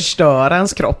inte förstöra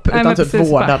ens kropp, utan typ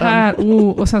vårda den.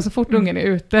 Och sen så fort ungen är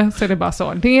ute så är det bara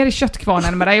så, ner i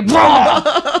köttkvarnen med dig.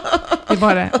 Det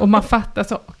var det. Och man fattar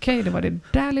så, okej, det var det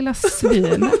där lilla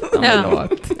svinet de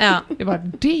det var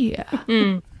det.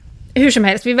 Hur som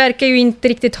helst, vi verkar ju inte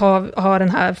riktigt ha den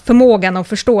här förmågan att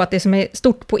förstå att det som är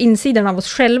stort på insidan av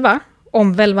oss själva,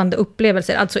 omvälvande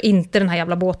upplevelser, alltså inte den här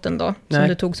jävla båten då, som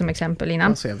du tog som exempel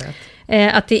innan.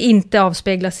 Att det inte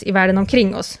avspeglas i världen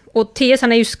omkring oss. Och TS,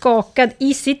 han är ju skakad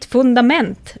i sitt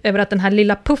fundament över att den här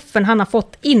lilla puffen han har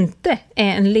fått inte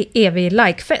är en evig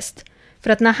likefest. För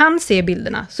att när han ser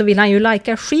bilderna så vill han ju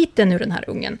lajka skiten ur den här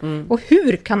ungen. Och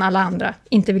hur kan alla andra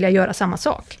inte vilja göra samma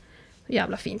sak?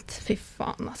 Jävla fint. Fy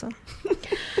fan alltså.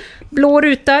 Blå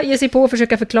ruta ger sig på att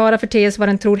försöka förklara för TS vad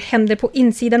den tror händer på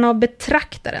insidan av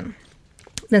betraktaren.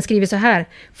 Den skriver så här: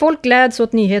 folk gläds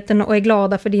åt nyheten och är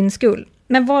glada för din skull.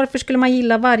 Men varför skulle man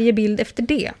gilla varje bild efter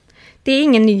det? Det är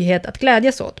ingen nyhet att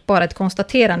glädjas åt, bara ett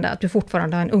konstaterande att du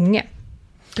fortfarande har en unge.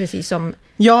 Precis som...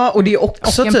 Ja, och det är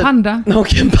också och en panda.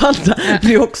 Och en panda.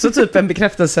 Det är också typ en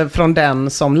bekräftelse från den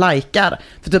som likar.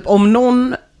 För typ om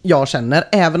någon jag känner,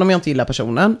 även om jag inte gillar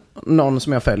personen, någon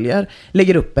som jag följer,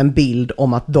 lägger upp en bild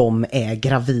om att de är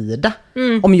gravida.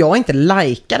 Om jag inte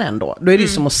likar den då är det ju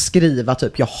som att skriva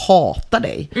typ jag hatar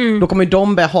dig. Då kommer ju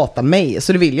de börja hata mig,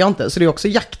 så det vill jag inte. Så det är också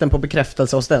jakten på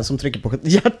bekräftelse hos den som trycker på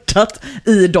hjärtat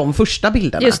i de första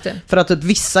bilderna. Just det. För att typ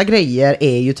vissa grejer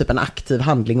är ju typ en aktiv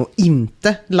handling och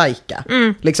inte lika.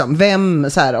 Liksom, vem,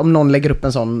 så här, om någon lägger upp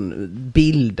en sån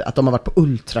bild att de har varit på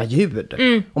ultraljud,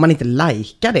 om man inte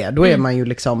likar det, då är man ju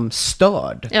liksom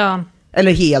störd. Ja.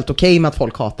 Eller helt okej med att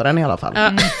folk hatar den i alla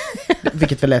fall.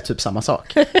 Vilket väl är typ samma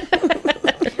sak.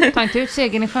 Ta inte ut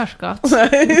segern i förskott.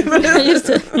 Just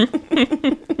det.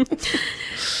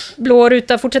 Blå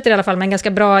ruta fortsätter i alla fall med en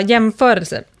ganska bra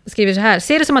jämförelse. Skriver så här: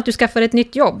 ser det som att du skaffar ett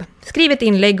nytt jobb. Skriv ett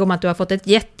inlägg om att du har fått ett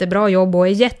jättebra jobb och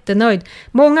är jättenöjd.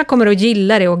 Många kommer att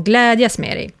gilla det och glädjas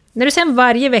med dig. När du sen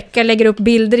varje vecka lägger upp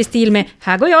bilder i stil med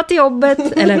här går jag till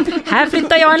jobbet, eller här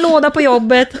flyttar jag en låda på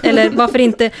jobbet, eller varför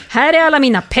inte här är alla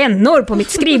mina pennor på mitt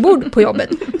skrivbord på jobbet,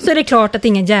 så är det klart att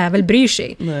ingen jävel bryr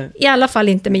sig. Nej. I alla fall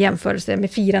inte med jämförelse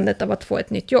med firandet av att få ett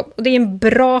nytt jobb. Och det är en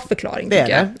bra förklaring, tycker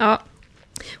jag. Ja.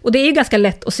 Och det är ju ganska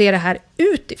lätt att se det här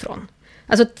utifrån.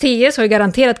 Alltså TS har ju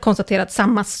garanterat konstaterat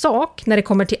samma sak när det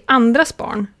kommer till andras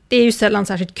barn. Det är ju sällan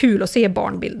särskilt kul att se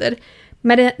barnbilder.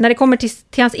 Men när det kommer till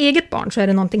hans eget barn så är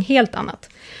det någonting helt annat.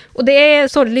 Och det är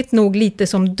sorgligt nog lite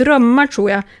som drömmar,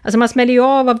 tror jag. Alltså man smäller ju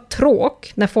av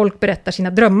tråk när folk berättar sina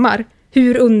drömmar.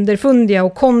 Hur underfundiga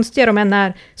och konstiga de än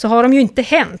är, så har de ju inte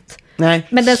hänt. Nej.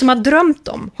 Men den som har drömt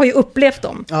dem har ju upplevt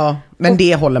dem. Ja, men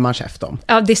det håller man käft om.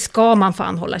 Ja, det ska man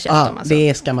fan hålla käft om. Alltså.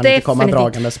 Det ska man inte komma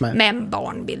dragandes med. Men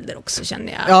barnbilder också,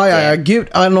 känner jag. Ja, gud.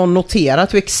 Har någon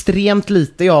noterat hur extremt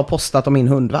lite jag har postat om min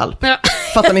hundvalp? Ja.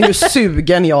 Fattar ni hur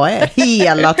sugen jag är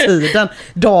hela tiden,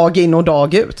 dag in och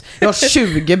dag ut? Jag har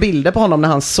 20 bilder på honom när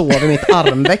han sover i mitt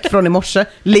armveck från i morse.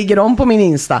 Ligger de på min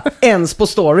Insta? Ens på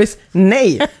stories?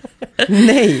 Nej.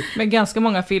 Men ganska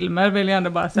många filmer vill jag ändå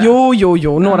bara säga.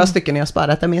 Jo. Några stycken jag har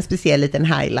sparat med en speciell liten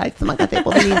highlight som man kan se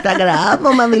på min Instagram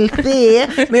om man vill se.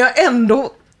 Men jag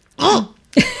ändå...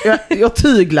 Jag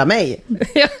tyglar mig.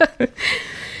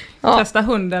 Ja. Testa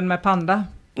hunden med panda.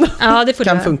 Ja, det får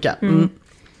kan funka.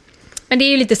 Men det är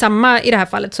ju lite samma i det här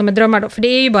fallet som med drömmar då. För det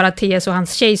är ju bara TS och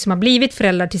hans tjej som har blivit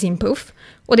föräldrar till sin puff.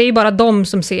 Och det är ju bara de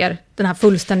som ser den här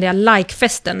fullständiga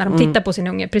like-festen när de tittar på sin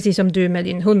unge. Precis som du med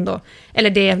din hund då. Eller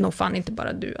det är nog fan inte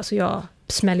bara du. Alltså jag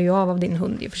smäller ju av din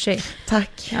hund i och för sig.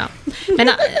 Tack. Ja. Men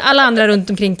alla andra runt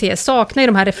omkring TS saknar ju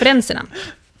de här referenserna.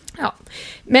 Ja.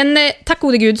 Men tack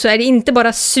gode gud så är det inte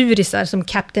bara surisar som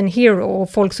Captain Hero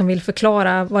och folk som vill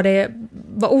förklara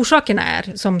vad orsakerna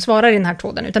är som svarar i den här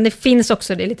tråden, utan det finns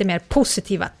också det lite mer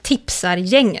positiva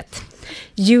tipsargänget.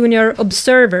 Junior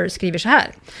Observer skriver så här: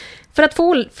 för att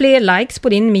få fler likes på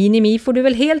din mini-me får du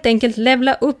väl helt enkelt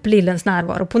levla upp lillens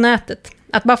närvaro på nätet.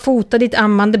 Att bara fota ditt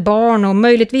ammande barn och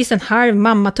möjligtvis en halv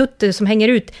mammatutte som hänger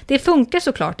ut, det funkar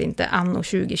såklart inte anno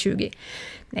 2020.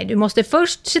 Nej, du måste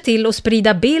först se till att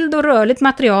sprida bild och rörligt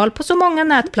material på så många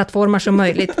nätplattformar som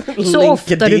möjligt, så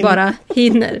ofta du bara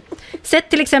hinner. Sätt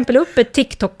till exempel upp ett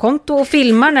TikTok-konto och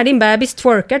filmar när din bebis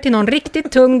twerkar till någon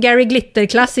riktigt tung Gary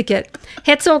Glitter-klassiker.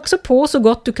 Hetsa också på så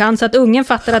gott du kan så att ungen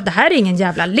fattar att det här är ingen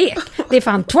jävla lek. Det är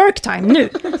fan twerk-time nu.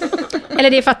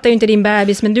 Eller det fattar ju inte din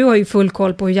bebis, men du har ju full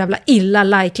koll på hur jävla illa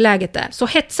like-läget är. Så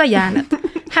hetsa hjärnet.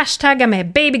 Hashtagga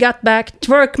med baby got back,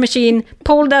 twerk machine,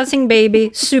 pole dancing baby,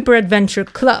 super adventure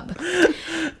club.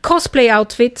 Cosplay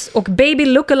outfits och baby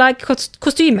lookalike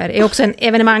kostymer är också en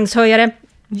evenemangshöjare.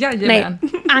 Jajamän. Nej,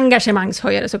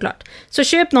 engagemangshöjare såklart. Så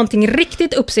köp någonting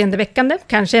riktigt uppseendeväckande,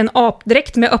 kanske en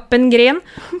apdräkt med öppen gren.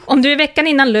 Om du är veckan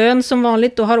innan lön som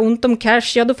vanligt och har ont om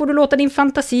cash, ja då får du låta din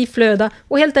fantasi flöda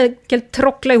och helt enkelt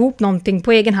trockla ihop någonting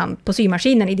på egen hand på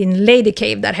symaskinen i din lady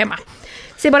cave där hemma.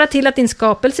 Se bara till att din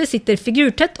skapelse sitter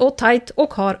figurtätt och tight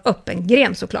och har öppen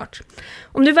gren såklart.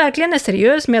 Om du verkligen är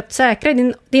seriös med att säkra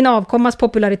din avkommas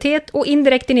popularitet och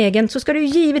indirekt din egen, så ska du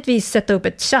givetvis sätta upp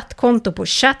ett chattkonto på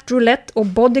chattroulette och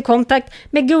body contact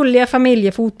med gulliga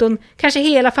familjefoton, kanske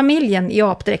hela familjen i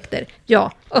apdräkter.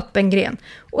 Ja, öppen gren.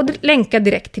 och länkar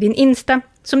direkt till din Insta.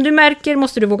 Som du märker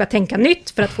måste du våga tänka nytt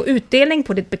för att få utdelning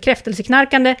på ditt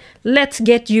bekräftelseknarkande. Let's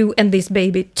get you and this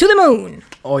baby to the moon.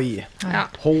 Oj, ja.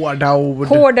 Hårda ord.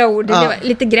 Hårda ord, det var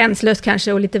lite gränslöst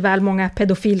kanske och lite väl många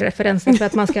pedofilreferenser för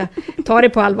att man ska ta det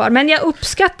på allvar. Men jag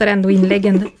uppskattar ändå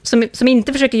inläggen som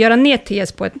inte försöker göra ner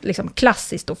TS på ett liksom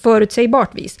klassiskt och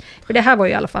förutsägbart vis. För det här var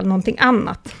ju i alla fall någonting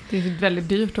annat. Det är väldigt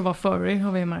dyrt att vara furry,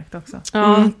 har vi märkt också.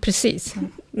 Ja, precis.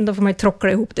 Då får man ju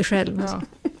trockla ihop det själv. Ja.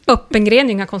 Öppen gren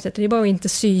är inga konstigheter, det är bara att inte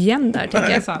sy igen där, tycker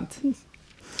jag. Sant.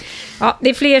 Ja, det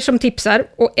är fler som tipsar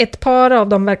och ett par av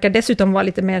dem verkar dessutom vara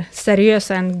lite mer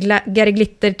seriösa än Gary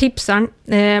Glitter-tipsaren.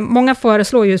 Många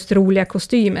föreslår just roliga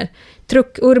kostymer.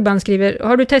 Truck Urban skriver,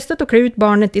 har du testat att klä ut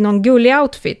barnet i någon gullig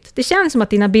outfit? Det känns som att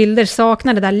dina bilder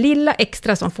saknar det där lilla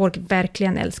extra som folk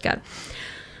verkligen älskar.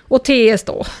 Och TS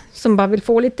då, som bara vill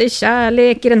få lite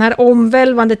kärlek i den här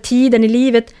omvälvande tiden i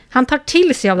livet, han tar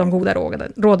till sig av de goda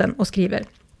råden och skriver: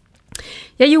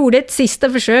 jag gjorde ett sista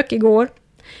försök igår.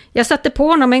 Jag satte på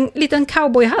honom en liten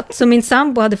cowboyhatt som min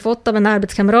sambo hade fått av en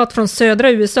arbetskamrat från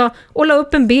södra USA och la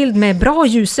upp en bild med bra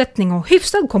ljussättning och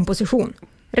hyfsad komposition.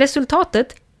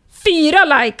 Resultatet?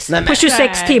 4 likes på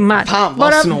 26 timmar.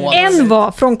 Varav en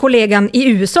var från kollegan i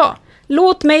USA.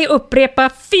 Låt mig upprepa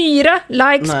 4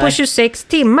 likes på 26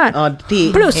 timmar. Ja,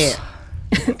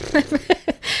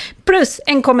 Plus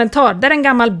en kommentar där en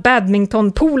gammal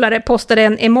badmintonpolare postade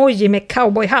en emoji med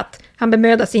cowboyhatt. Han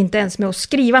bemödade sig inte ens med att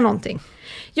skriva någonting.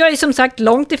 Jag är som sagt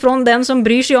långt ifrån den som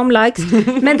bryr sig om likes,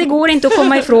 men det går inte att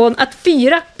komma ifrån att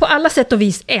 4 på alla sätt och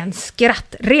vis är en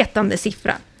skrattretande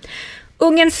siffra.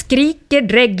 Ungen skriker,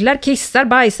 dreglar, kissar,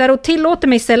 bajsar och tillåter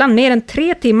mig sällan mer än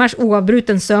 3 timmars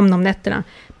oavbruten sömn om nätterna.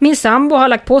 Min sambo har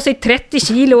lagt på sig 30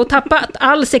 kilo och tappat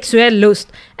all sexuell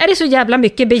lust. Är det så jävla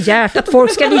mycket begärt att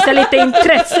folk ska visa lite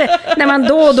intresse när man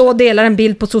då och då delar en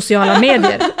bild på sociala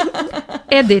medier?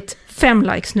 Edit, 5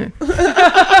 likes nu.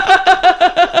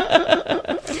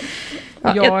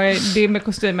 Ja, det med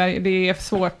kostymer, det är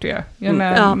svårt ju.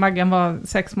 När Maggan var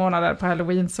 6 månader på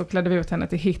Halloween så klädde vi ut henne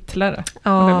till Hitler. Och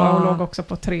det var, och låg också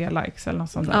på 3 likes eller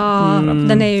något sånt där.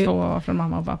 Den är ju... 2 från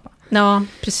mamma och pappa. Ja,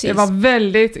 precis. Det var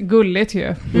väldigt gulligt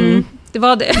ju. Det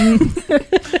var det.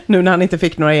 Nu när han inte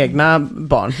fick några egna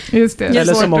barn. Just det.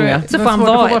 Eller så många. Så fan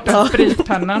var det. Det var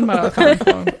spritpennan bara.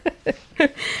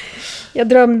 Jag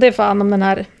drömde fan om den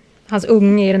här, hans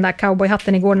unge i den där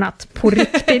cowboyhatten igår natt. På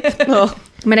riktigt.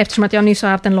 Men eftersom att jag nyss har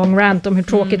haft en lång rant om hur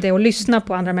tråkigt det är att lyssna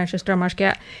på andra människors drömmar ska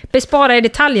jag bespara i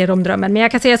detaljer om drömmen. Men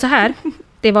jag kan säga så här.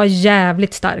 Det var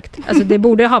jävligt starkt. Alltså det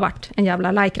borde ha varit en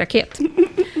jävla like-raket.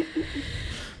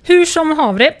 Hur som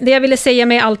havre, det jag ville säga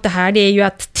med allt det här, det är ju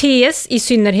att TS i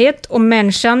synnerhet och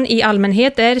människan i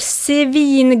allmänhet är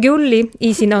svingullig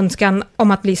i sin önskan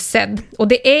om att bli sedd. Och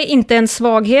det är inte en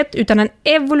svaghet utan en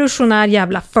evolutionär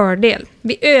jävla fördel.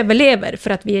 Vi överlever för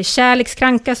att vi är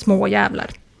kärlekskranka små jävlar.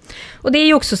 Och det är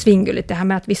ju också svingulligt det här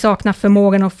med att vi saknar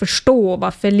förmågan att förstå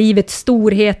varför livets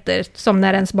storheter, som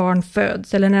när ens barn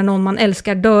föds eller när någon man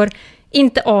älskar dör,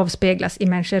 inte avspeglas i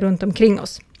människor runt omkring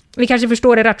oss. Vi kanske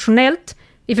förstår det rationellt.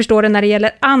 Vi förstår det när det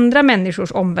gäller andra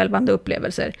människors omvälvande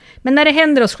upplevelser. Men när det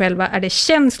händer oss själva är det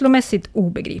känslomässigt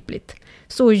obegripligt.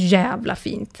 Så jävla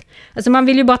fint. Alltså man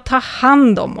vill ju bara ta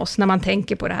hand om oss när man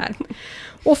tänker på det här.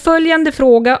 Och följande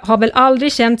fråga har väl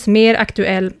aldrig känts mer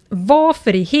aktuell.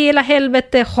 Varför i hela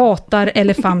helvete hatar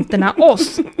elefanterna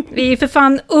oss? Vi är för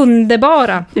fan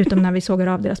underbara. Utom när vi sågar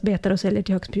av deras betar och säljer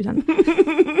till högstbjudande.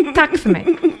 Tack för mig.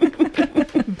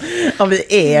 Ja, vi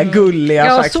är gulliga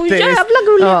faktiskt. Ja, så jävla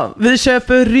gulliga. Ja, vi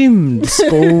köper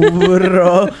rymdskor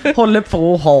och håller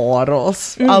på och har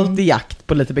oss. Allt i jakt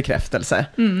på lite bekräftelse.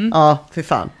 Ja, för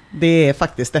fan. Det är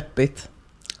faktiskt deppigt.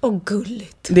 Och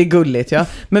gulligt. Det är gulligt, ja.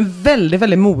 Men väldigt,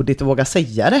 väldigt modigt att våga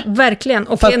säga det. Verkligen.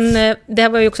 Och det här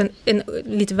var ju också en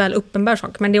lite väl uppenbar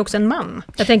sak. Men det är också en man.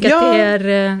 Jag tänker att det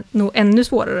är nog ännu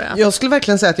svårare. Jag skulle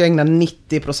verkligen säga att jag ägnar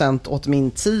 90% åt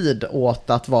min tid åt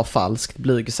att vara falskt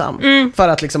blygsam. För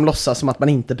att liksom låtsas som att man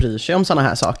inte bryr sig om såna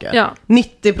här saker. Ja.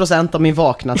 90% av min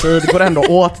vakna tid går ändå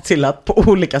åt till att på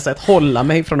olika sätt hålla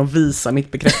mig från att visa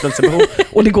mitt bekräftelsebehov.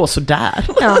 Och det går så där.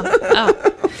 Ja.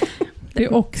 Det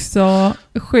är också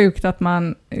sjukt att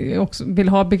man också vill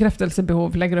ha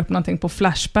bekräftelsebehov, lägger upp någonting på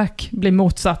Flashback, blir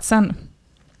motsatsen.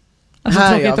 Alltså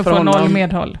här, tråkigt att få noll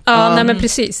medhåll. Ja, nej men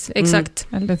precis, exakt.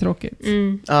 Väldigt tråkigt.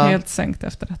 Helt sänkt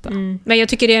efter detta. Men jag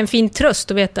tycker det är en fin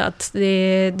tröst att veta att det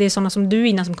är sådana som du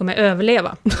innan som kommer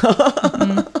överleva.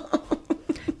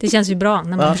 Det känns ju bra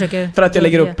när man försöker... För att jag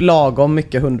lägger upp lagom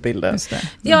mycket hundbilder. Just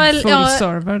det. Full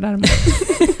server däremot.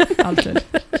 Alltid.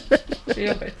 Det är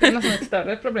jobbigt. Det är nästan ett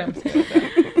större problem.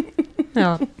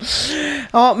 Ja,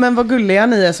 men vad gulliga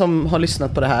ni är som har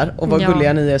lyssnat på det här. Och vad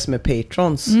gulliga ni är som är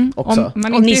patrons också.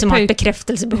 Och ni som har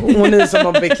bekräftelsebehov. Och ni som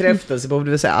har bekräftelsebehov, det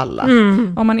vill säga alla.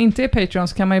 Om man inte är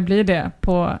patrons kan man ju bli det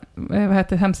på, vad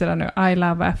heter hemsidan nu? I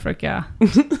Love Africa.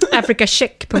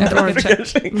 Africacheck.org.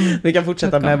 Vi kan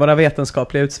fortsätta med våra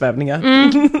vetenskapliga utsvävningar.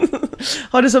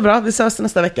 Ha det så bra, vi ses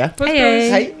nästa vecka. Puss, puss.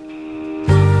 Hej.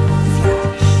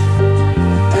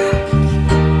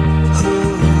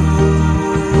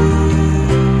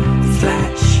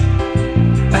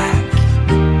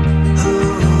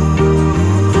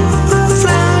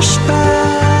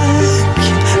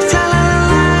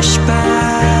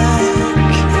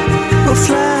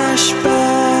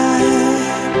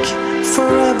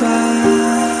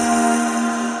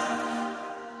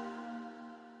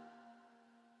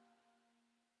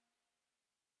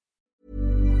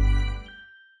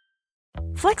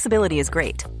 Flexibility is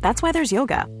great. That's why there's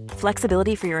yoga.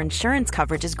 Flexibility for your insurance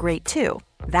coverage is great too.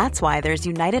 That's why there's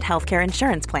United Healthcare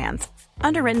Insurance Plans.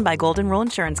 Underwritten by Golden Rule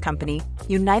Insurance Company,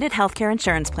 United Healthcare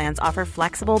Insurance Plans offer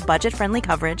flexible, budget-friendly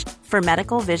coverage for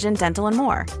medical, vision, dental, and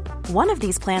more. One of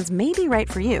these plans may be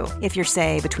right for you if you're,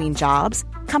 say, between jobs,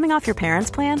 coming off your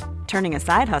parents' plan, turning a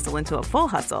side hustle into a full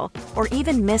hustle, or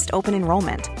even missed open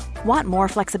enrollment. Want more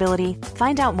flexibility?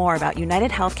 Find out more about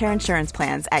United Healthcare Insurance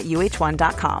Plans at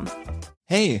uh1.com.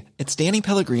 Hey, it's Danny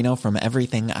Pellegrino from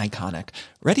Everything Iconic.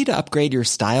 Ready to upgrade your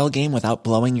style game without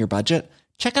blowing your budget?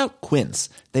 Check out Quince.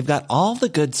 They've got all the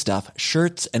good stuff,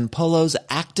 shirts and polos,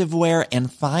 activewear,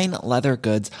 and fine leather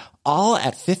goods, all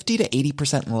at 50 to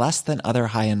 80% less than other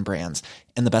high-end brands.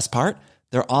 And the best part?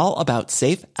 They're all about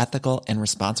safe, ethical, and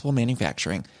responsible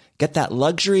manufacturing. Get that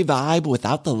luxury vibe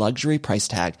without the luxury price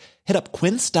tag. Hit up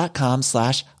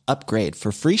quince.com/upgrade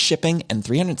for free shipping and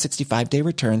 365-day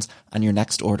returns on your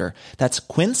next order. That's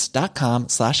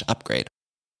quince.com/upgrade.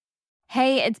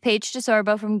 Hey, it's Paige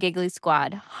DeSorbo from Giggly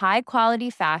Squad. High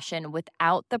quality fashion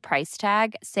without the price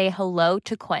tag. Say hello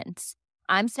to Quince.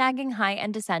 I'm snagging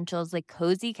high-end essentials like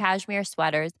cozy cashmere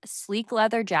sweaters, sleek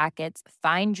leather jackets,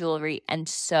 fine jewelry, and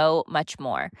so much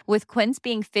more. With Quince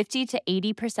being 50 to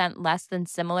 80% less than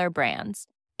similar brands.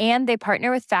 And they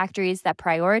partner with factories that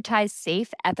prioritize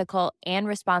safe, ethical, and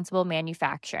responsible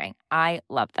manufacturing. I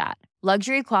love that.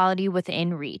 Luxury quality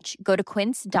within reach. Go to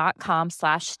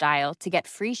quince.com/style to get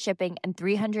free shipping and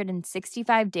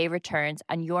 365-day returns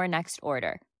on your next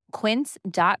order.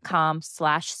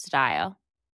 Quince.com/style.